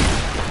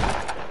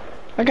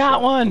 I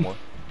got one! More.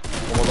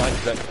 One more behind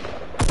you, Zach.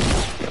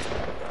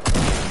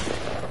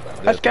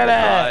 Let's get it!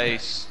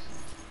 Nice.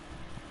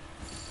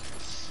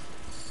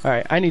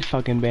 Alright, I need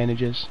fucking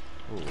bandages.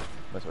 Ooh,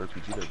 nice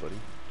RPG there, buddy.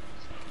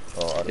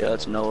 Oh, I don't Yeah, know.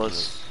 that's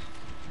Noah's.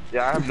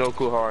 Yeah, I have no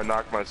clue how I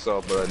knocked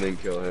myself, but I didn't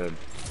kill him.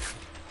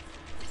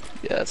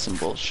 Yeah, that's some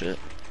bullshit.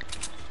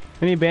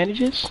 Any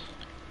bandages?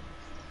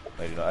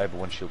 I do not. I have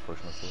one shield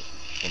potion, that's it.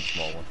 One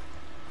small one.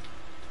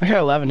 I got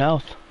 11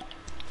 health.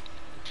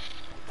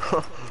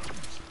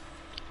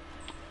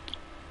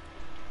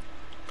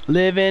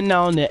 Living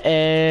on the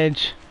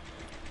edge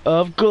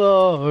of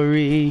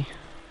glory.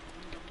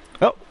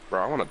 Oh,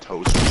 Bro, I want a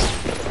toast.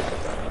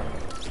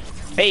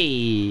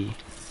 hey.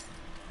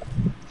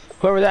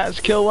 Whoever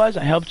that kill was,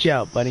 I helped you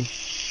out, buddy.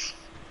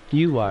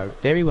 You are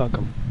very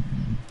welcome.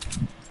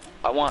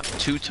 I want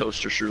 2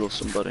 toaster strudels,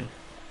 somebody.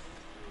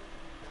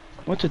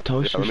 What's a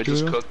toaster Let me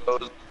just strudel? cook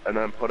those and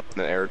then put them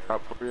in the air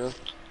top for you.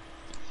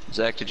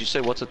 Zach, did you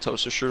say what's a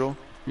toaster strudel?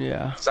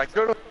 Yeah. It's like,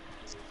 go to...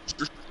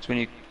 It's when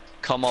you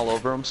come all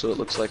over them so it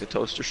looks like a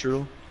toaster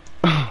strudel.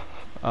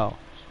 Oh.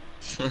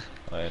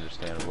 I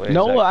understand. Wait,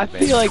 No, I Zach,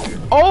 feel like...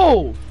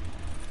 Oh!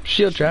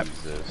 Shield trap.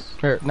 Jesus.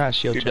 Or, not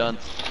shield You're trap. done.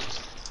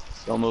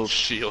 Don't move.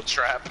 Shield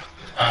trap.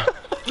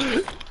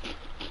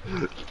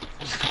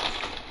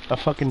 A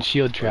fucking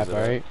shield trap, that?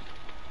 alright?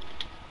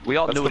 We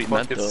all That's knew what the he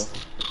meant, though.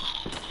 funniest-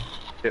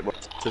 Hit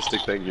what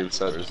statistic thing you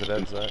said. Where is it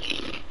at, Zach?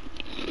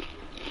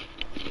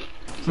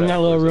 In that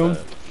little where's room. it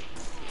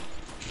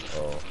at?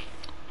 Oh.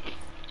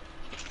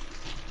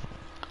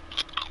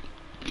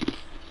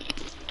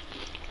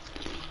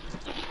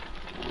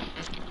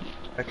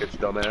 Heck, it's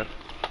dumbass.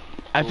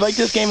 I feel like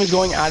this game is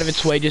going out of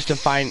its way just to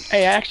find...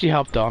 Hey, I actually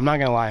helped though, I'm not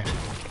gonna lie.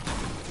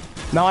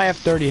 Now I have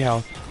 30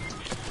 health.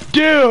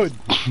 Dude!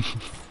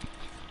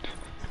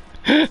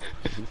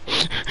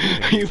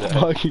 You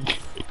fucking...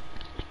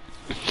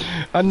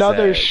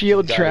 Another Zach,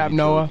 shield you gotta trap, be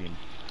Noah. joking.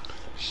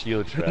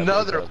 Shield trap.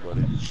 Another-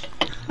 what's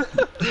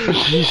up,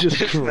 buddy?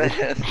 Jesus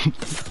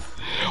Christ.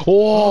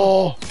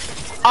 Oh!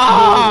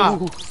 Ah!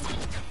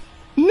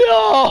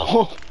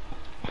 No!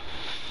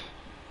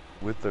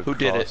 With the Who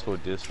did it? crossbow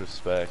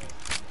disrespect.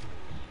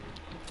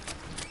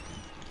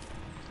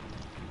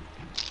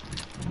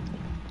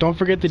 Don't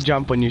forget to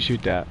jump when you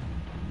shoot that.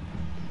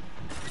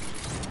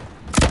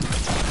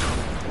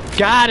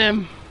 Got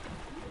him!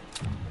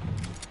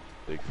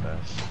 Big fat.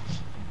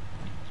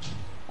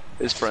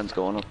 His friend's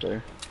going up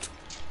there.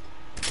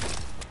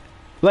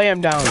 Lay him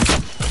down.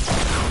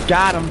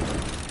 Got him.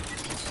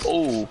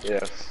 Oh, Yeah.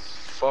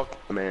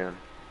 Fuck, man.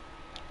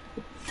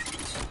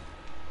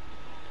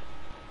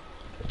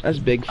 That's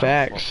big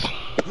facts.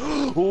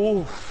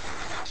 Ooh.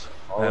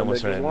 I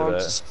almost ran into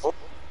that.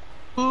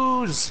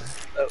 Booze.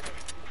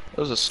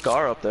 there's a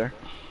scar up there.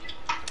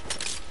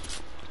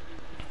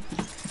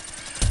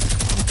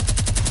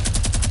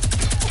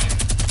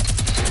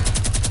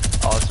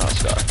 Oh, it's not a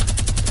scar.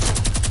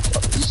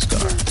 Thought it was a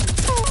scar.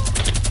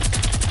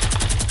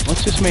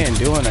 What's this man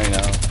doing right now?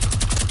 I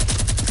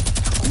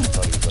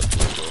thought he was up to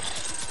it, though.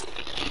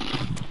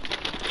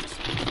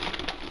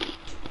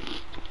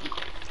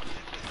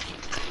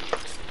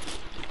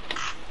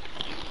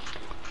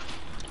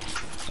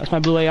 That's my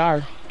blue AR.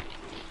 I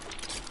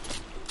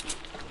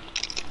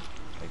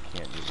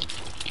can't even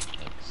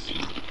like, see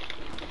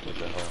what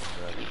the hell I'm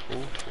grabbing.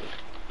 Oh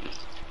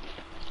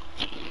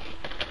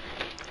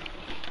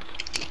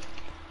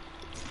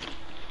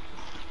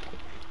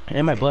shit.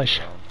 And my bush.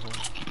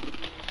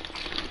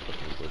 Fuck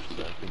your bush,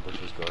 Zach. Your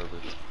bush is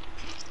garbage.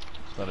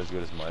 It's not as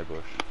good as my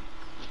bush.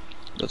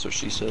 That's what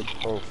she said.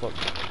 Oh fuck.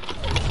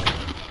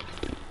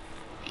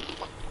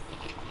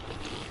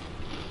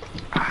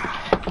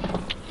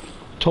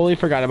 Totally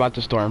forgot about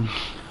the storm.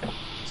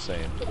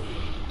 Same.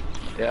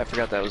 Yeah, I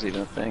forgot that was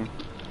even a thing.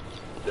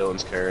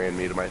 Dylan's carrying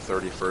me to my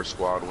 31st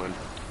squad win.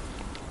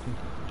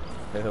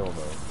 Hell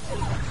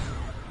no.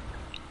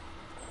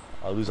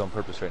 I'll lose on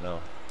purpose right now.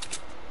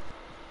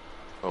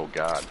 Oh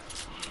god.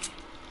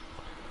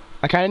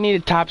 I kind of need a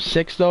top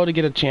 6 though to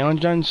get a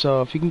challenge done,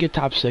 so if you can get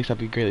top 6, that'd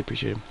be greatly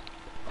appreciated.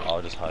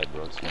 I'll just hide,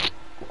 bro. It's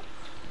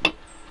fine.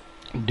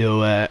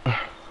 Do it.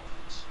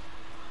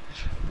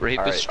 Rape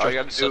Alright, is all you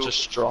gotta such do- a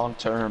strong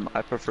term.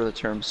 I prefer the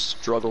term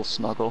struggle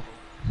snuggle.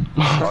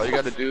 All you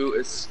gotta do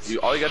is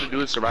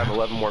survive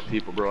 11 more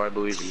people, bro. I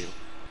believe in you.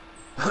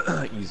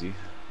 Easy.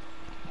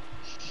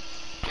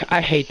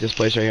 I hate this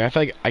place right here. I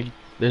feel like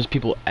there's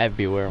people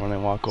everywhere when I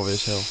walk over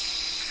this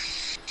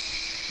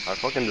hill. I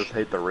fucking just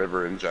hate the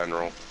river in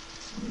general.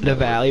 The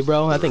valley,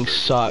 bro, that thing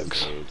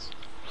sucks.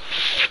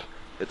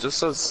 It just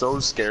says so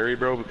scary,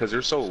 bro, because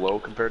you're so low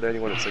compared to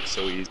anyone. It's like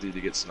so easy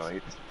to get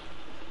sniped.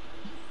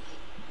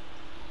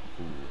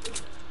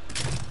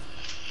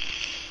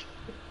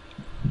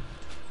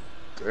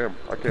 Damn,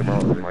 I came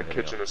out in my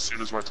kitchen as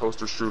soon as my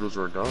toaster strudels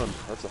were done.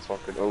 That's a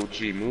fucking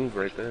OG move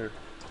right there.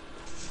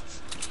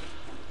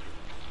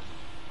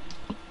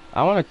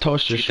 I want a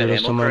toaster Shoot that strudel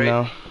ammo somewhere crate.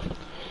 now.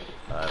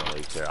 I don't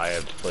really care. I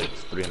have like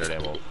 300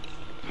 ammo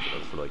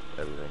for like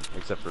everything,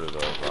 except for the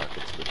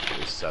rockets, which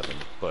is 7.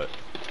 But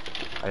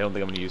I don't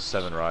think I'm gonna use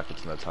 7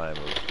 rockets in the time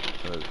of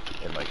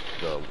in like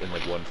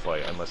one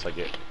fight unless I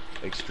get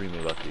extremely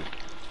lucky,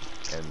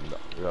 and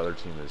the other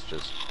team is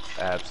just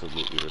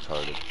absolutely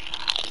retarded,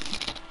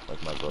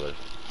 like my brother.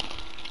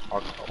 I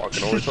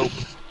can always hope.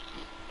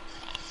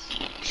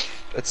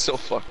 That's so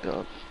fucked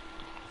up.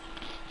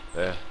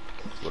 Yeah,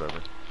 it's whatever.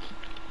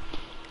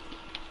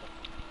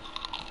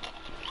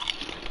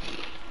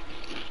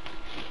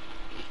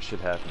 Shit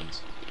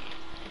happens.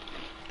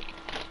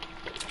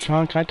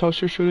 Sean, can I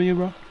toaster strudel you,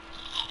 bro?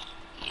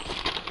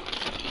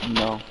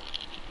 No.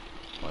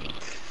 Why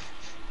not?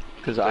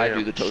 Because I Damn,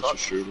 do the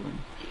toaster strudel.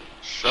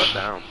 Shut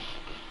down.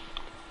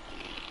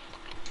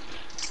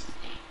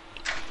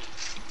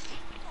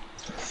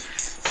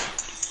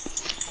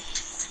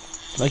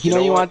 Like You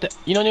know you what? want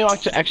you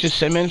want the extra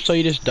cinnamon, so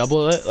you just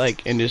double it,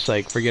 like, and just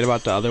like forget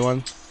about the other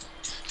one.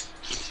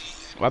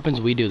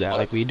 Weapons, we do that.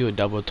 Like we do a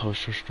double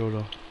toaster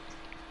strudel.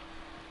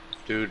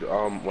 Dude,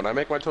 when I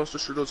make my toaster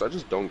strudels, I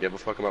just don't give a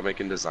fuck about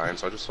making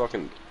designs, so I just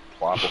fucking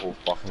plop a whole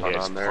fuck ton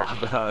on there.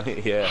 Plop it on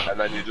it, yeah. And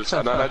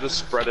then I just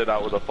spread it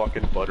out with a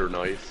fucking butter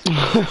knife.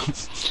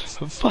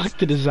 Fuck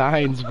the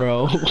designs,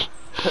 bro.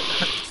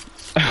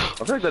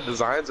 I think the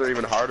designs are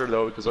even harder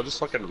though, because I'll just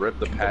fucking rip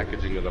the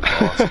packaging of the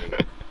frosting.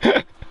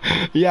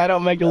 Yeah, I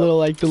don't make the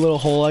little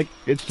hole like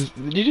it's.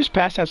 Did you just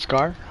pass that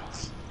scar?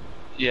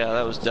 Yeah,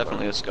 that was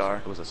definitely a scar.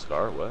 It was a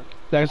scar? What?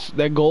 That's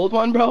that gold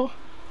one, bro.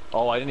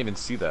 Oh, I didn't even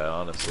see that,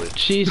 honestly.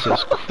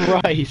 Jesus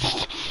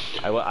Christ.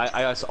 All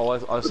I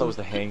saw was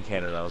the hand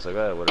cannon, and I was like,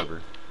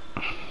 whatever.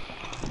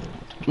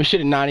 We should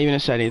have not even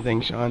have said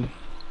anything, Sean.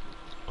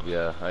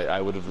 Yeah,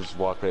 I would have just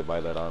walked right by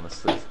that,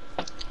 honestly.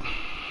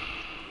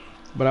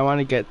 But I want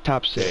to get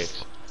top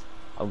 6.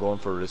 I'm going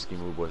for a risky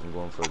move, boys. I'm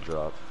going for a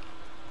drop.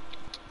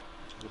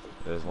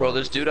 Bro,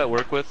 this dude I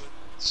work with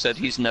said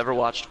he's never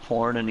watched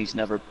porn and he's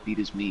never beat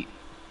his meat.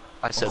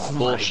 I said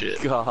bullshit.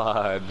 Oh my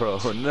god, bro,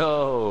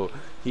 no.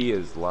 He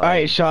is lying.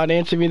 Alright, Sean,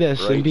 answer me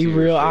this Right and be to your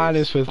real face.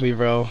 honest with me,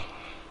 bro.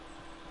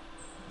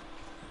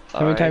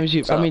 How many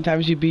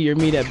times you beat your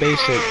meat at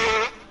basic?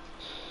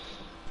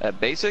 At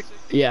basic?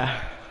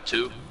 Yeah.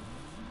 2.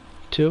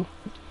 2?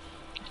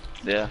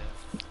 Yeah.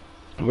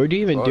 Where do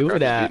you even do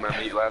it I at? just beat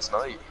my meat last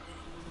night.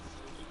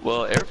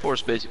 Well, Air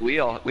Force Base, we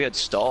had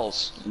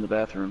stalls in the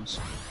bathrooms.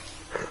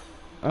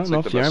 I don't It's know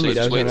like if the the best army way to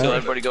does Wait or till not.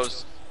 everybody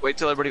goes. Wait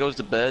till everybody goes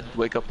to bed.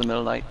 Wake up in the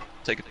middle of the night.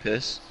 Take a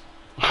piss.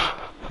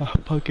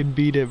 Fucking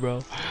beat it,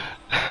 bro.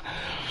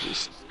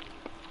 Just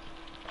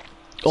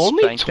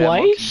Only spank that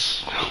monkey.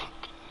 twice?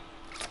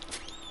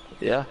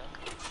 Yeah.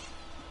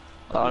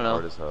 I don't Hard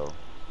know. as hell.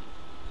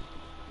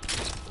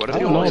 What if I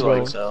you don't know, only bro.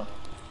 like? So.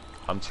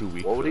 I'm too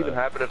weak What for would even that.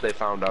 happen if they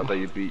found out that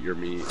you beat your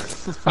meat?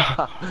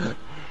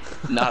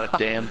 Not a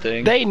damn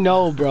thing. They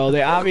know, bro.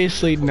 They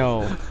obviously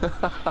know.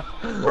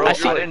 Bro, I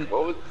seen- didn't.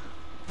 What was,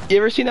 You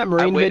ever seen that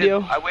Marine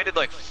video? I waited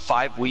like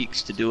 5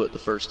 weeks to do it the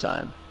first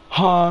time.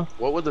 Huh?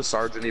 what would the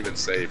sergeant even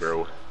say,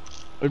 bro?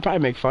 We'd probably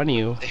make fun of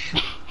you.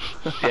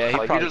 Yeah, he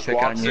Like probably just pick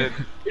on walks you. in.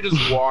 He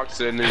just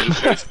walks in and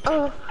he just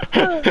goes,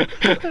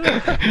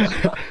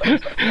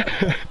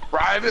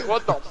 Private,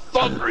 what the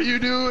fuck are you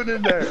doing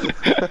in there?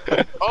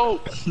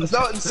 Oh,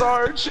 nothing,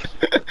 Sarge.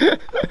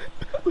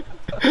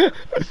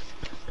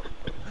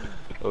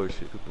 Oh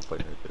shit, people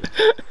fighting right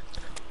there.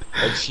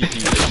 That's cheeky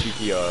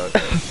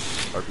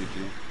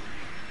RPG.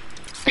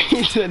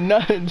 He said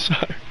nothing,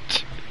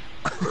 Sarge.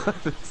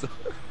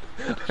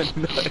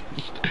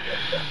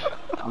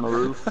 On the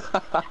roof.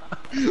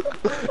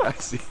 I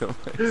see him.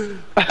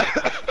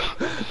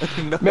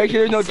 Make sure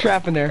there's no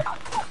trap in there.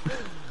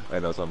 I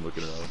know, so I'm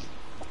looking around.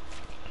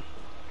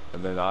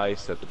 And then I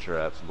set the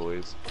traps,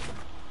 boys.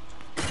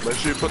 Make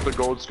sure you put the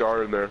gold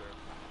scar in there.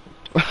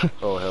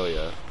 Oh hell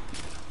yeah.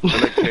 And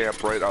then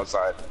camp right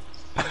outside.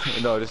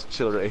 No, just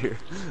chill right here.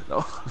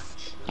 No.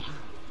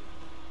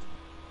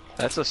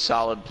 That's a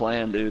solid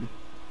plan, dude.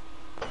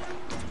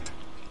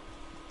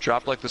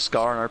 Drop like the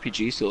scar on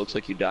RPG so it looks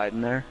like you died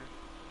in there.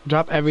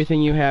 Drop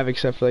everything you have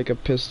except for like a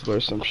pistol or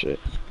some shit.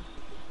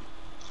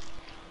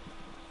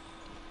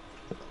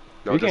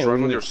 No, You're just getting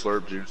run with weird.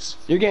 your slurp juice.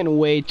 You're getting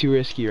way too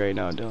risky right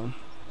now, Dylan.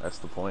 That's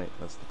the point.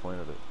 That's the point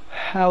of it.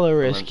 Hella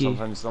risky.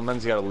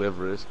 Sometimes you gotta live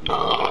risky.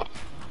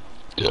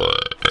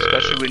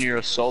 Especially when you're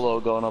a solo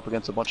going up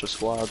against a bunch of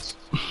squads.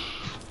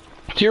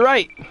 To your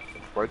right.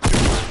 Right to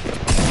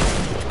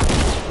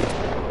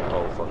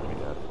Oh fuck me,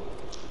 dad.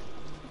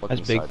 That's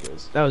Fucking big.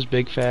 sideways. That was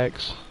big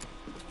facts.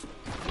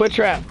 Put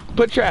trap.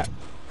 Put trap.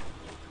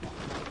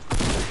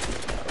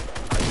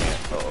 I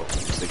can't. Uh oh.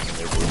 Mistakes are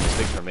made, boys.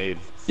 Mistakes are made.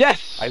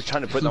 Yes. I was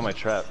trying to put down my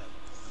trap.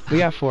 We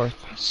got 4th.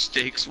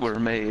 Mistakes were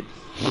made.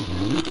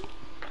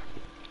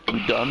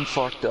 You done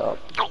fucked up.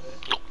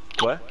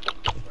 What?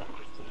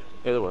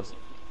 Yeah, there was.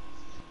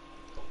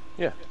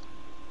 Yeah.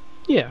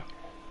 Yeah.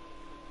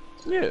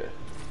 Yeah.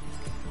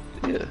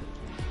 Yeah.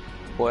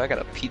 Boy, I got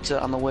a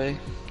pizza on the way.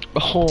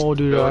 Oh,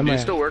 dude. Dylan, I'm do you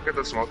at... still work at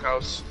the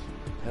smokehouse?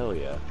 Hell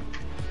yeah.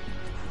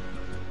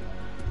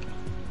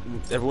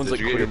 Everyone's Did like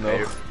you get quitting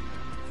your though.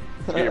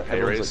 Did you get your pay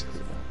Everyone's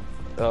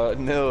raise?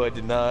 No, I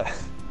did not.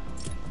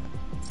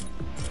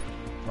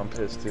 I'm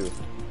pissed too.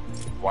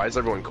 Why is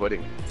everyone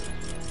quitting?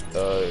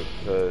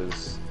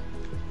 Because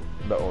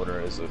the owner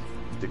is a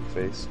dick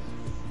face.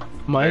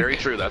 Mike? Very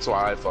true. That's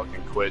why I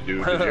fucking quit,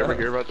 dude. Did you ever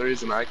hear about the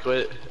reason I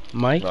quit?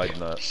 Mike? No, I did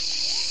not.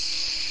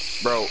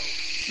 Bro,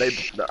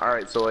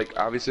 alright, so like,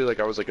 obviously, like,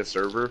 I was like a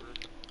server.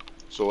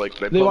 So like,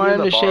 they They put me want in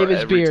him the to bar shave his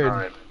every beard.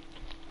 time.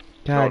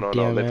 God No.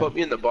 damn They it. put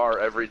me in the bar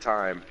every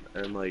time,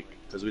 and like,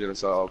 because we didn't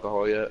sell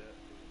alcohol yet.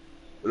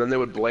 And then they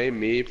would blame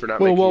me for not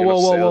Whoa, making whoa, enough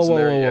whoa, sales whoa,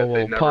 in there, whoa, yet whoa,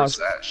 they whoa. never Pause.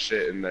 sat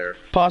shit in there.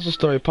 Pause the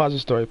story, pause the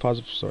story, pause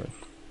the story.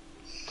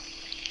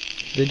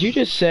 Did you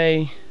just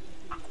say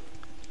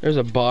there's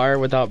a bar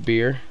without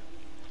beer?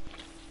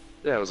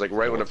 Yeah, it was like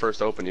right when it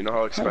first opened. You know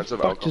how expensive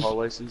fuck alcohol does-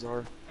 licenses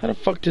are? How the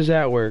fuck does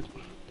that work?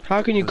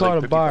 How can you It was call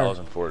like it a bar?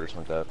 50,000 for it or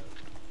something like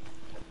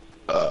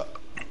that.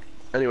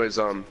 Anyways,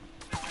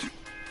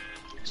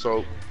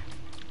 so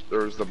there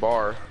was the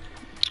bar.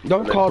 Don't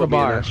and they call it a put me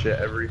in bar. that shit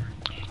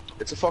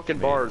it's a fucking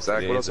bar,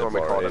 Zach. What else do you want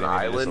me to call it? An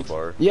island?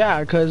 Bar.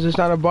 Yeah, because it's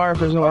not a bar if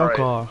there's no All right.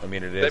 alcohol. I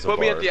mean, it They is a put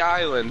bar. me at the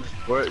island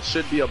where it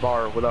should be a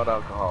bar without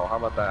alcohol. How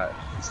about that?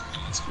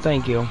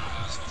 Thank you.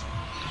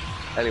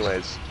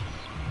 Anyways,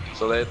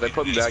 so they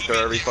put me back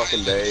there every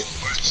fucking day.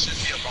 Where it should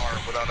be a bar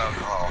without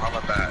alcohol. How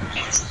about that?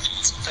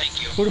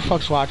 Thank you. Who the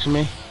fuck's watching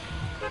me?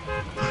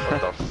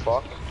 What the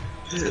fuck?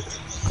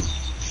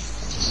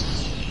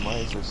 Why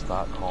is this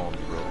not calling me,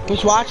 bro?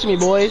 Who's watching me,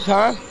 boys,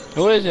 huh?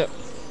 Who is it?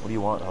 What do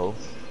you want, ho?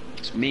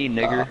 It's me,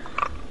 nigger.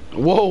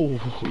 Whoa,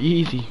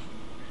 easy.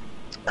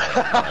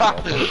 I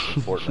don't play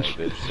some Fortnite,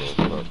 bitch,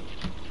 so fuck.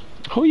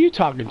 Who are you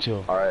talking to?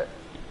 Alright.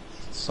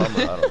 Summer,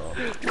 I don't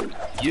know.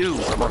 You,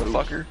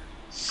 motherfucker.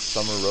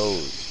 Summer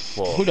Rose.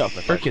 Well, Who the that's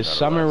frick actually is not her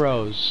Summer last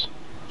Rose? name.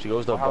 She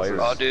goes to How's Byers.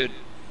 Oh, dude.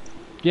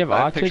 You have I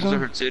have pictures of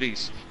her autism?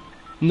 titties.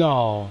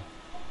 No.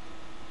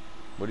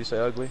 What do you say,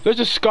 ugly? There's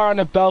a scar on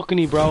the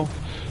balcony, bro.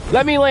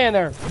 Let me land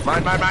there.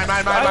 Mine.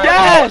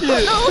 Yes!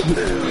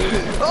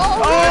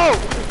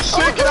 Oh!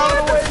 Shit, get out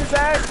of the way,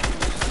 Zach!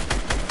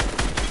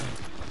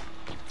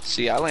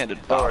 See, I landed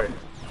Sorry. bottom.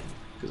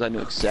 Because I knew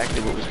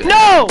exactly what was going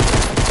No!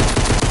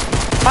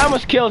 I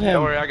almost killed him.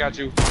 Don't worry, I got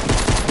you.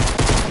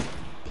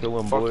 Kill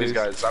him, Fuck boys. these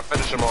guys. I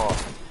finish them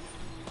off.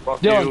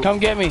 Fuck Dylan, you. come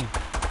get me.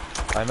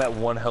 I'm at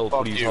 1 health. Fuck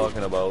What are you you.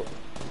 talking about?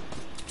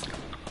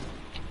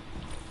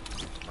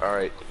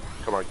 Alright.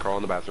 Come on, crawl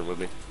in the bathroom with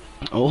me.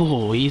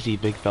 Oh, easy,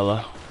 big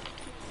fella.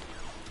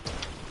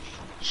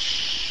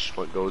 Shh.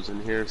 What goes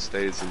in here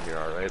stays in here,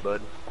 alright,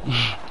 bud?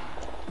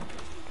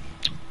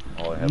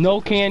 All I have No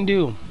is a can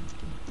do.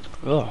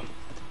 Ugh.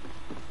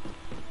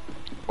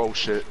 Oh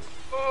shit.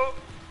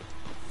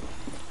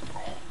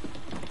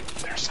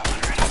 There's someone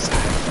right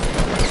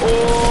outside.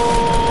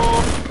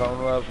 pistol.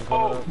 Coming up, I'm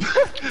coming up.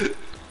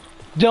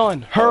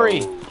 Dylan,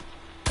 hurry.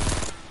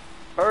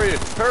 Hurry!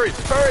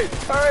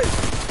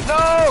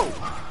 No!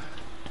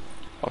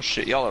 Oh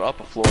shit, y'all are up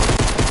a floor.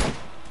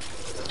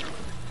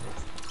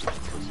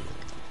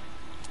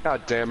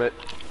 God damn it.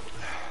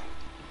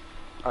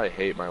 I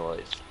hate my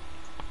life.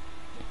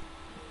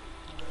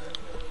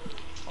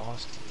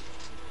 Austin.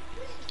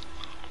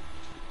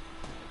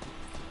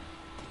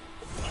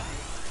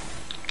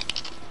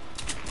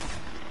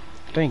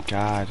 Thank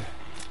God.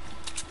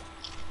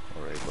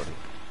 Alright, buddy.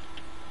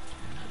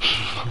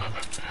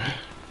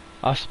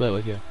 I'll split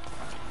with you.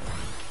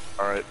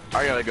 Alright,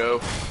 I gotta go.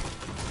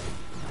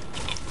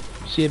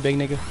 See you, big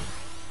nigga.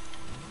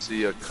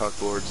 See ya,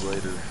 cucklords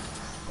later.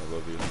 I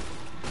love you.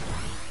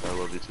 I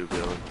love you too,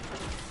 Dylan.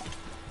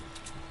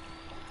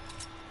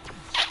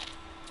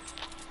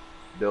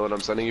 Dylan,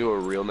 I'm sending you a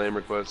real name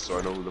request so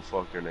I know who the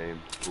fuck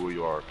who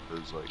you are,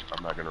 because, like,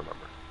 I'm not gonna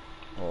remember.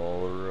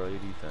 Alrighty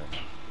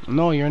then.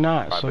 No, you're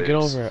not, Bye, so get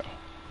babes. over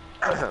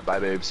it. Bye,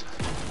 babes.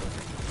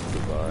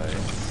 Goodbye.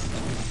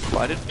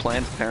 Why did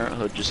Planned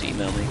Parenthood just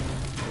email me?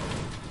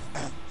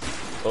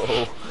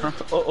 Uh-oh.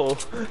 Uh-oh.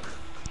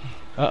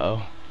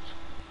 Uh-oh.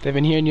 They've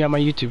been hearing you on my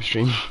YouTube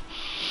stream.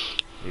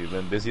 You've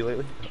been busy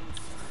lately?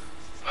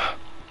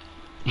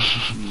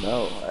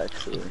 No,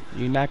 actually.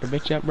 You knock a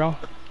bitch up, bro?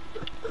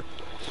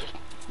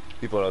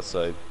 People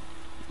outside.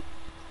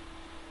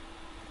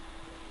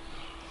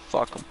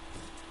 Fuck them.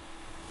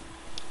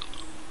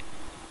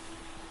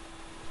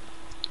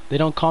 They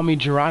don't call me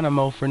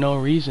Geronimo for no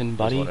reason, There's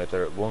buddy. one right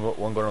there.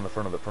 One going on the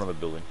front of the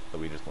building that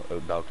we just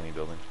balcony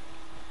building.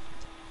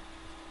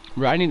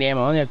 Bro, I need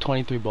ammo. I only have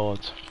 23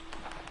 bullets.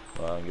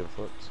 Well, I don't give a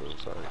fuck, so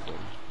sorry, buddy.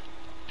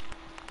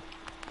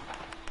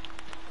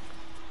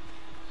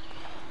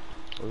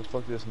 Where the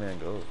fuck did this man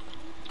go?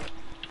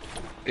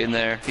 In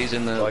there. He's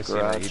in the Oh, I see him.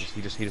 garage.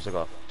 He just took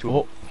off.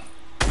 Oh.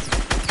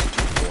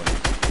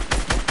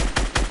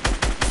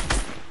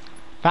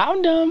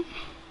 Found him!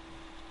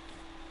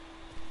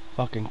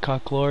 Fucking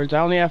cucklords. I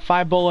only have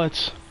 5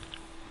 bullets.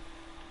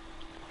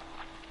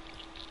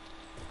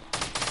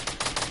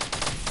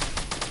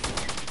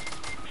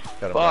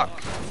 Got him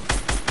Fuck.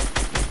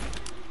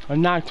 I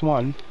knocked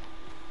one.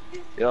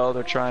 Yo,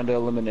 they're trying to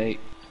eliminate.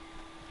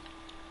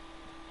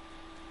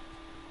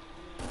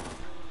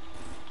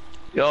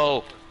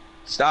 Yo,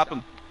 stop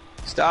him.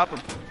 Stop him.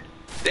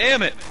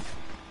 Damn it.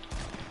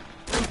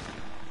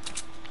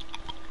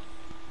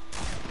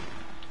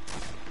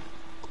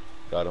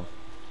 Got him.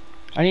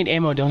 I need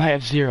ammo, don't I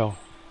have 0?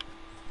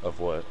 Of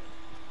what?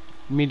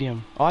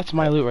 Medium. Oh, that's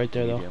my loot right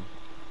there, Medium.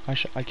 though.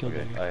 I killed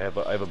Okay, that guy.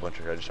 I have a bunch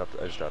of here. I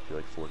just dropped you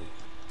like 40.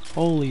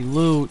 Holy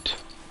loot.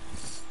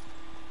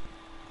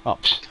 Oh,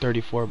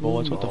 34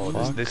 bullets, what the Oh,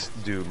 fuck? this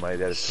dude, my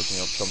dad is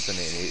cooking up something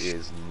and it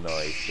is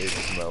nice. It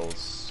smells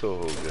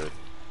so good.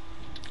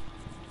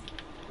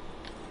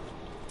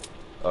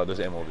 There's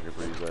ammo over here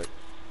for you, Zach.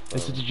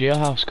 Is it the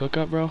jailhouse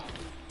cook-up, bro?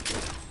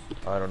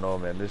 I don't know,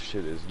 man. This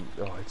shit is...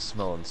 Oh, it's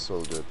smelling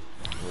so good.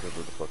 Whatever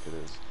the fuck it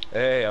is.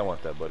 Hey, I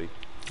want that, buddy.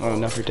 I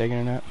don't know if you're taking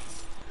it or not.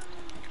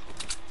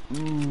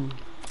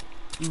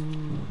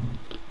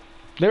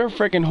 They were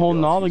freaking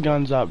holding all the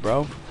guns up,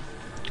 bro.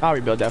 I'll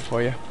rebuild that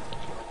for you.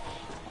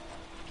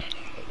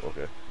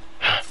 Okay.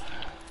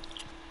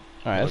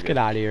 Alright, let's get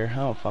out of here. I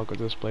don't fuck with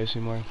this place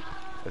anymore.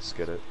 Let's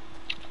get it.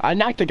 I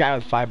knocked the guy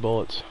with 5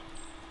 bullets.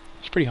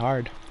 It's pretty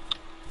hard.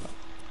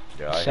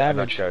 Yeah, I knocked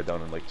Savage. the guy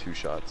down in like 2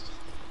 shots.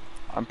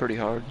 I'm pretty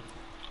hard.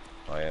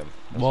 I am.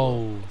 That's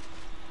Whoa.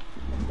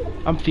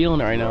 I'm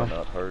feeling it right You are now.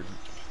 not hard.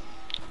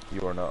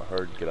 You are not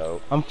hard. Get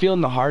out. I'm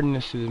feeling the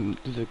hardness of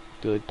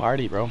the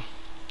party, bro.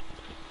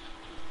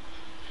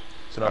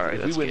 So now, Alright, if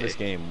we that's win gay. this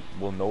game,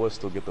 will Noah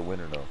still get the win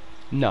or no?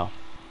 No.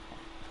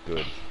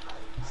 Good.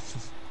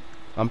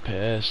 I'm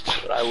pissed.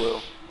 But I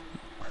will.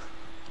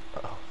 Oh,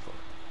 fuck.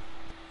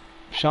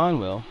 Sean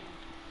will.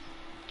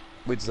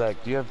 Wait,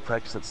 Zach, do you have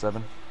practice at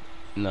 7?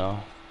 No.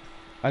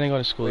 I didn't go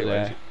to school Wait,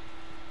 why'd today. you-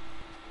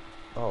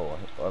 Oh,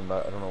 I'm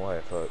not. I don't know why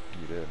I thought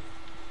you did.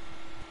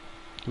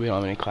 We don't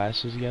have any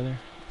classes together.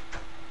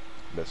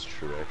 That's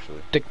true,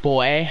 actually. Thick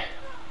boy.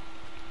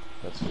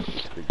 That's a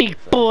Big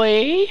fact.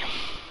 boy.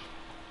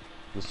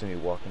 Listen to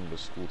me walking to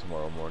school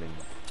tomorrow morning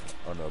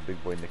on a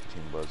big boy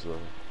nicotine buzz though,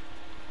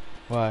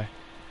 Why?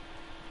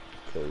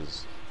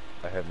 because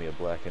I have me a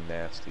black and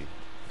nasty.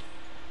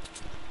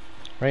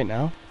 Right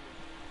now?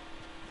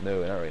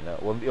 No, not right now.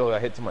 Well, I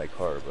hit to my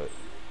car, but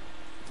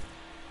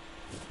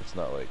it's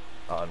not like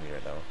on me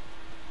right now.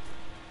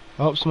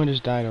 Oh, someone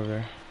just died over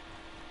there.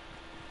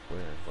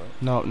 Where? What?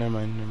 No, never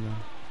mind, never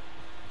mind.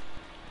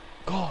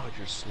 God,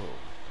 you're slow.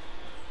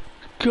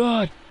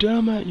 God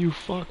damn it, you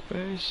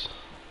fuckface.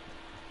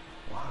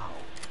 Wow.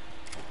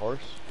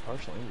 Harsh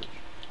language.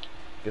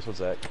 Guess what,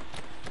 Zach?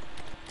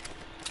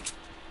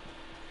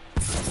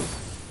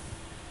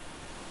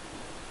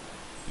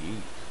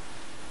 Yeet.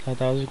 Thought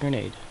that was a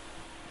grenade.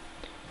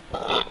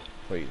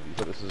 Wait, you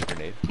thought this was a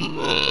grenade?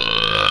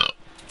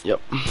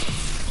 Yep.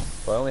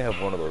 Well, I only have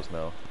one of those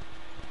now.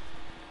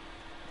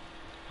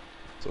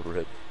 It's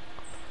overhit.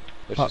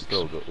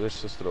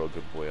 Let's just throw a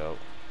good boy out.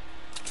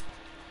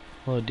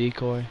 Little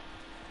decoy.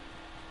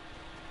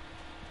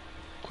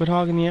 Quit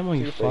hogging the ammo,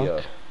 you See if they,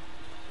 fuck.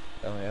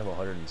 I only have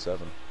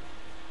 107.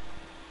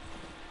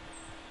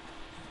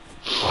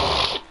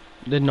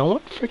 Did no one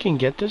freaking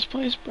get this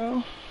place,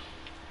 bro?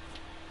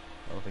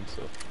 I don't think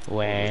so.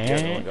 Wait.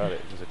 Yeah, no one got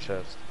it. There's a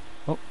chest.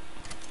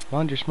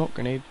 Found your smoke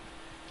grenade.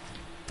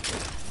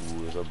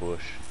 Ooh, there's a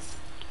bush.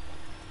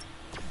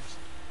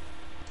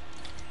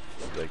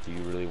 Like, do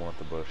you really want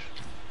the bush?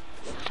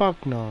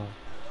 Fuck no.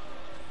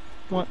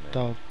 What man.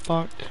 the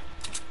fuck?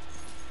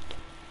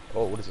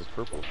 Oh, what is this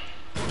purple?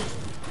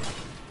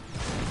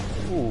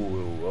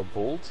 Ooh, a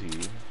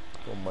bolty.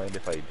 Don't mind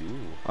if I do.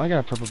 I got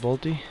a purple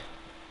bolty.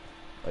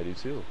 I do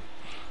too.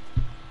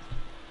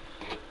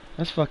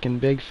 That's fucking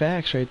big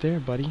facts right there,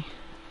 buddy.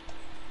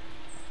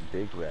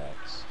 Big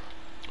racks.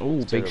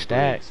 Ooh, Sarah big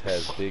stacks.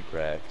 Briggs has big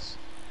racks.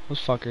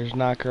 Those fuckers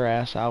knock her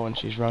ass out when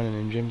she's running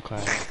in gym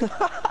class.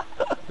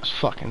 Just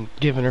fucking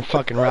giving her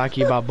fucking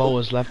Rocky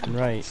Balboas left and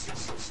right.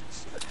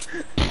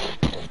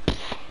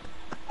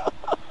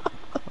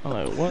 I'm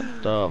like, what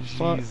the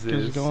fuck is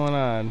Jesus. going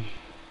on?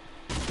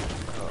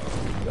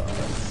 Oh god.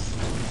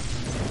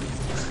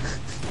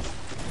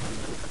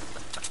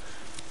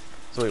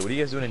 So wait, what are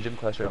you guys doing in gym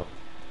class right now?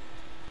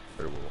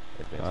 Or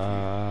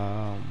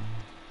advanced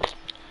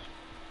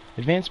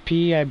Advanced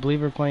P, I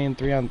believe we're playing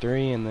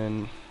 3-on-3, and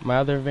then my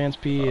other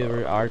Advanced P,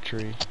 are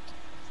archery.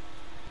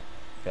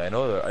 Yeah, I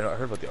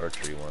heard about the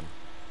archery one.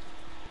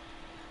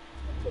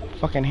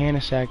 Fucking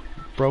Hanasack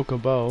broke a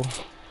bow.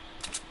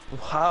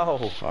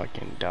 Wow.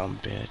 Fucking dumb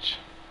bitch.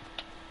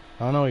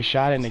 I don't know, he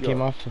shot it and it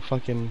came off the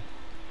fucking...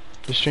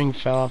 The string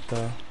fell off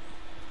the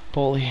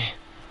pulley.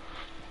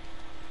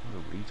 What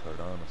a retard,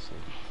 honestly.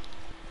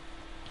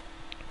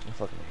 I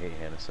fucking hate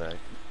Hanasack.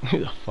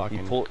 The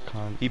fucking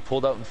cunt. He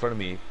pulled out in front of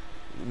me.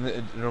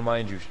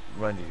 Remind you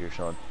here,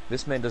 Sean.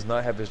 This man does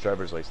not have his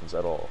driver's license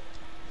at all.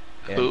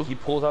 And Who? he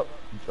pulls out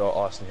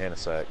Austin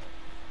Hanasack.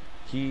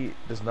 He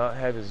does not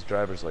have his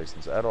driver's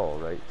license at all,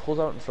 right? Pulls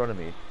out in front of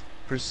me,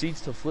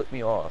 proceeds to flip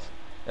me off,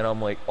 and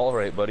I'm like, "All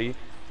right, buddy.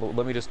 Well,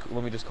 let me just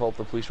call up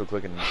the police real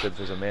quick." And said,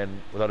 "There's a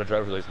man without a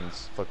driver's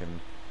license, fucking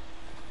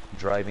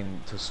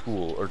driving to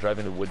school or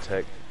driving to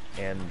Woodtech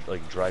and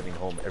like driving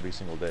home every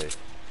single day."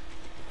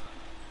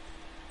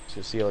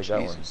 So see, like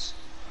that one's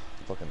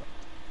fucking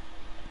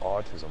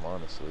autism,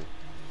 honestly.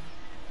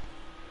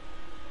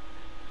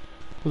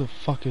 Who the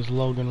fuck is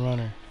Logan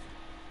Runner?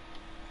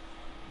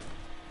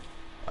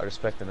 I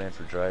respect the man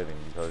for driving.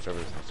 He probably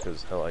drove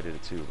because hell, I did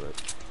it too.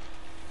 But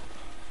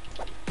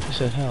You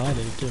said hell, I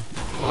did it too.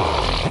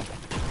 I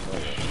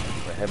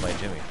had my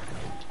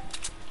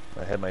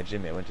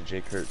Jimmy. I went to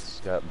Jake Kurtz,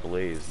 got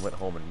blazed, went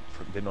home and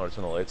didn't know how to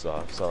turn the lights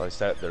off. So I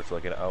sat there for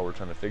like an hour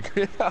trying to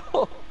figure it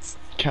out.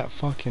 Got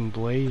fucking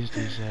blazed,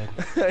 he said.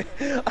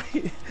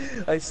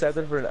 I sat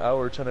there for an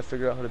hour trying to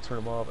figure out how to turn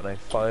them off, and I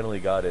finally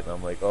got it. And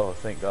I'm like, oh,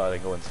 thank God, I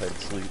can go inside and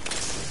sleep.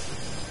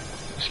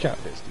 Just got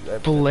Pissed,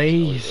 dude.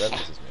 blazed. That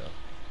pisses me off.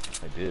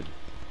 I did.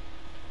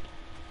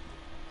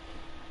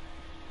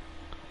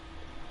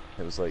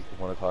 It was like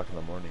 1 o'clock in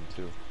the morning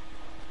too.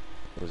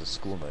 It was a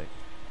school night.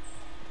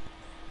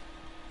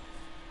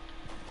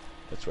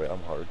 That's right,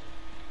 I'm hard.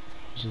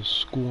 It was a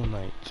school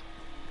night.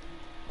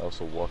 I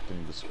also walked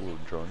into school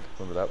drunk.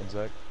 Remember that one,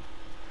 Zach?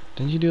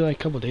 Didn't you do it like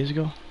a couple days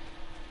ago?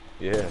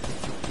 Yeah.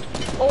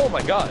 Oh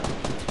my God!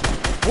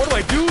 What am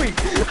I doing?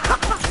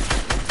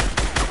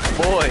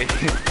 Boy.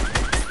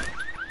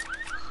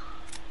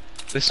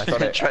 This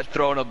man tried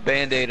throwing a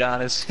band-aid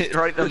on us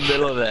right in the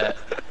middle of that.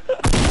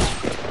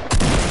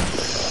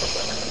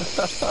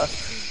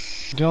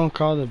 Don't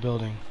call the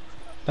building.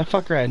 That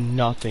fucker had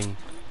nothing.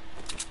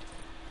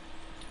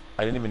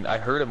 I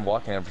heard him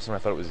walking and for some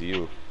reason I thought it was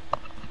you.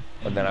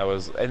 And then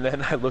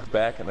I looked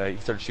back and he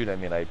started shooting at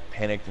me and I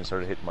panicked and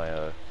started hitting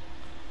my,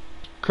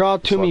 Crawl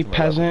to me,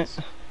 peasant.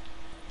 Weapons.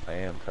 I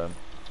am, cunt.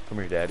 Come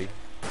here, daddy.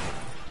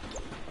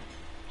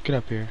 Get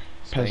up here,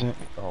 peasant.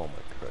 Me. Oh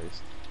my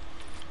Christ.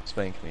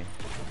 Spank me.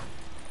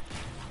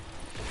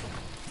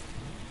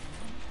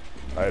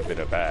 I've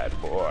been a bad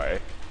boy.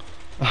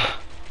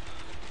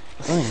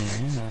 Oh,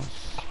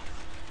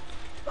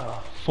 yeah.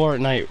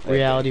 Fortnite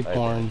reality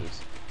porn.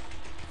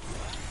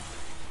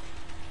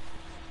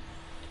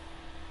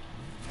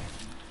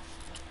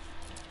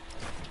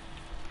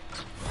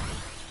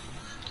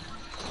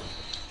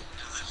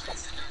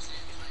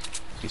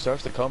 He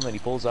starts to come and he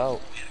pulls out.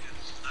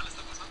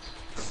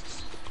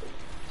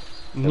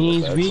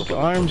 Knees weak,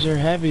 arms are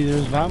heavy.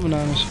 There's vomit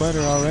on his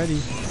sweater already.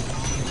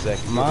 Zach,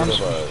 have you heard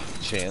of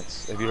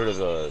Chance? Have you heard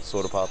of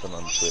Soda Poppin'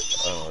 on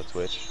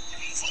Twitch?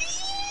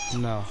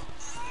 No.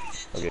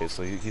 Okay,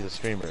 so he's a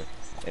streamer,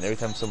 and every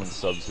time someone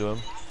subs to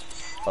him,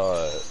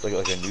 like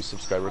a new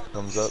subscriber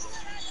comes up.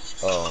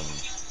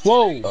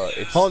 Whoa!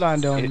 Hold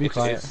on, Dylan. Be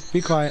quiet.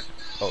 Be quiet.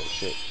 Oh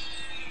shit.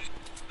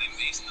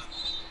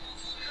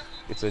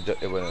 It's a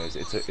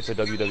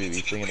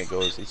WWE thing, and it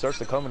goes. He starts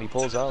to come and he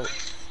pulls out.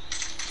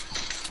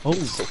 Oh.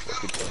 It's so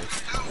fucking funny.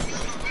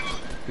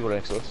 People are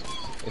next to us.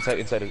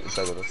 Inside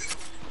of us.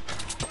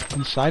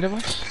 Inside of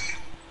us?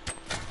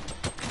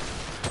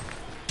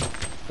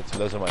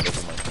 Those are mine.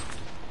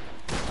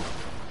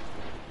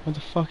 What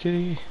the fuck is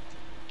he?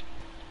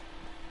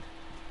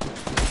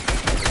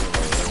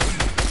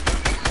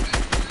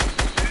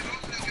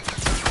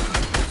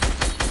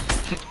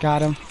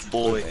 Got him.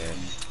 Boy.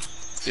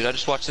 Dude, I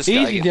just watched this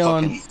Easy, guy get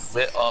Dylan. fucking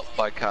lit up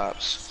by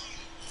cops.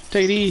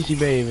 Take it easy,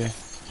 baby.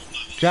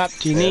 Drop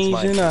to your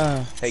knees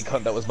and Hey,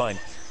 cunt, that was mine.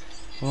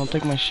 Don't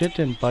take my shit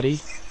then,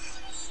 buddy.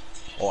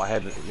 Oh, I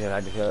have a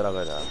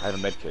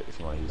med kit if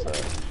you want to use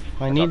that.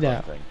 I need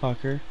that,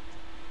 fucker.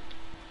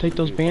 Take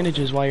those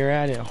bandages while you're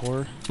at it,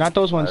 whore. Not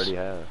those ones. I already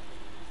have.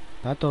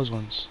 Not those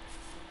ones.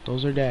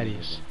 Those are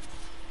daddy's.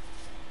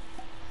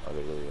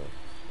 Okay, there we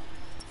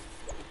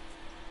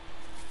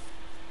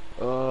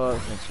go.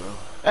 Thanks, bro.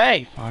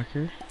 Hey,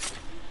 fucker.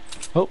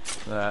 Oh,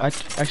 I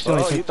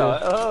accidentally took the...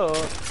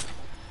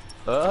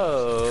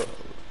 Oh.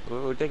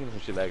 We're taking some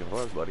shit back and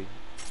forth, buddy.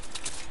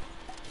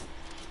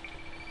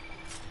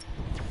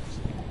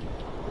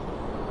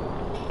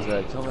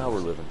 Zach, tell me how we're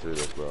living through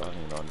this, bro. I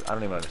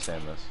don't even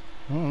understand this.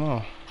 I don't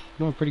know.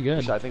 Doing pretty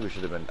good. I think we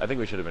should have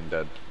been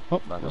dead.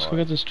 Oh, let's go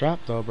get this drop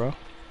though, bro.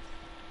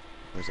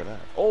 Where's it at?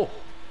 Oh!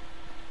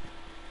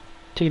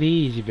 Take it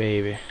easy,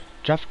 baby.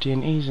 Drop to your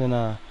knees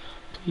and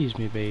please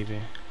me,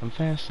 baby. I'm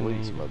fascinated.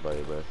 Please, my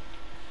baby.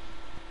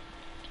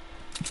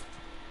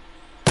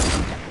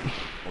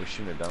 We're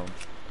shooting it down.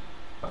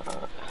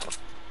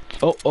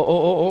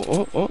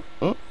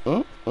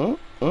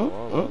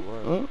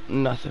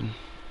 Nothing.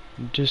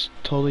 Just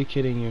totally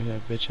kidding you,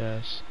 that bitch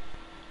ass.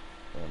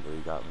 Damn, bro,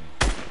 you got me.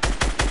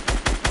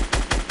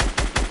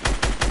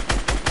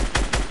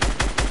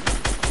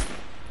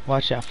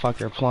 Watch that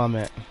fucker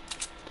plummet.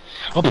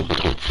 Oh.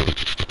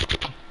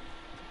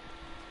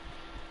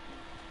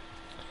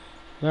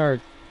 There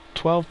are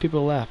 12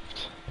 people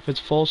left. If it's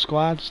full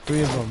squads,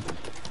 3 of them.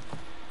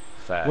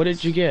 Facts. What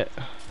did you get?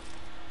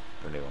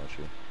 Renee wants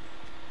you.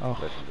 Oh,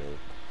 Legendary.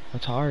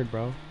 that's hard,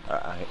 bro.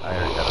 I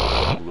already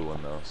got a blue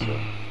one though,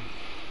 so.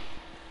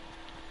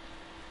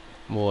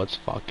 Well, it's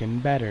fucking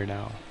better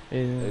now.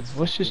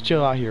 Let's just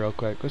chill out here real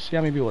quick. Let's see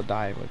how many people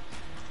die with.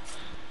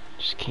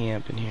 Just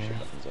camp in here.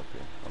 Nothing's up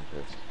here. I'm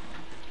pissed.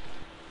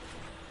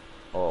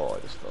 Oh, I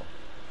just fell.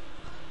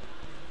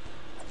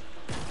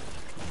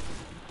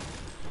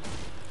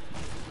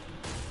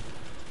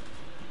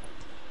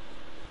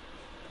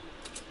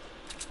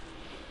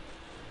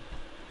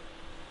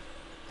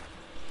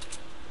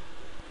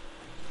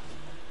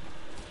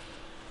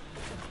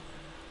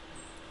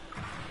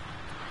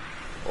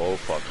 Oh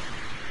fuck.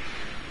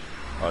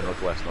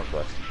 Northwest.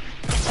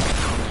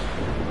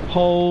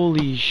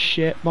 Holy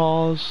shit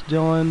balls,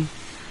 Dylan.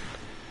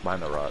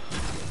 Behind the rock.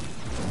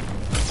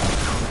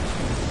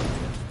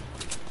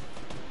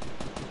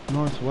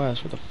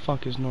 Northwest? What the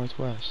fuck is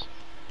northwest?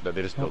 They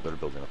just built. They're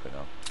building up right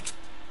now.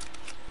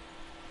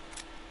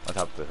 On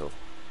top of the hill.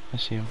 I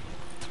see him.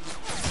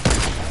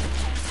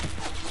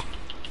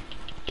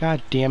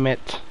 God damn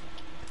it.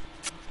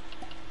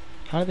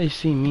 How do they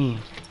see me?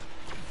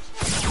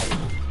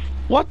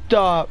 What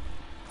the?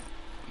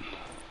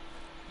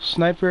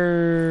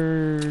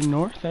 Sniper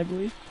north, I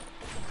believe.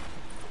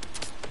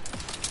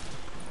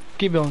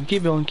 Keep building.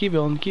 Did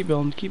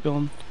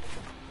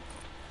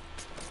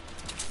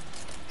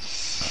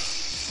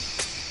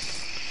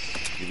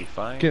he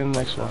find? Get in the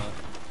next one.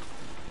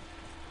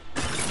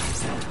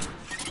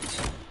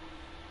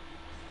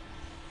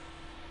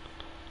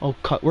 Oh,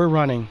 cut. We're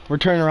running. We're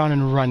turning around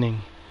and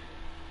running.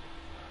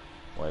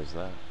 Why is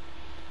that?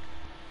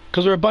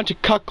 Because we're a bunch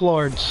of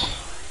cucklords.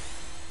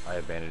 I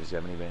have bandages. Do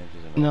you have any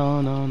bandages?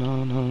 No.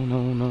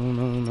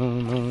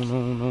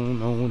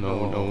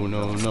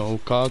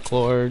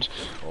 Cucklords.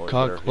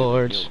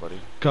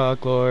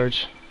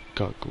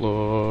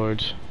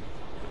 Cucklords.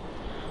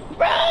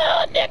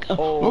 Run, nigga!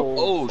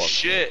 Oh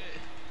shit!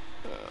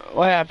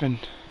 What happened?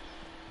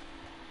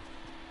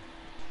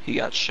 He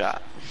got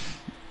shot.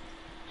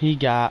 He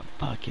got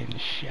fucking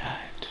shot.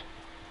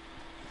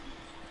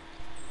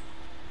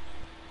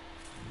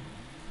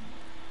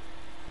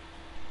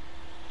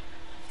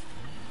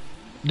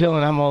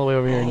 Dylan, I'm all the way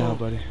over here now,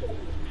 buddy.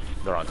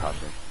 They're on top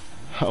of me.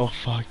 Oh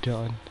fuck,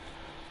 Dylan.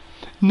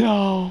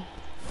 No!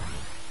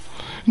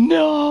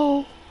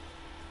 No!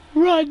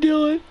 Run,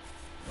 Dylan!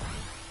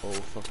 Oh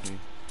fuck me.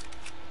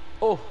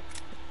 Oh!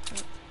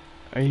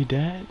 Are you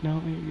dead?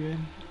 No, you're good.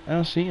 I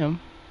don't see him.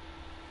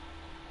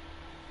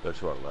 They're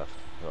to our left.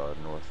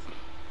 North.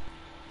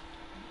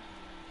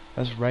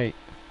 That's right.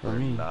 For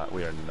me.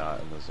 We are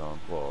not in the zone.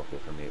 Well, okay,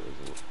 for me it was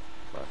a little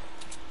left.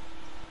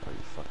 Are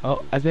you fucking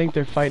Oh, I think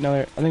they're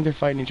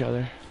fighting each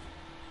other.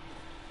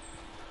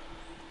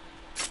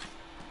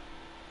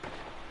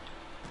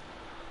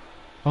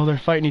 Oh, they're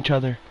fighting each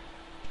other.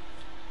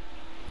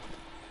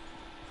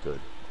 Good.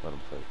 Let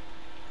them fight.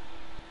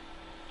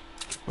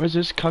 Where's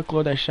this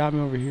cucklord that shot me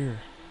over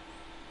here?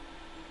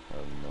 I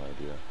have no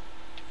idea.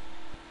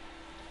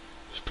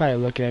 He's probably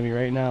looking at me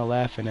right now,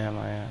 laughing at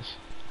my ass.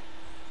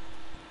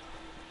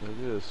 Look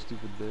at this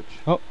stupid bitch.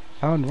 Oh,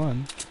 found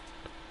one.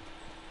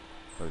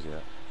 Where's he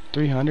at?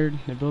 300.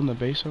 They're building a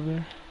base over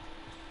there.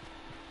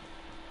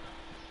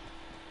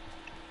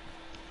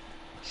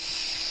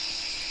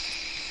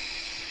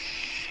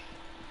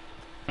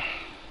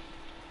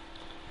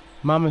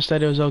 Mama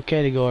said it was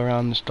okay to go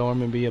around the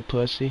storm and be a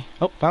pussy.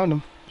 Oh, found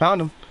him.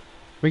 Found him.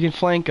 We can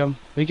flank him.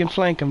 We can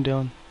flank him,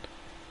 Dylan.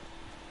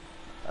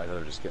 I'd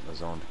rather just get in the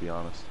zone, to be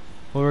honest.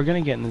 Well, we're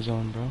gonna get in the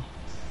zone, bro.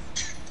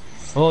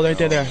 Oh, they're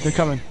there. They're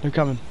coming. They're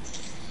coming.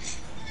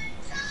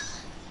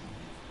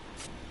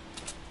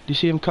 Do you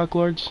see them,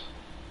 cucklords?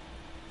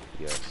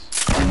 Yes.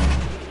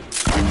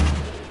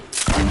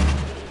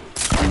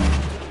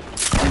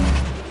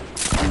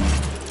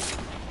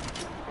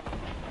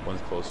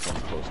 One's close to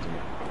me.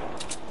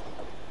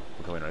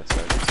 We're coming right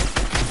side.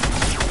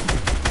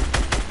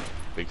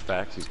 Big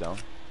facts, he's down.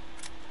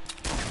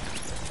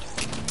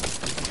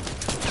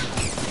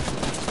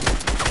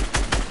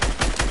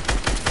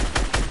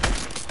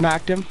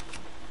 Knocked him.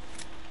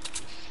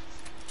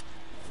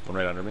 One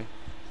right under me.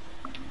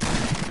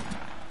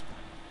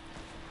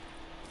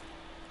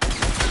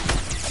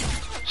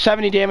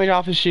 $70 damage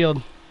off his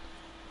shield.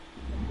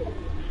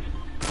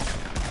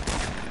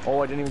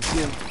 Oh, I didn't even see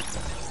him.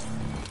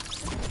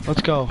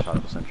 Let's go. Shot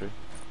up a sentry.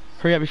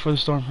 Hurry up before the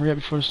storm. Hurry up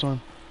before the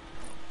storm.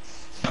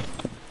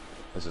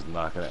 This is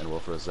not gonna end well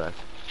for us, Zach.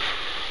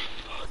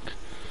 Fuck.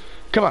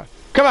 Come on.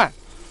 Come on.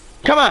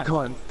 Come on. Come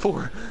on.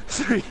 4,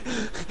 3,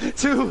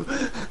 2,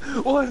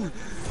 1.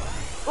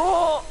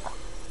 Oh!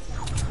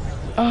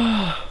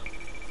 Ah.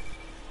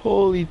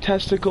 Holy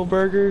testicle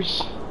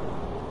burgers.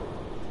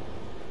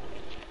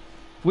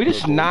 We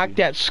just knocked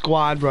that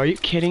squad, bro. Are you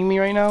kidding me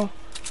right now?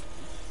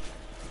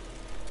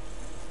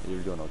 You're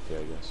doing okay,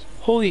 I guess.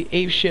 Holy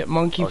ape shit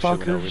monkey Shit,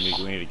 fuckers.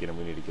 we need to get him.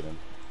 We need to get him.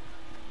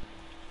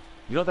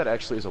 You know that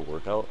actually is a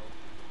workout?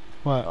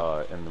 What?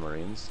 In the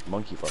Marines?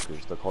 Monkey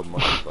fuckers. They're called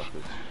monkey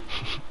fuckers.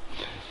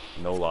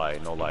 No lie,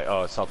 no lie.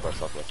 Oh,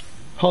 southwest.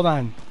 Hold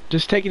on.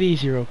 Just take it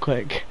easy real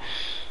quick.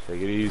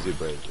 Take it easy,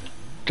 baby.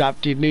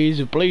 Drop your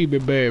knees and please me,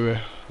 baby.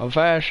 I'm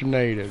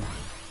fascinated.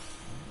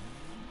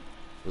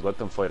 Just let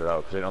them fight it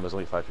out, because there's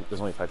only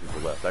 5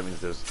 people left. That means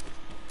there's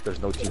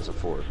no teams of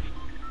 4.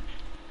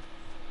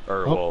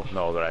 Or, well,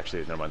 no, there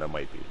actually, never mind, there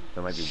might be.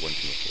 There might be one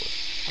team of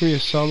 4. Three a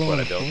solo But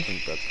I and don't 4?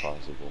 think that's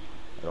possible.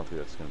 I don't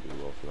think that's going to be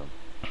well for them.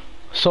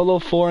 Solo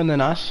 4 and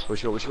then us? We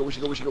should go.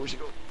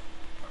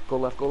 Go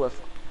left.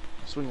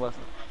 Swing left.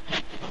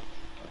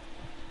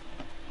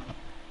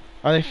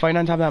 Are they fighting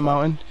on top of that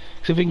mountain?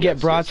 Because if we can get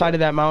broadside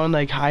of that mountain,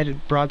 like hide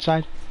it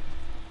broadside.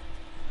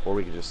 Or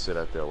we could just sit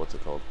at the, what's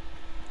it called?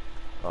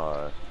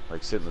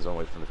 Like sit in the zone,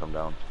 wait for them to come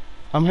down.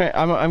 I'm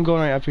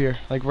going right up here,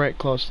 like right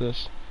close to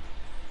this.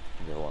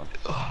 Okay, hold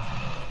on.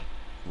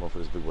 I'm going for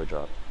this big boy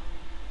drop.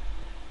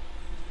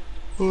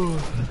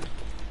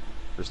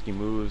 Risky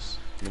moves,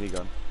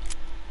 minigun.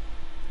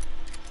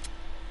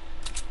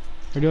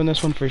 We're doing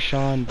this one for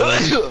Sean,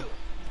 boys.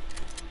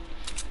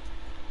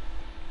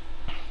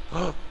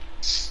 Huh?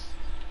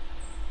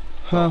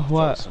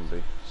 What?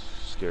 Somebody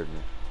scared me.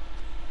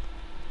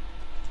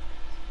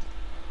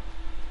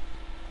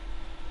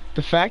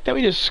 The fact that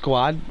we just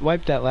squad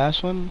wiped that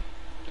last one.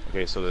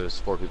 Okay, so there's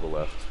 4 people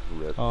left.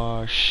 Rip.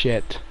 Oh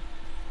shit!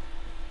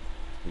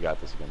 You got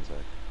this again, Zach.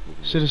 You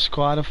can Is do it a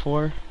squad of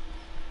 4?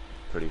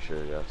 Pretty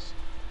sure, yes.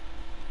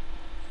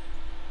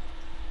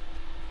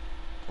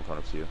 I'll come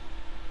up to you.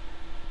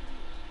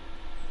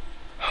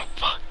 Oh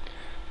fuck!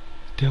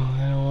 Dylan,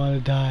 I don't want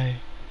to die.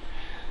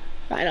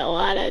 I don't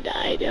want to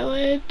die,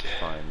 Dylan. It's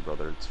fine,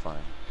 brother. It's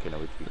fine. Okay, now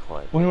we can be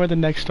quiet. Wonder where the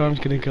next storm's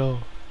gonna go.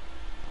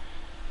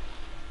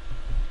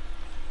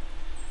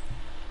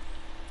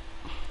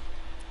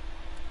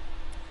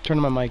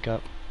 Turning my mic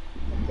up.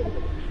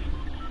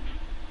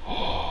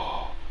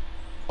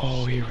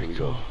 Oh, here we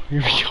go.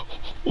 Here we go.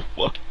 Oh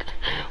fuck.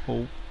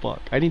 Oh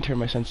fuck. I need to turn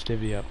my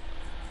sensitivity up.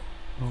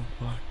 Oh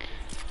fuck.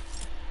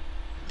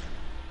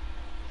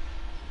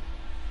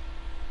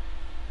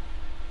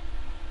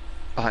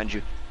 Behind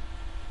you.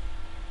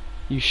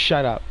 You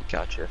shut up.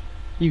 Gotcha.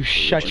 You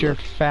shut your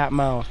fat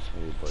mouth.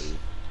 Hey, buddy.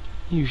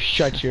 You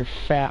shut your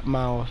fat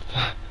mouth.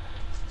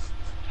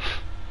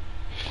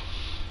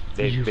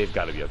 They've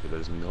got to be up here.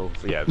 There's no.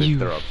 Yeah, You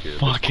they're up here.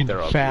 fucking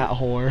They're up fat here.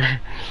 whore.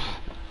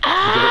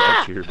 They're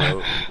up here,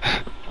 bro.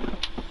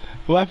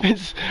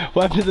 Weapons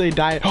they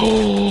die.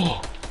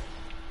 Oh!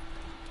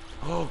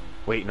 Oh,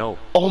 wait, no.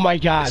 Oh my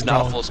god, It's not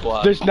bro. a full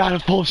squad. There's not a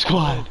full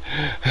squad.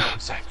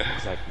 Zach,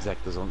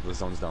 the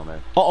zone's down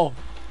there. Uh-oh.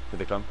 Did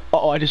they come?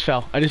 Uh-oh, I just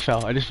fell. I just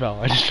fell.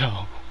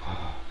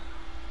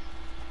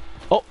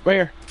 Oh, right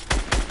here.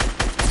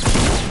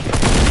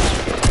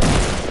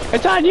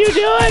 It's on you,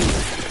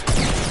 Dylan!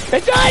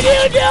 It's on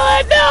you,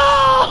 Dylan!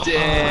 No!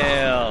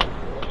 Damn.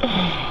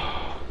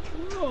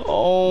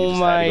 Oh You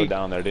just had to my... go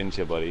down there, didn't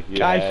you, buddy?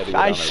 You had to go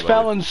I down there,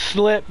 fell buddy. and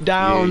slipped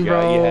down,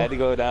 bro. You had to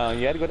go down.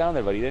 You had to go down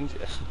there, buddy, didn't you?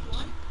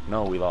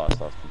 No, we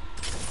lost, Austin.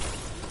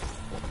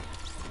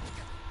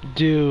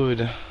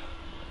 Dude.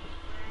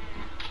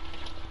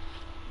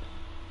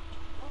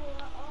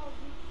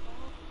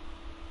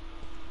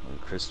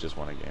 Chris just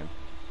won a game.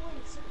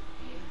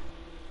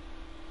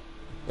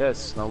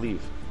 Yes, now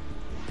leave.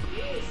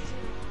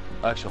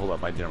 Actually, hold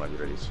up, my dinner might be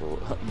ready, so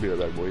I'll be right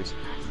back, boys.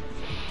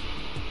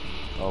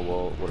 Oh,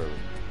 well, whatever.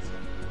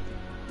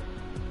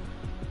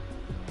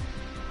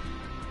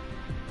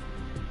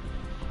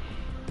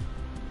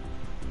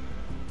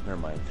 Never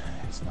mind,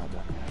 it's not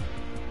done yet.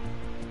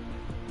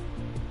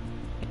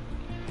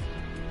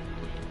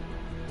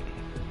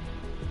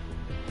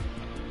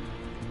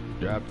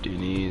 Drop your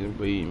knees and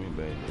beat me,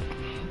 baby.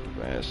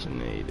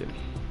 Fascinated.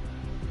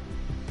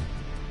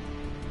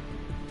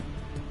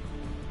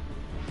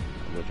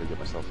 I'm going to get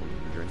myself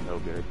a drink. I'll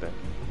be right back.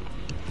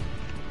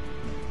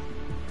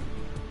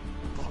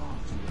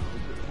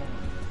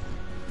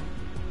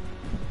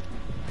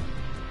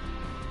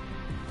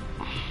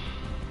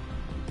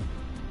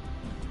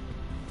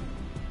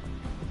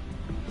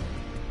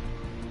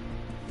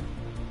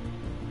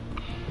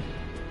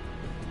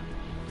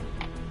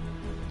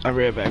 I'll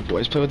be right back,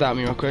 boys. Play without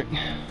me real quick.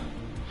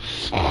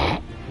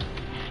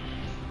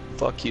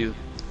 Fuck you.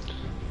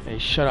 Hey,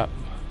 shut up.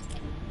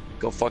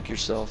 Go fuck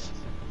yourself.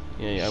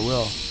 Yeah, I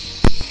will.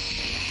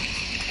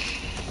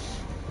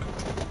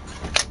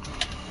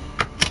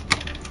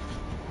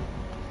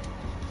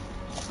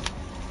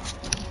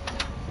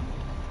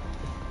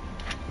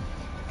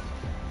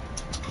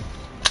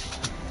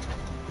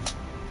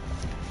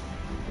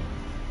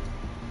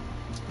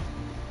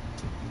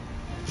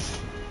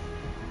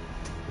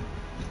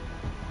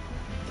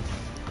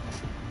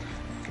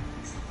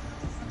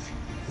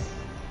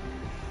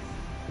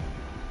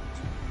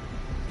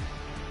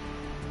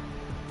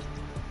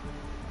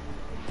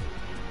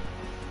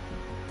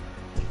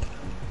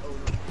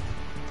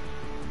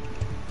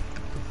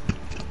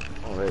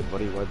 Alright,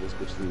 buddy, why'd this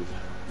bitch leave?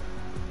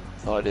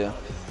 No idea.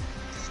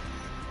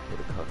 What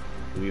a cuck.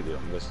 Leave it.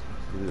 I'm just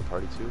leave the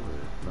party too, or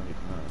no, you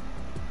cannot.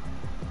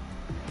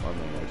 I'm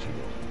gonna let you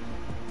go.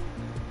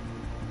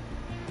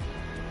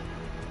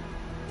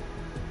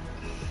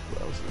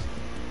 What else is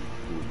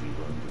who would be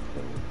willing to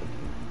play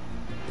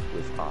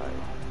with I?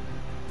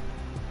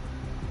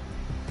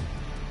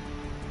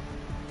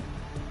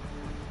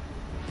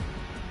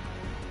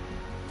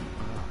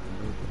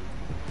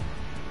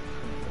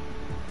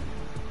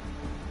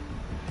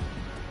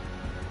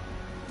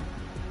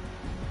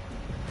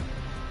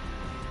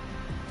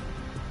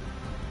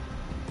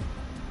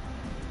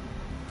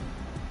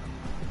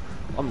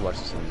 I'm gonna watch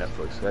this on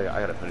Netflix. I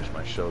gotta finish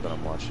my show that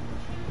I'm watching.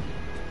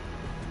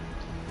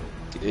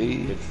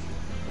 Hey.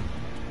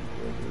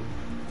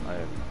 I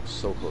am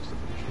so close to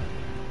finishing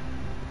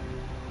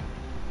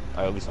it.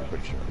 At least I'm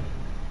pretty sure.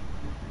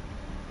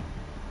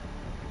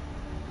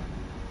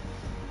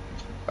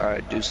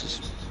 Alright, deuces.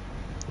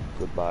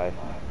 Goodbye.